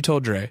 but so you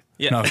told Dre?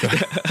 Yeah. No,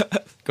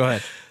 go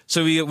ahead.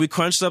 So we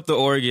crunched up the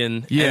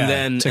organ, yeah, and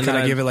then to kind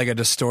of give it like a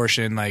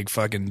distortion, like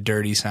fucking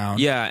dirty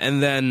sound. Yeah,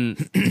 and then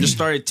just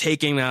started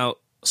taking out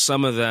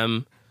some of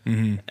them,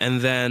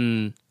 and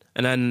then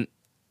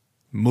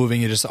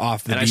moving it just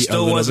off the beat. I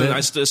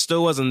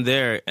still wasn't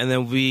there, and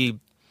then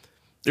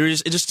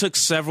it just took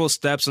several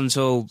steps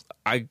until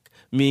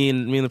me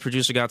and the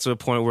producer got to a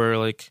point where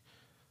like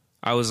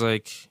I was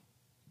like,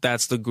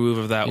 that's the groove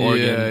of that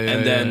organ,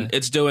 and then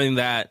it's doing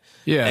that,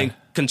 and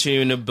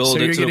continuing to build. So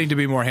you're getting to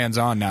be more hands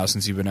on now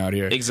since you've been out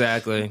here.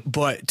 Exactly.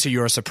 But to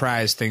your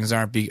surprise, things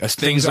aren't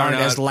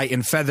as light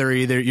and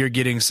feathery. You're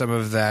getting some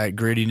of that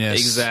grittiness.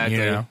 Exactly.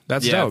 You know?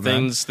 That's dope.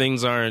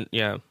 Things aren't.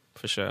 Yeah,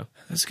 for sure.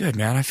 That's good,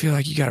 man. I feel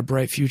like you got a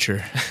bright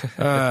future.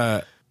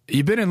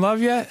 You been in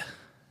love yet?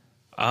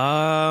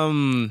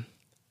 I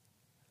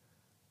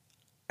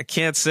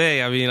can't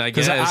say. I mean, I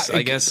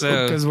guess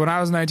so. Because when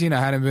I was 19, I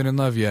hadn't been in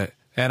love yet.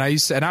 And I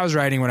was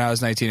writing when I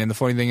was 19. And the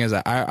funny thing is,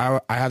 I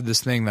have this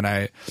thing that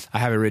I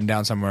have it written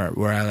down somewhere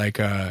where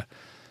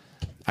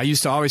I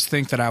used to always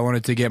think that I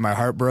wanted to get my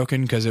heart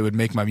broken because it would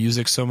make my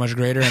music so much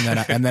greater.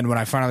 And then when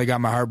I finally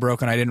got my heart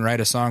broken, I didn't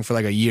write a song for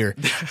like a year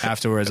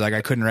afterwards. Like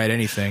I couldn't write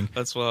anything.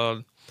 That's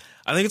wild.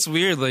 I think it's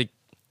weird. Like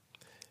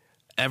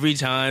every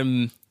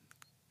time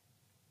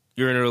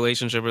you're in a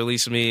relationship, or at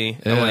least me,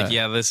 I'm like,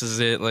 yeah, this is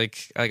it.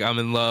 Like I'm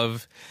in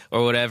love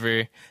or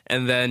whatever.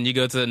 And then you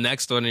go to the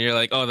next one and you're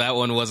like, oh, that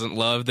one wasn't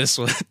love. This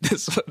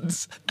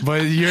one's.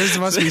 But yours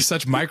must be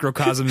such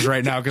microcosms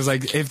right now. Cause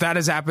like if that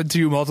has happened to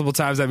you multiple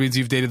times, that means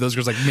you've dated those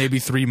girls like maybe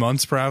 3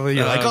 months probably.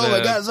 You're like, oh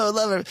my God, so I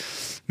love her.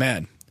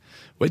 Man,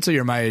 wait till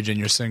you're my age and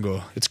you're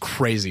single. It's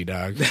crazy,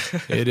 dog.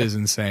 It is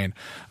insane.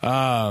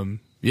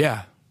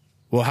 Yeah.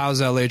 Well,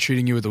 how's LA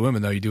treating you with the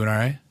women though? You doing all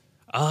right?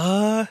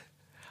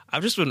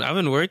 I've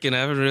been working. I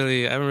haven't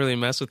really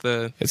messed with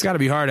the. It's got to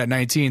be hard at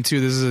 19 too.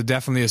 This is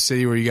definitely a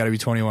city where you got to be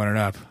 21 and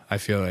up. I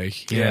feel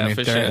like, you know what I mean?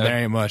 For there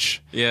ain't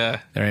much.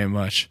 Yeah, there ain't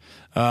much.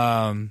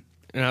 You're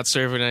not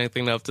serving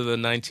anything up to the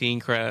 19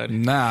 crowd.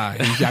 Nah,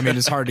 I mean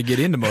it's hard to get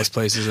into most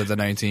places at the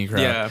 19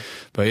 crowd. Yeah,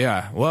 but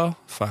yeah, well,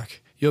 fuck.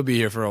 You'll be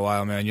here for a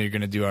while, man. You're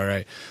gonna do all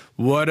right.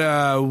 What?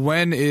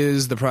 When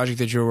is the project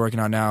that you're working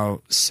on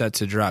now set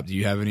to drop? Do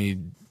you have any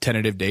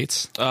tentative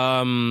dates?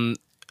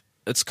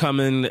 It's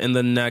coming in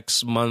the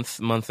next month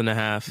and a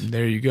half.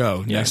 There you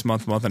go. Yeah. Next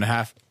month and a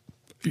half.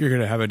 You're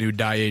going to have a new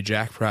Daye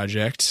Jack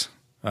project.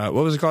 What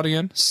was it called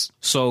again?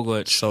 Soul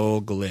Glitch.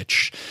 Soul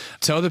Glitch.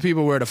 Tell the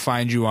people where to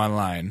find you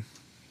online.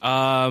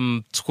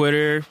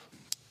 Twitter.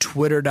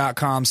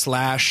 Twitter.com/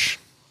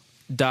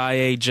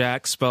 Daye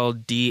Jack,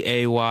 spelled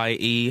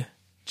DAYEJACK.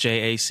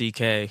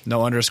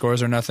 No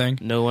underscores or nothing?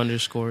 No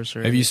underscores.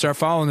 If you start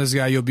following this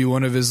guy, you'll be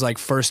one of his like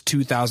first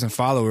 2,000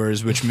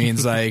 followers, which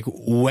means like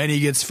when he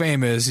gets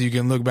famous, you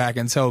can look back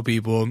and tell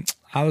people,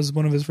 I was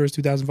one of his first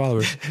 2,000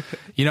 followers.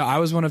 You know, I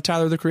was one of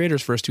Tyler the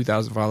Creator's first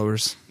 2,000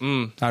 followers.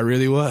 I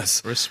really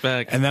was.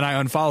 Respect. And then I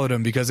unfollowed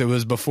him because it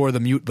was before the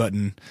mute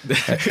button.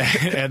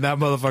 And that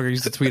motherfucker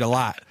used to tweet a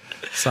lot.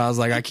 So I was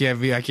like, I can't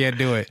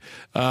do it.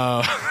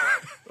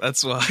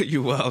 That's why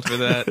you wild for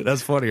that.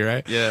 That's funny,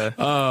 right? Yeah.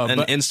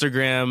 And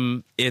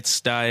Instagram,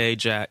 it's Daye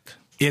Jack.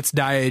 It's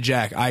Daye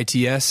Jack.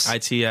 ITS.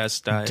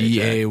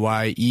 Daye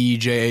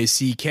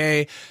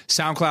DAYEJACK.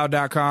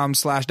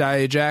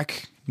 SoundCloud.com/Daye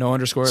Jack. No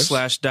underscores?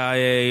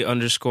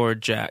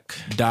 /Daye_Jack.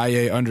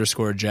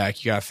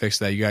 Daye_Jack. You gotta fix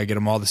that. You gotta get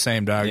them all the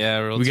same, dog. Yeah,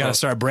 real we gotta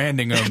start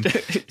branding them.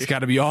 It's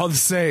gotta be all the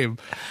same.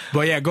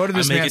 But yeah, go to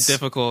this man's... make it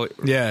difficult.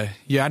 Yeah,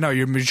 I know.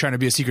 You're trying to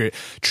be a secret.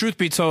 Truth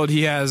be told,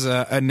 he has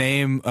a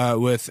name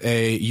with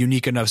a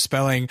unique enough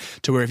spelling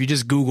to where if you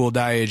just Google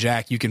Daye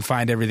Jack, you can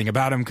find everything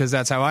about him, because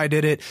that's how I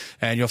did it.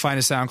 And you'll find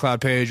his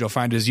SoundCloud page. You'll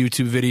find his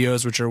YouTube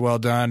videos, which are well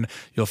done.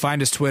 You'll find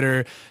his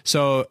Twitter.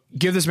 So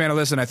give this man a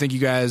listen. I think you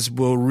guys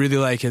will really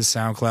like his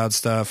SoundCloud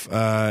stuff.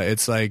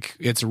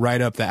 It's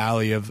right up the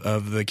alley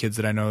of the kids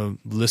that I know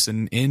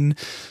listen in.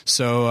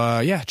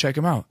 So yeah, check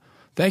him out.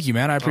 Thank you,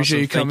 man. I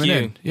appreciate you coming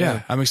in.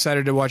 Yeah, I'm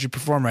excited to watch you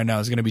perform right now.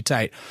 It's going to be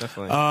tight.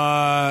 Definitely.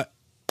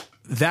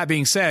 That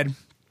being said,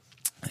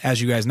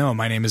 as you guys know,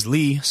 my name is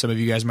Lee. Some of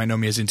you guys might know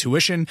me as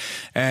Intuition,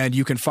 and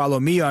you can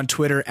follow me on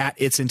Twitter at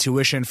It's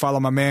Intuition.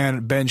 Follow my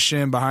man Ben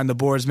Shim behind the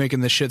boards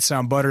making the shit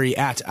sound buttery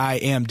at I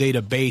Am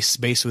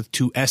Database, base with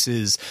 2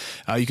 S's.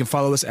 You can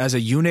follow us as a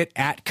unit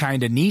at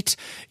Kinda Neat,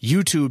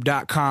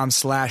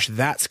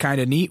 YouTube.com/That's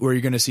Kinda Neat, where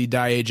you're going to see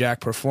Daye Jack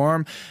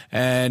perform,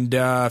 and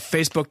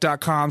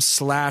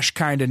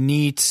Facebook.com/Kinda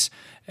Neat,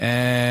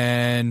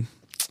 and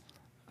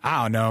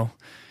I don't know.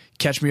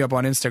 Catch me up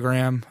on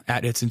Instagram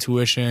at It's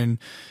Intuition.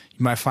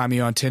 You might find me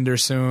on Tinder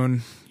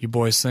soon. Your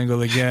boy's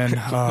single again.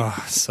 Oh,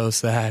 so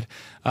sad.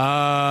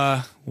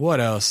 What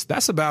else?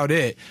 That's about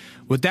it.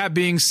 With that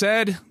being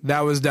said,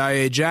 that was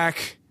Daye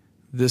Jack.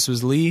 This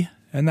was Lee,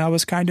 and that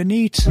was kind of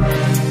neat.